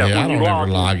 I don't ever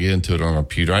log into it on a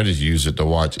computer. I just use it to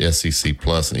watch SEC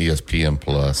Plus and ESPN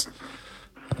Plus.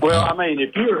 Well, I mean,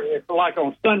 if like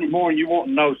on Sunday morning you want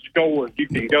to know scores, you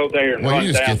can go there and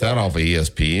you just get that off of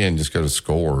ESPN. Just go to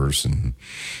scores and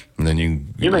then you.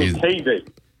 You mean TV?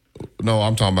 No,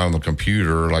 I'm talking about on the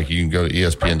computer. Like you can go to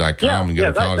ESPN.com and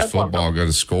go to college football, go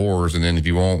to scores, and then if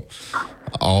you want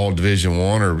all Division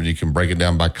I, or you can break it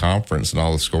down by conference, and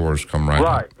all the scores come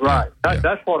right. Right.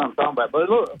 That's what I'm talking about. But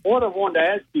look, what I wanted to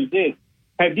ask you is,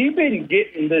 have you been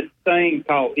getting this thing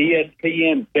called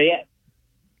ESPN Bet?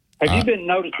 Have you been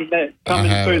noticing that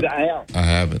coming through the app? I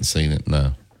haven't seen it,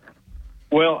 no.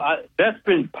 Well, that's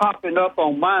been popping up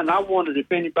on mine. I wondered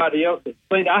if anybody else had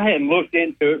seen it. I hadn't looked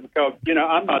into it because,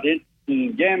 I'm not interested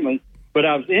in gambling, but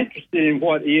I was interested in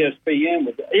what ESPN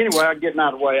was. Anyway, I'm getting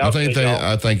out of the way. I think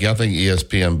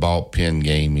ESPN bought Penn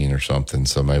Gaming or something,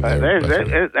 so maybe how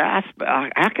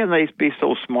can they be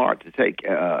so smart to take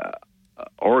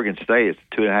Oregon State is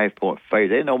a 2.5-point favorite?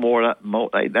 They know more.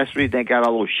 That's the reason they got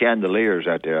all those chandeliers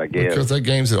out there, I guess. Because that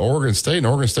game's at Oregon State, and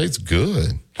Oregon State's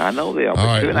good. I know they are.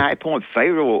 But 2.5-point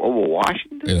favorite over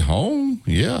Washington at home.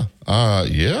 Yeah.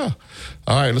 Yeah.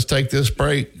 All right, let's take this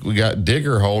break. We got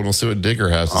Digger holding. We'll see what Digger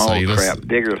has to say. Oh crap!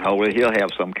 Digger's holding. He'll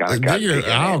have some kind of. Digger,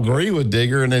 I'll agree with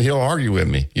Digger, and then he'll argue with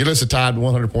me. You listen to Tide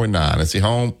 100.9. It's the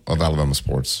home of Alabama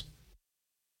sports.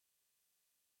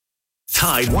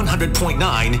 Tide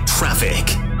 100.9 traffic.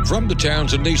 From the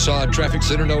Townsend Nissan Traffic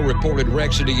Center, no reported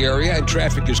wrecks in the area, and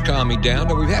traffic is calming down.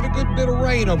 Now, we've had a good bit of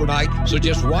rain overnight, so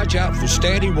just watch out for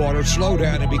standing water, slow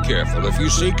down, and be careful. If you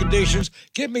see conditions,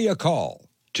 give me a call.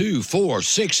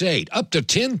 2468, up to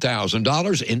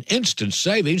 $10,000 in instant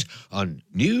savings on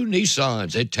new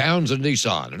Nissans at Townsend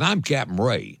Nissan. And I'm Captain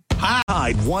Ray.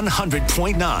 Tide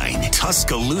 100.9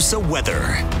 Tuscaloosa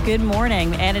weather. Good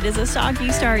morning, and it is a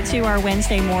soggy start to our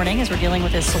Wednesday morning as we're dealing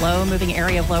with a slow-moving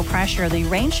area of low pressure. The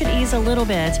rain should ease a little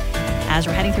bit as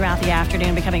we're heading throughout the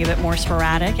afternoon, becoming a bit more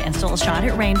sporadic, and still a shot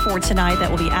at rain for tonight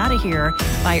that will be out of here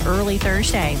by early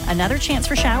Thursday. Another chance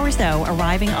for showers, though,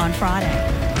 arriving on Friday.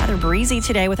 Rather breezy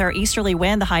today with our easterly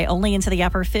wind, the high only into the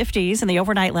upper 50s and the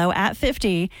overnight low at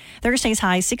 50. Thursday's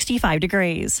high 65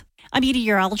 degrees. I'm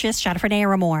meteorologist Jennifer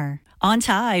Naramore on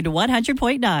Tide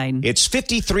 100.9. It's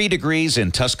 53 degrees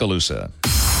in Tuscaloosa.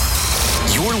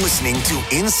 You're listening to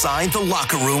Inside the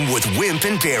Locker Room with Wimp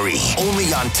and Barry,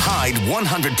 only on Tide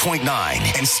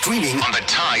 100.9 and streaming on the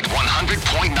Tide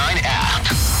 100.9 app.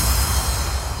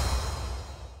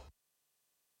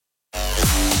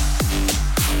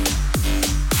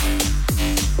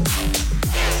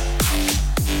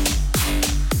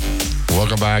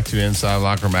 Welcome back to Inside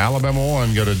Locker Room. Alabama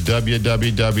One. Go to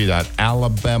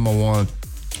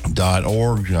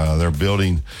www.alabama1.org. They're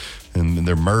building and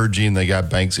they're merging. They got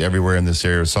banks everywhere in this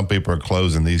area. Some people are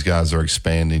closing. These guys are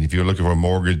expanding. If you're looking for a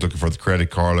mortgage, looking for the credit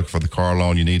card, looking for the car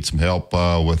loan, you need some help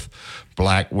with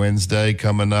Black Wednesday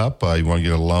coming up. You want to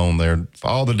get a loan there.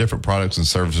 All the different products and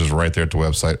services are right there at the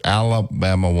website,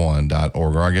 alabama1.org.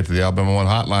 Or I get to the Alabama One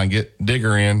hotline, get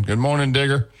Digger in. Good morning,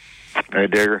 Digger. Hey,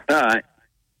 Digger. All right.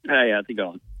 Hey, how's it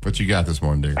going? What you got this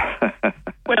morning, Digger?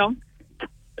 Well,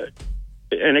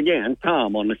 and again,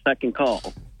 Tom on the second call.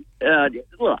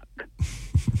 Look,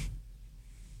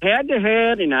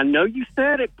 head-to-head, and I know you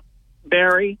said it,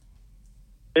 Barry,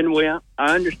 and well,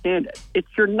 I understand it. It's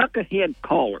your knucklehead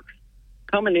callers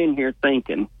coming in here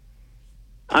thinking,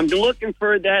 I'm looking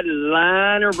for that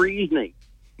line of reasoning,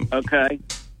 okay?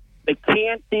 They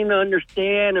can't seem to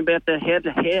understand about the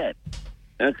head-to-head,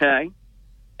 okay?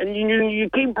 And you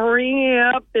keep bringing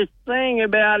up this thing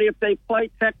about if they play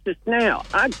Texas now.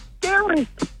 I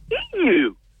guarantee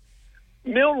you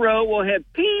Milroe will have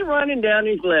pee running down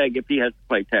his leg if he has to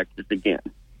play Texas again.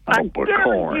 I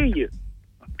guarantee you.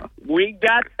 We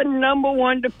got the number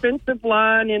one defensive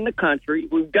line in the country.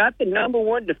 We've got the number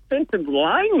one defensive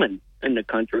lineman in the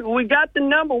country. We got the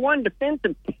number one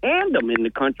defensive tandem in the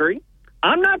country.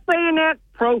 I'm not saying that.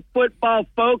 Pro Football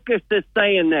Focus is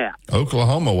saying that.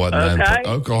 Oklahoma wasn't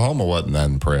that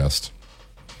impressed.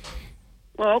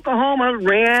 Well, Oklahoma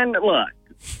ran. Look,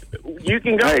 you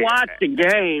can go watch the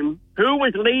game. Who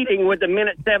was leading with a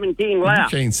minute 17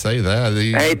 left? You can't say that.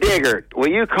 Hey, Digger, will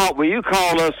you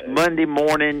call us Monday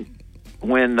morning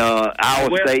when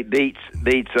Iowa State beats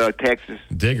Texas?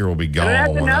 Digger will be gone.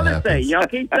 That's another thing. Y'all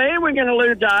keep saying we're going to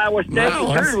lose to Iowa State.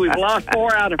 It's true. We've lost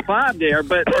 4 out of 5 there,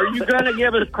 but are you going to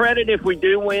give us credit if we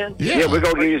do win? Yeah, we're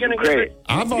going to give you some credit.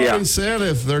 I've already said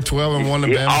if they're 12-1 to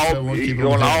Bama,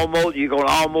 you're going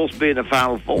to almost be in the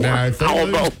Final Four. Now, if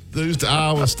they lose to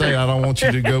Iowa State, I don't want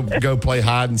you to go play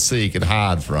hide and seek and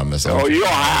hide from us. Oh, you'll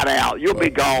hide out. You'll be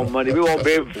gone, money. We won't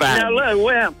be able to find you. Now,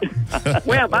 look,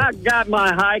 Wimp, I got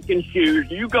my hiking shoes.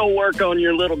 You go work on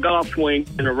your little golf swing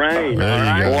in the rain.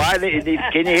 There you go.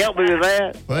 Can you help me with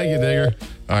that? Thank you, Digger.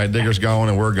 All right, Digger's gone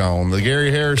and we're gone. The Gary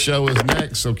Harris Show is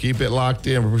next, so keep it locked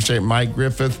in. We appreciate Mike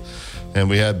Griffith. And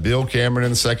we had Bill Cameron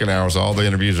in the second hour. So all the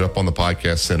interviews are up on the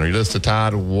podcast center. You listen to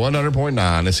Tide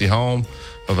 100.9. It's the home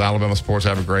of Alabama sports.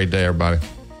 Have a great day, everybody.